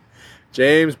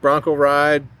 James, Bronco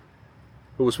Ride,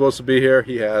 who was supposed to be here.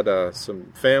 He had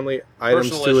some family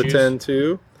items Personal to issues. attend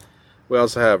to. We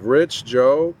also have Rich,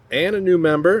 Joe, and a new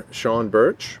member, Sean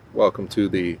Birch. Welcome to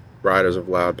the Riders of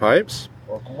Loud Pipes.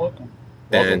 Welcome.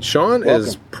 And Sean is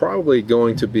Welcome. probably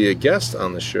going to be a guest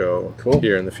on the show Cool.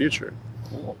 here in the future.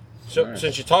 So, Nice.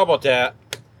 since you talk about that,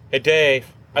 hey, Dave,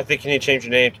 I think you need to change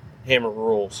your name to Hammer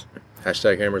Rules.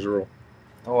 Hashtag Hammers Rule.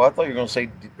 Oh, I thought you were gonna say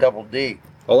double D.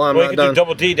 Hold on, I'm Well, you not can done. do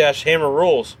double D dash Hammer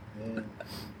Rules.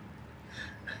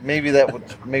 Maybe that's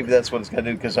what it's gonna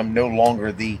do because I'm no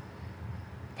longer the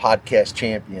podcast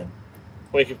champion.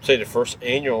 Well, you could say the first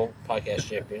annual podcast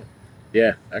champion,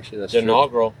 Yeah, actually, that's the true.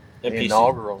 inaugural The NPC.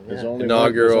 inaugural. There's Yeah. only Inaugural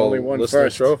one, there's only one listener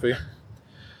first. trophy.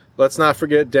 Let's not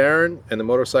forget Darren and the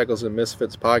Motorcycles and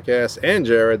Misfits podcast, and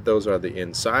Jared. Those are the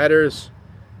insiders.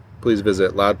 Please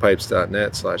visit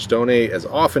loudpipes.net/donate as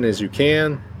often as you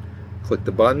can. Click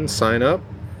the button, sign up,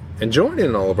 and join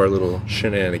in all of our little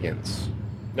shenanigans.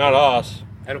 Not us.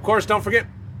 And of course, don't forget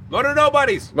Motor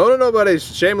Nobodies. Moto Nobody's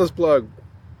shameless plug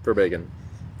for bacon.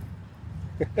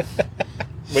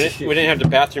 We didn't have the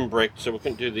bathroom break, so we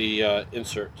couldn't do the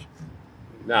insert.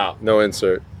 No. No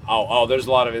insert. Oh, there's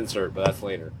a lot of insert, but that's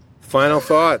later. Final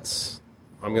thoughts.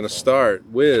 I'm going to start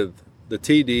with the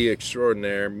TD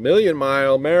Extraordinaire Million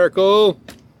Mile Miracle.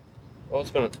 Well,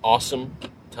 it's been an awesome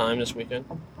time this weekend.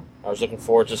 I was looking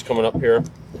forward to this coming up here.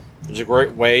 It was a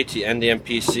great way to end the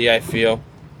MPC, I feel.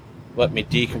 Let me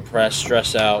decompress,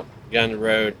 stress out, get on the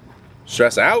road,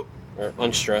 Stress out? or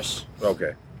unstress,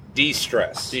 Okay.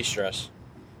 De-stress. de-stress.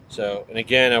 So, and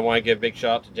again, I want to give a big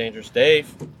shout out to Dangerous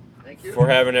Dave Thank you. for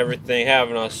having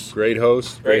us. Great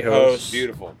host. Great host.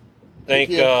 Beautiful. Thank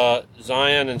Thank you.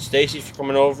 Zion and Stacy for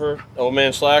coming over, Old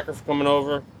Man Slacker for coming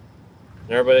over,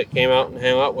 and everybody that came out and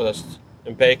hang out with us.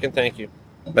 And Bacon, thank you.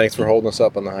 Thanks for holding us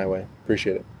up on the highway.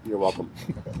 Appreciate it. You're welcome.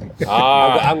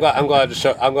 I'm glad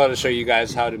to show you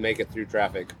guys how to make it through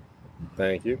traffic.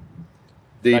 Thank you.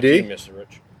 Back to you, DD? Mr.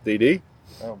 Rich. DD?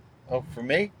 Oh, for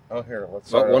me? Oh, here, let's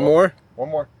Oh, start. one more? One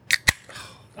more.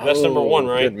 That's number one,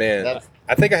 right? Good man. That's-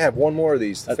 I think I have one more of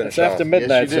these to That's finish after off.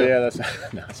 midnight, Yes, you so do. yeah, that's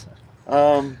no, it's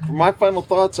not. For my final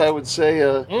thoughts, I would say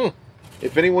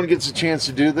if anyone gets a chance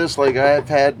to do this, like I have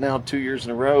had now 2 years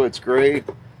in a row, it's great.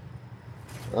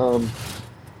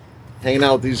 Hanging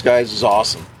out with these guys is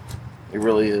awesome. It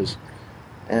really is.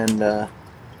 And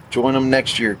join them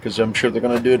next year because I'm sure they're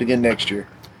going to do it again next year.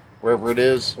 Wherever it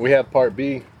is. We have part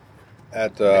B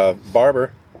at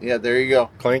Barber Yeah, there you go.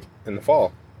 Clink in the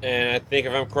fall. And I think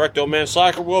if I'm correct, Old Man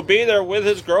Slacker will be there with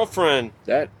his girlfriend.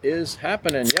 That is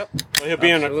happening. Yep. Well, he'll be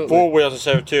in Absolutely. 4 wheels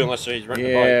instead of 2, unless he's renting a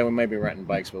Yeah, bike. we may be renting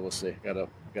bikes, but we'll see. Gotta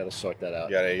sort that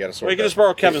out. You gotta sort Well, you can that. just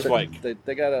borrow Kevin's bike.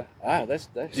 They gotta. That's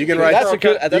You can ride- That's a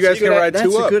good. you That's guys a good, can ride that's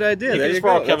two a up. good idea. You can There just you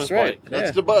borrow go. Kevin's That's right. bike. That's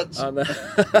Yeah. the butts. On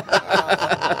the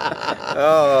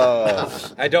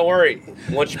Oh. Hey, don't worry.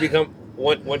 Once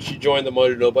you join the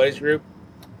Motor Nobodies group,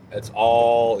 it's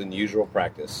all in usual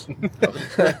practice.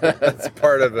 That's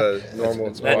part of a normal.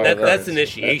 That's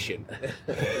initiation.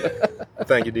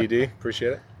 Thank you, DD.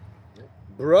 Appreciate it.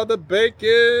 Brother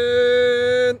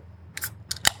Bacon.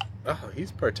 Oh,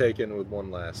 he's partaking with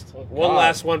one last. One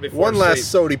last one before One last sleep.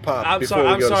 sody pop. I'm before sorry.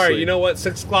 we I'm go to sorry. sleep. You know what?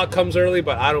 6 o'clock comes early,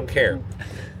 but I don't care.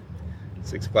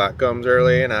 6 o'clock comes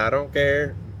early, and I don't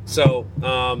care. So,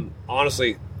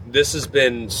 honestly, this has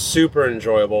been super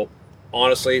enjoyable.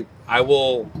 Honestly, I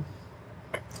will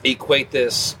equate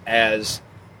this as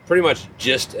pretty much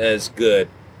just as good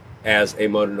as a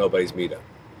Motor Nobodies meetup.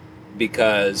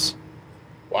 Because,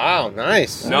 Wow,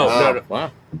 nice. no.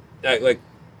 wow.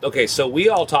 Okay, so we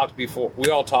all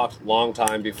talked long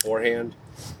time beforehand,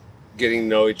 getting to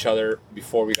know each other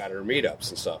before we got our meetups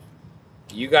and stuff.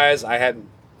 You guys, I hadn't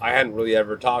really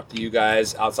ever talked to you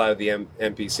guys outside of the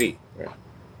NPC. Yeah.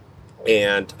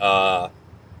 And all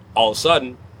of a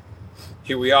sudden,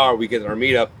 here we are. We get our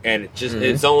meetup, and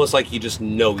it's almost like you just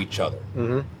know each other,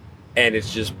 Mm-hmm. and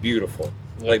it's just beautiful.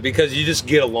 Like because you just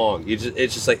get along. It's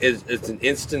just like it's an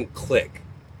instant click.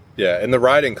 Yeah, and the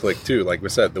riding click too. Like we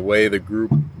said, the way the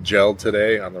group gelled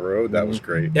today on the road, that was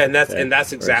great. And that's Yeah, that's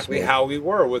very exactly smooth. how we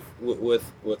were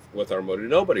with our Motor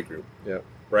Nobody group, Yeah,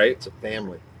 right? It's a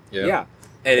family. yeah,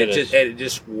 And It it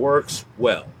just works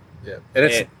well. yeah. And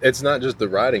And- it's not just the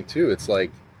riding too. It's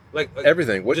like Like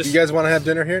everything. What just- you guys want to have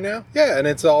dinner here now? Yeah, and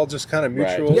it's all just kind of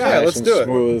mutual. Right. Yeah, Nice let's and do it.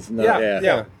 Smooth. No, Yeah, yeah.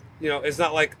 yeah. You know, it's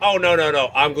not like, oh no,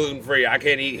 I'm gluten free. I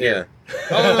can't eat Yeah. here.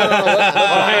 Oh,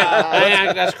 no,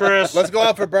 Hey, that's Chris. let's go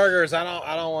out for burgers. I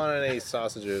don't want any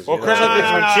sausages. Well, you Chris, know? I think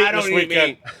I'm cheating I don't this eat weekend.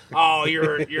 meat. Oh,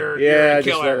 you're Yeah, a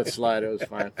just let killer. it slide. It was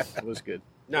fine. It was good.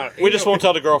 No, We just won't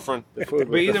tell the girlfriend. The food,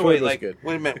 But either the food way, was like- good.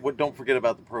 Wait a minute. Don't forget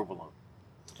about the provolone.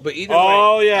 But either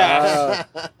Oh, way, yeah.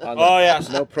 Oh, yes.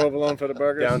 No provolone for the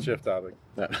burgers. Downshift topic.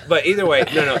 but either way,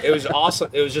 no, it was awesome.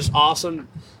 It was just awesome.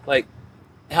 Like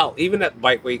hell, even at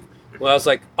Bike Week, when I was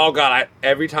like, oh god,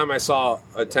 every time I saw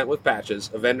a tent with patches,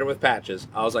 a vendor with patches,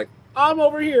 I was like, I'm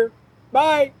over here,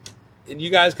 bye. And you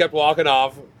guys kept walking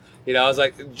off. You know, I was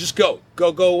like, just go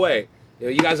away. You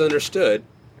know, you guys understood.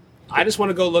 I just want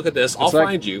to go look at this. I'll It's like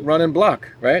find you. Run and block,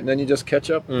 right? And then you just catch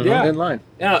up Yeah. in line.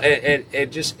 No, and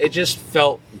it just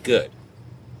felt good.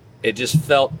 It just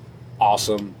felt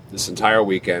awesome this entire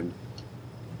weekend.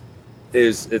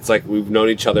 It's like we've known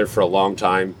each other for a long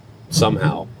time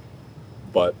somehow,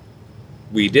 but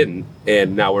we didn't,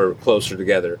 and now we're closer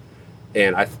together,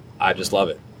 and I just love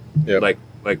it. Yep.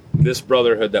 Like this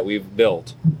brotherhood that we've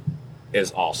built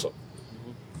is awesome.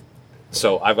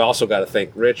 So I've also got to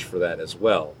thank Rich for that as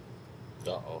well.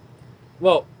 Uh-oh.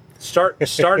 Well,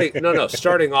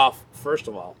 starting off, first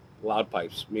of all, Loud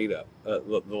Pipes meetup,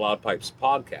 the Loud Pipes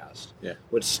podcast, Yeah.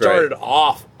 which started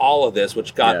off all of this,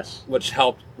 which Yes.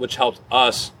 helped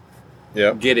us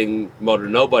Yep. getting Motor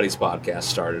Nobody's podcast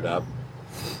started up.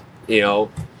 You know,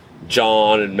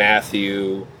 John and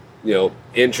Matthew, you know,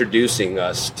 introducing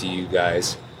us to you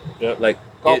guys. Yep. Like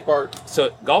Golf cart. So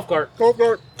golf cart.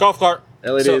 Golf cart.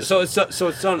 LEDs. So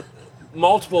it's on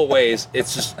multiple ways.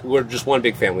 It's just we're just one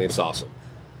big family. It's awesome,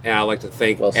 and I'd like to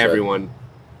thank Well said. everyone.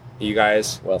 You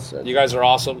guys, well said. you guys are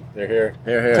awesome. They're here.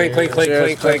 Here, here. Clink, clink, clink,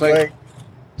 Cheers. clink, clink.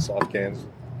 Soft cans.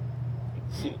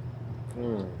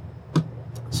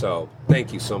 So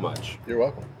thank you so much. You're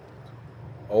welcome.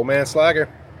 Old man Slacker.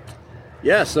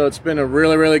 Yeah, so it's been a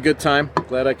really, really good time.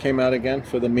 Glad I came out again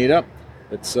for the meetup.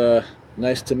 It's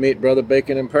nice to meet Brother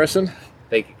Bacon in person.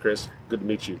 Thank you, Chris. Good to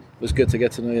meet you. It was good to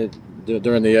get to know you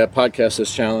during the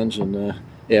Podcasters Challenge, and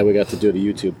yeah, we got to do the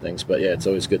YouTube things. But yeah, it's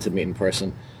always good to meet in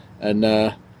person. And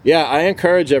I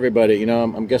encourage everybody. You know,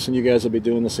 I'm guessing you guys will be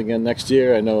doing this again next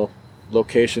year. I know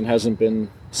location hasn't been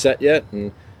set yet,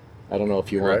 and I don't know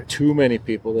if you want too many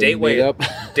people to meet up.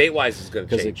 Date-wise is going to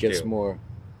change, because it gets too. more.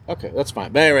 Okay, that's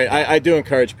fine. But anyway, I do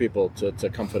encourage people to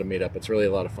come for the meetup. It's really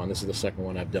a lot of fun. This is the second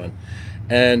one I've done.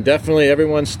 And definitely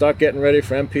everyone start getting ready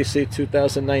for MPC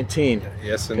 2019.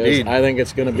 Yes, indeed. I think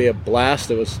it's going to be a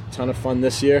blast. It was a ton of fun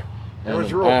this year. And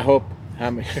I hope...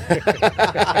 It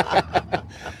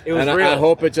was and real. I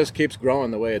hope it just keeps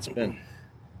growing the way it's been.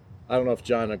 I don't know if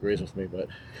John agrees with me, but...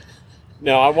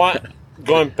 No,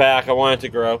 going back, I want it to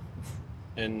grow.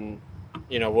 And,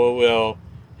 you know, we'll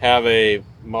have a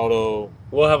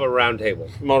We'll have a round table.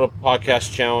 Moto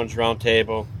Podcast Challenge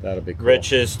roundtable. That'll be cool.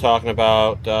 Rich is talking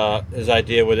about his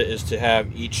idea with it is to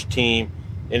have each team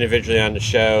individually on the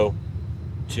show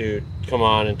to come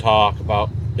on and talk about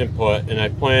input. And I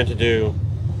plan to do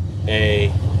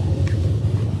a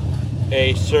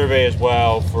survey as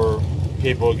well for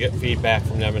people to get feedback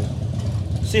from them and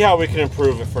see how we can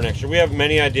improve it for next year. We have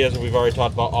many ideas that we've already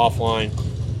talked about offline.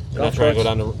 I'm not trying to go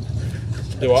down the...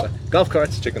 Do what? Golf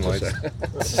carts, chicken lights.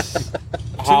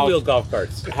 Two-wheel golf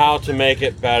carts. How to make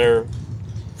it better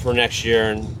for next year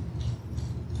and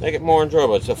make it more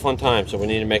enjoyable. It's a fun time, so we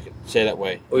need to say that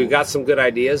way. We've got some good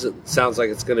ideas. It sounds like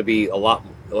it's going to be a lot,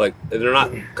 like, they're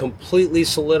not completely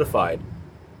solidified,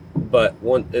 but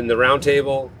in the round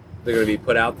table, they're going to be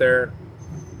put out there,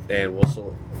 and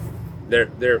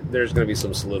there's going to be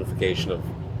some solidification of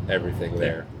everything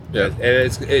there. Yeah. And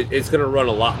it's going to run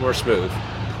a lot more smooth.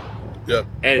 Yep.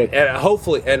 And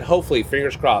hopefully,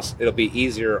 fingers crossed, it'll be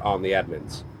easier on the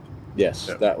admins. Yes,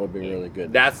 that would be really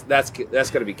good. That's going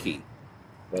to be key.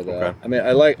 But Okay. I mean,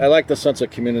 I like the sense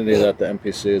of community that the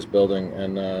MPC is building,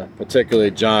 and particularly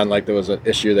John. Like, there was an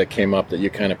issue that came up that you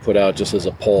kind of put out just as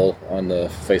a poll on the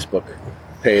Facebook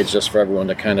page, just for everyone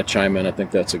to kind of chime in. I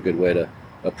think that's a good way to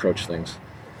approach things.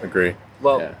 Agree.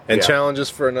 Well, And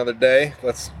challenges for another day.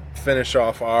 Let's finish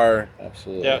off our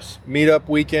Absolutely. Yes. meetup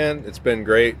weekend. It's been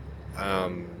great. I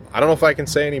don't know if I can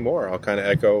say any more. I'll kind of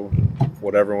echo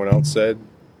what everyone else said.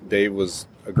 Dave was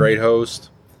a great host.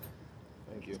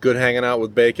 Thank you. Good hanging out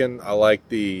with Bacon. I like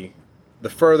the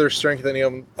further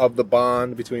strengthening of the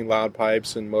bond between Loud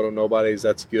Pipes and Moto Nobodies.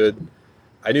 That's good.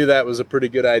 I knew that was a pretty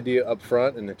good idea up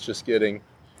front, and it's just getting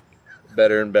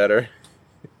better and better.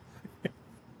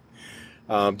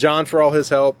 John for all his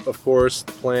help, of course,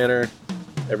 the planner,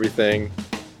 everything.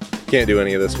 Can't do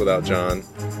any of this without John.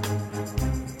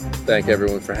 Thank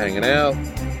everyone for hanging out.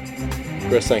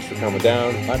 Chris, thanks for coming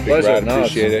down. My Big pleasure. Rat, No,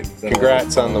 appreciate it's it. been a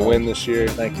Congrats lot. on the win this year.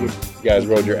 Thank you. You guys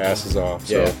rode your asses off.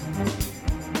 So. Yeah.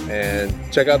 And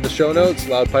check out the show notes,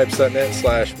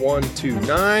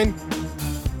 loudpipes.net/129.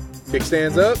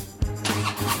 Kickstands up.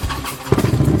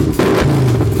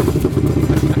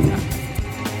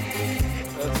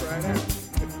 Let's ride out.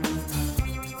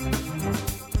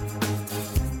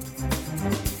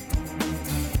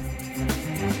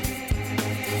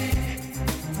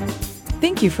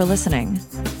 Thank you for listening.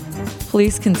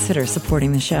 Please consider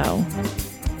supporting the show.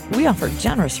 We offer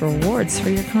generous rewards for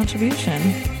your contribution.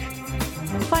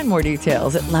 Find more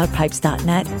details at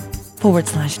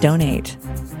loudpipes.net/donate.